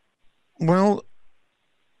 Well,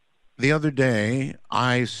 the other day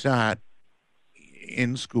I sat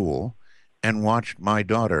in school and watched my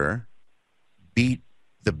daughter beat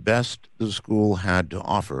the best the school had to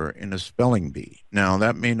offer in a spelling bee. Now,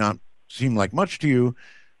 that may not seem like much to you,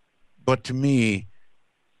 but to me,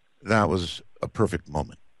 that was a perfect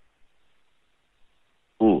moment.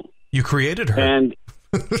 Ooh. You created her. And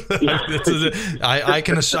I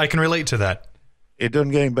can relate to that. It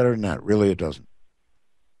doesn't get any better than that. Really, it doesn't.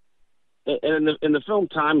 And in the film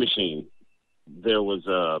Time Machine, there's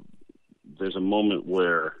a moment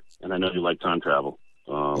where, and I know you like time travel,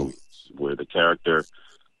 where the character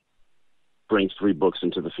brings 3 books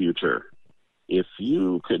into the future. If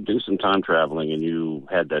you could do some time traveling and you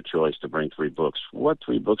had that choice to bring 3 books, what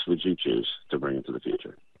 3 books would you choose to bring into the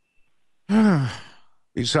future?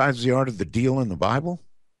 Besides The Art of the Deal in the Bible?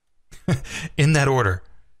 In that order.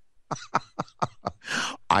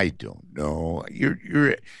 I don't know.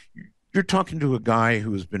 You're talking to a guy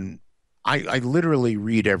who's been. I literally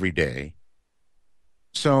read every day.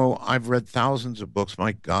 So I've read thousands of books.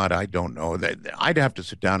 My God, I don't know. I'd have to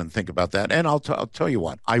sit down and think about that. And I'll tell you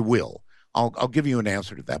what, I will. I'll give you an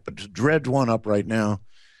answer to that. But to dredge one up right now,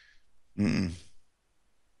 little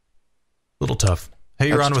tough. Hey,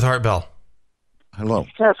 you're on with Art Bell. Hello.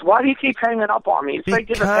 Yes, why do you keep hanging up on me?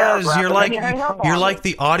 Because you're like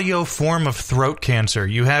the audio form of throat cancer.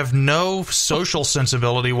 You have no social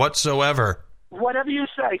sensibility whatsoever. Whatever you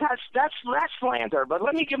say, that's slander. But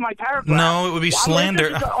let me give my paragraph. No, it would be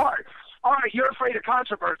slander. Art, you're afraid of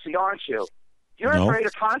controversy, aren't you? You're afraid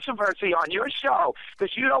of controversy on your show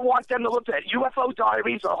because you don't want them to look at UFO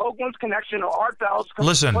Diaries or Hoagland's Connection or Art Bell's.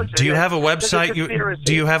 Listen, do you have a website?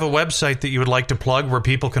 Do you have a website that you would like to plug where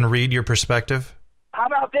people can read your perspective? How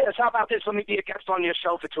about this? Let me be a guest on your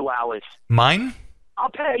show for 2 hours. Mine? I'll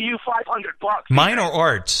pay you $500. Mine or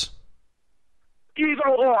Art's? Either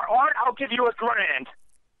or. Art, I'll give you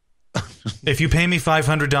 $1,000. If you pay me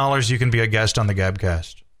 $500, you can be a guest on the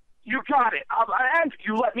Gabcast. You got it. And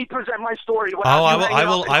you let me present my story. I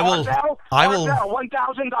will.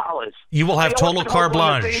 $1,000. You will have total carte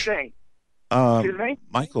blanche. Excuse me?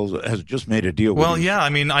 Michael has just made a deal with Well, yeah, I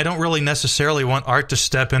mean, I don't really necessarily want Art to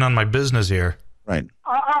step in on my business here. Right.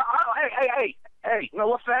 Hey,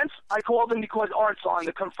 no offense. I called him because Art's on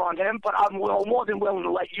to confront him, but I'm more than willing to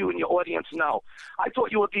let you and your audience know. I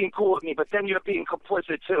thought you were being cool with me, but then you're being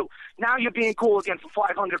complicit too. Now you're being cool again for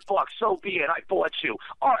 $500. So be it. I bought you.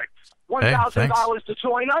 Art, $1,000 to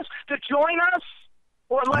join us?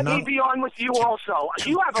 Or let me be on with you also.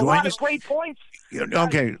 You have a lot of great points.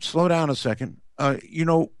 Okay, slow down a second.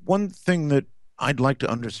 One thing that I'd like to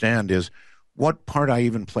understand is what part I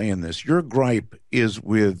even play in this. Your gripe is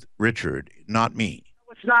with Richard, not me.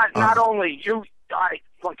 It's not only you.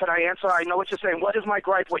 Can I answer? I know what you're saying. What is my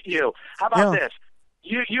gripe with you? How about this?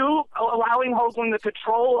 You allowing Hoagland to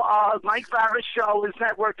control Mike Farris' show, his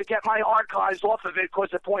network, to get my archives off of it because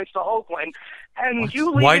it points to Hoagland. And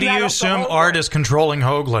you Why do you assume Art is controlling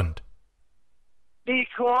Hoagland?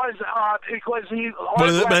 Because he.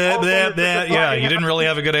 Yeah, you didn't really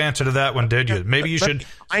have a good answer to that one, did you? Maybe you should.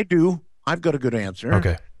 I do. I've got a good answer.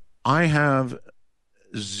 Okay. I have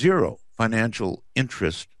zero financial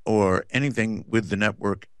interest or anything with the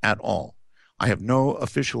network at all. I have no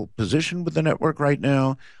official position with the network right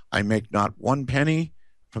now. I make not one penny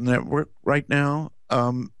from the network right now.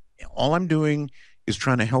 All I'm doing is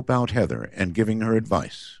trying to help out Heather and giving her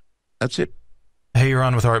advice. That's it. Hey, you're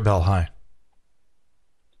on with Art Bell. Hi.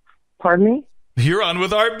 Pardon me? You're on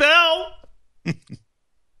with Art Bell.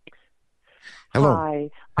 Hello. Hi.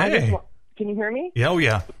 Hey. Can you hear me? Yeah, oh,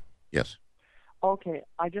 yeah. Yes. Okay.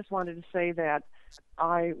 I just wanted to say that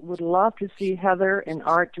I would love to see Heather and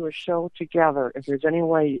Art do a show together, if there's any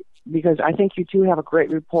way, because I think you two have a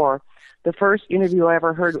great rapport. The first interview I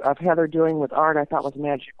ever heard of Heather doing with Art, I thought was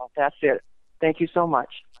magical. That's it. Thank you so much.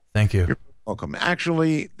 Thank you. You're welcome.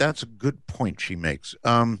 Actually, that's a good point she makes.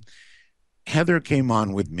 Heather came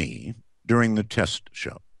on with me during the test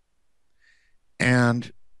show,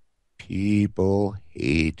 and people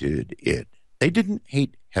hated it. They didn't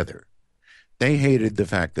hate Heather. They hated the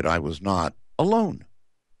fact that I was not alone.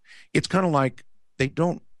 It's kind of like they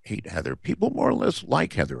don't hate Heather. People more or less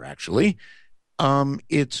like Heather, actually.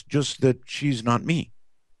 It's just that she's not me.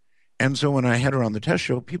 And so when I had her on the test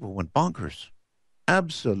show, people went bonkers.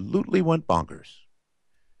 Absolutely went bonkers.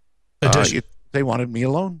 They wanted me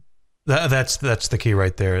alone. That's the key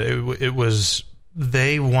right there. It was,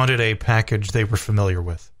 they wanted a package they were familiar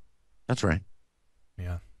with. That's right.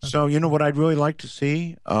 Yeah. So, you know what I'd really like to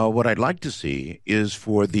see? What I'd like to see is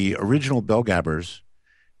for the original Bell Gabbers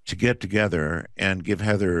to get together and give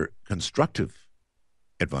Heather constructive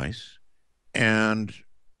advice, and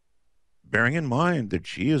bearing in mind that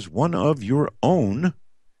she is one of your own,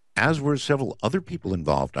 as were several other people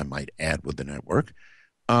involved, I might add, with the network.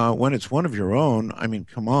 When it's one of your own, I mean,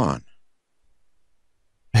 come on.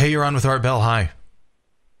 Hey, you're on with Art Bell. Hi.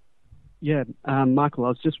 Yeah, Michael, I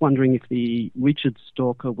was just wondering if the Richard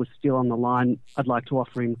Stalker was still on the line. I'd like to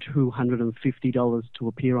offer him $250 to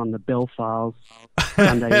appear on the Bell Files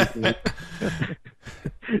Sunday evening.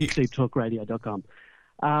 CTalkRadio.com.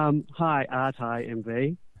 Hi, Art. Hi,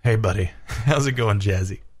 MV. Hey, buddy. How's it going,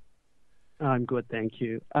 Jazzy? I'm good, thank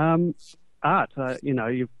you. Art,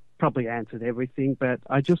 you've probably answered everything, but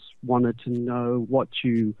I just wanted to know what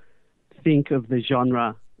you think of the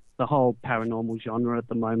genre, the whole paranormal genre at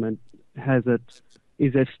the moment.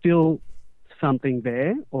 Is there still something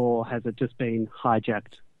there, or has it just been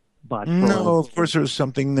hijacked by fraud? No, of course there's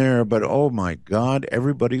something there, but oh my God,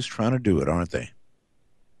 everybody's trying to do it, aren't they?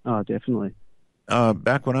 Oh, definitely.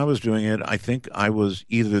 Back when I was doing it, I think I was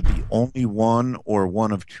either the only one or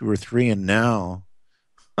one of two or three, and now,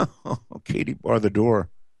 Katie, bar the door.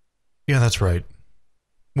 Yeah, that's right.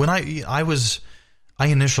 When I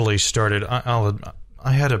initially started,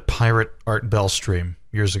 I had a pirate Art Bell stream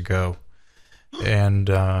years ago, and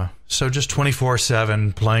so just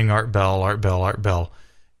 24/7 playing Art Bell.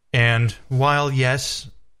 And while, yes,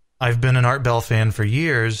 I've been an Art Bell fan for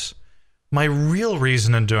years, my real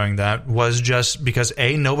reason in doing that was just because,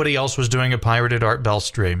 A, nobody else was doing a pirated Art Bell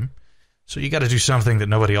stream, so you got to do something that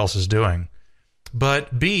nobody else is doing.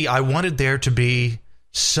 But B, I wanted there to be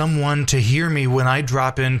someone to hear me when I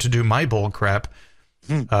drop in to do my bull crap,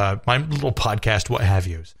 my little podcast, what have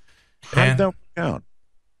yous. How did that work out?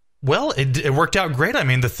 Well, it worked out great. I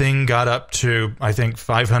mean, the thing got up to, I think,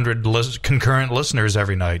 500 concurrent listeners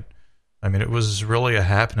every night. I mean, it was really a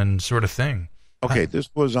happening sort of thing. Okay, this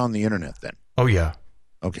was on the internet then. Oh, yeah.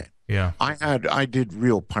 Okay. Yeah. I did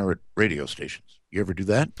real pirate radio stations. You ever do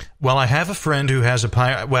that? Well, I have a friend who has a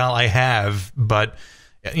pirate. Well, I have, but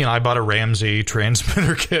I bought a Ramsey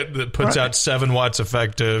transmitter kit that puts out 7 watts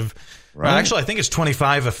effective. Right. Well, actually, I think it's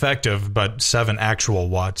 25 effective, but 7 actual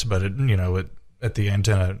watts. But it at the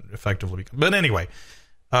antenna effectively. But anyway,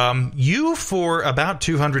 you for about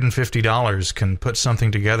 $250 can put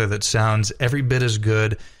something together that sounds every bit as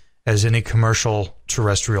good as any commercial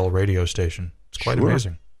terrestrial radio station. It's quite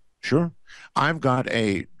amazing. Sure. I've got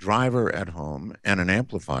a driver at home and an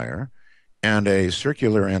amplifier and a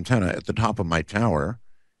circular antenna at the top of my tower,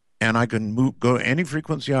 and I can go any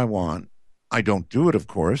frequency I want. I don't do it, of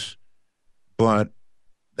course, but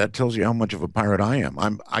that tells you how much of a pirate I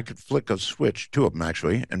am. I could flick a switch, 2 of them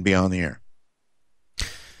actually, and be on the air.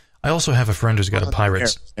 I also have a friend who's got a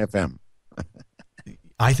pirate FM.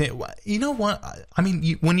 I think, you know what? I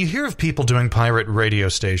mean, when you hear of people doing pirate radio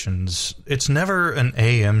stations, it's never an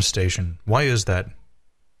AM station. Why is that?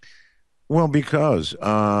 Well, because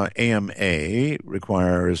AMA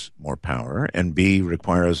requires more power, and B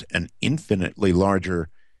requires an infinitely larger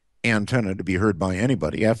antenna to be heard by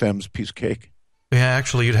anybody. FM's piece of cake. Yeah,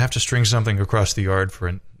 actually, you'd have to string something across the yard for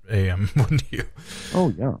an AM, wouldn't you?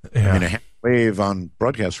 Oh, yeah. I mean, a half wave on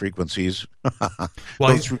broadcast frequencies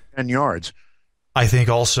goes through 10 yards. I think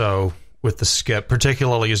also with the skip,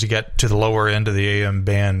 particularly as you get to the lower end of the AM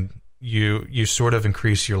band. You sort of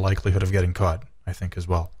increase your likelihood of getting caught, I think, as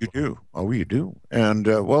well. You do. Oh, you do. And,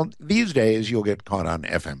 well, these days you'll get caught on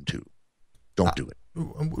FM too. Don't do it.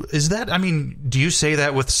 Is that, I mean, do you say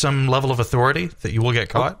that with some level of authority that you will get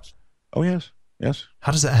caught? Oh yes. Yes.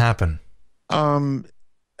 How does that happen?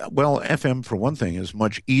 Well, FM, for one thing, is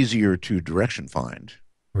much easier to direction find.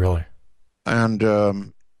 Really?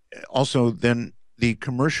 And also, then the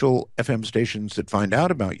commercial FM stations that find out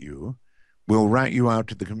about you will rat you out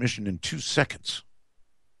to the commission in 2 seconds.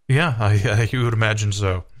 Yeah, you would imagine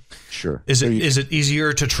so. Sure. Is it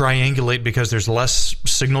easier to triangulate because there's less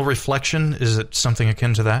signal reflection? Is it something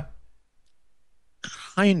akin to that?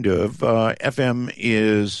 Kind of. FM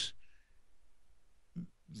is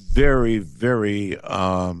very, very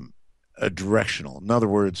directional. In other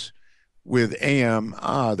words, with AM,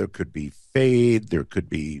 there could be fade, there could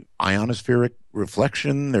be ionospheric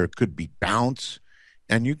reflection, there could be bounce,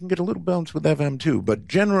 and you can get a little bounce with FM too. But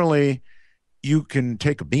generally, you can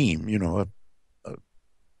take a beam, you know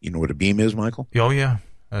what a beam is, Michael? Oh, yeah.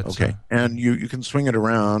 Okay. And you can swing it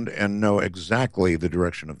around and know exactly the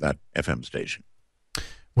direction of that FM station.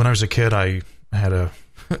 When I was a kid, I had a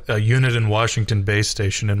unit in Washington base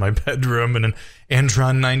station in my bedroom and an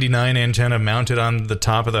Antron 99 antenna mounted on the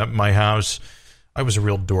top of my house. I was a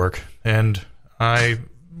real dork. And I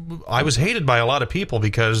was hated by a lot of people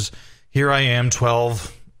because here I am,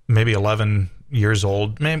 12, maybe 11 years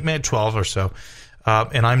old, maybe 12 or so.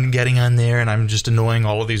 And I'm getting on there and I'm just annoying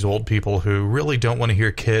all of these old people who really don't want to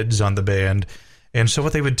hear kids on the band. And so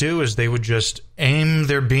what they would do is they would just aim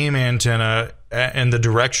their beam antenna in the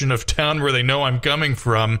direction of town where they know I'm coming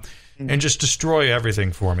from and just destroy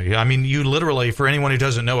everything for me. I mean, you literally, for anyone who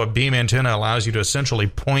doesn't know, a beam antenna allows you to essentially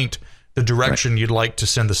point the direction you'd like to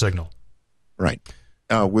send the signal. Right.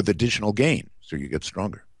 With additional gain, so you get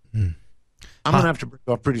stronger. I'm going to have to break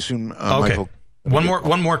off pretty soon, okay. Michael.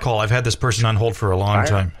 One more call. I've had this person on hold for a long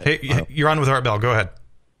time. Hey, you're on with Art Bell. Go ahead.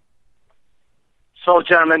 So,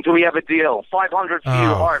 gentlemen, do we have a deal? 500 to you,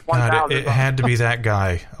 Art, 1,000. It had to be that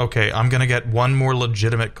guy. Okay, I'm going to get one more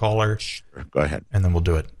legitimate caller. Sure, go ahead. And then we'll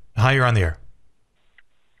do it. Hi, you're on the air.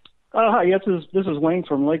 Hi, yes, this is Wayne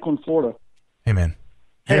from Lakeland, Florida. Hey, man.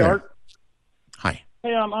 Hey, Art. Hi.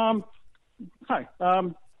 Hey, hi.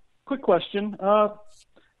 Quick question.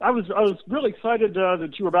 I was really excited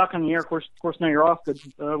that you were back on the air. Of course, now you're off. But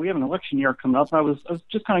we have an election year coming up. I was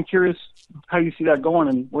just kind of curious how you see that going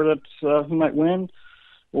and where that's who might win,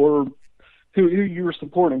 or who you were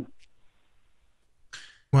supporting.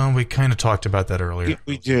 Well, we kind of talked about that earlier.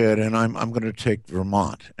 We did, and I'm going to take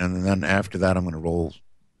Vermont, and then after that, I'm going to roll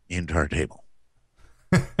the entire table.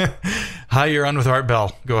 Hi, you're on with Art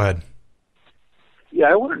Bell. Go ahead. Yeah,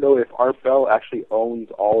 I want to know if Art Bell actually owns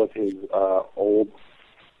all of his old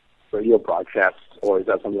radio broadcasts, or is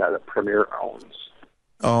that something that Premier owns?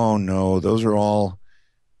 Oh, no, those are all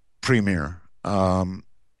Premier. And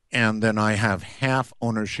then I have half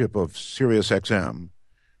ownership of Sirius XM.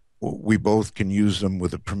 We both can use them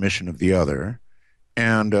with the permission of the other,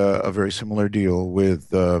 and a very similar deal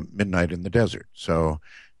with Midnight in the Desert. So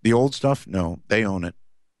the old stuff, no, they own it.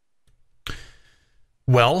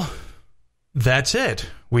 Well, that's it.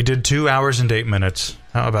 We did 2 hours and 8 minutes.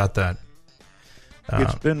 How about that?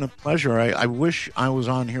 It's been a pleasure. I wish I was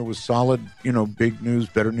on here with solid, big news,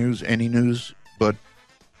 better news, any news. But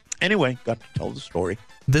anyway, got to tell the story.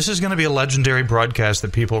 This is going to be a legendary broadcast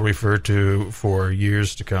that people refer to for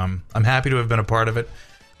years to come. I'm happy to have been a part of it.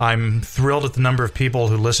 I'm thrilled at the number of people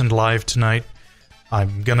who listened live tonight.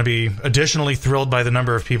 I'm going to be additionally thrilled by the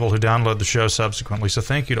number of people who download the show subsequently. So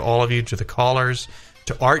thank you to all of you, to the callers,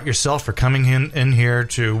 to Art yourself for coming in here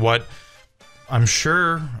to what I'm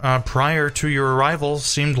sure prior to your arrival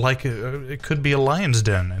seemed like it could be a lion's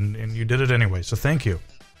den, and you did it anyway. So thank you.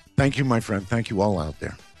 Thank you, my friend. Thank you all out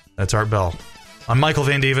there. That's Art Bell. I'm Michael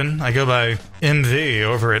Van Dieven. I go by MV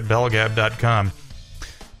over at bellgab.com.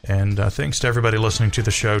 And thanks to everybody listening to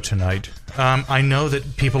the show tonight. I know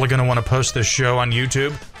that people are going to want to post this show on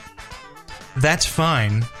YouTube. That's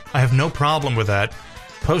fine. I have no problem with that.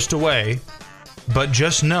 Post away. But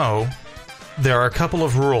just know there are a couple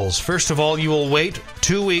of rules. First of all, you will wait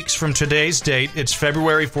 2 weeks from today's date. It's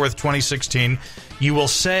February 4th, 2016. You will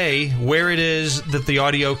say where it is that the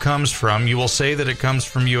audio comes from. You will say that it comes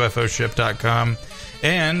from UFOship.com.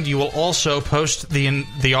 And you will also post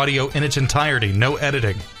the audio in its entirety. No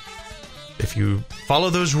editing. If you follow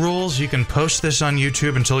those rules, you can post this on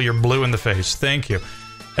YouTube until you're blue in the face. Thank you.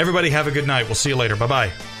 Everybody have a good night. We'll see you later.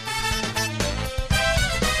 Bye-bye.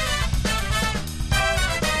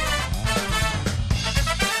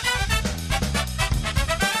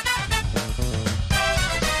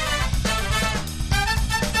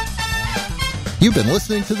 You've been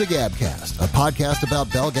listening to the Gabcast, a podcast about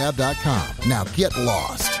BellGab.com. Now get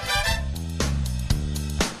lost.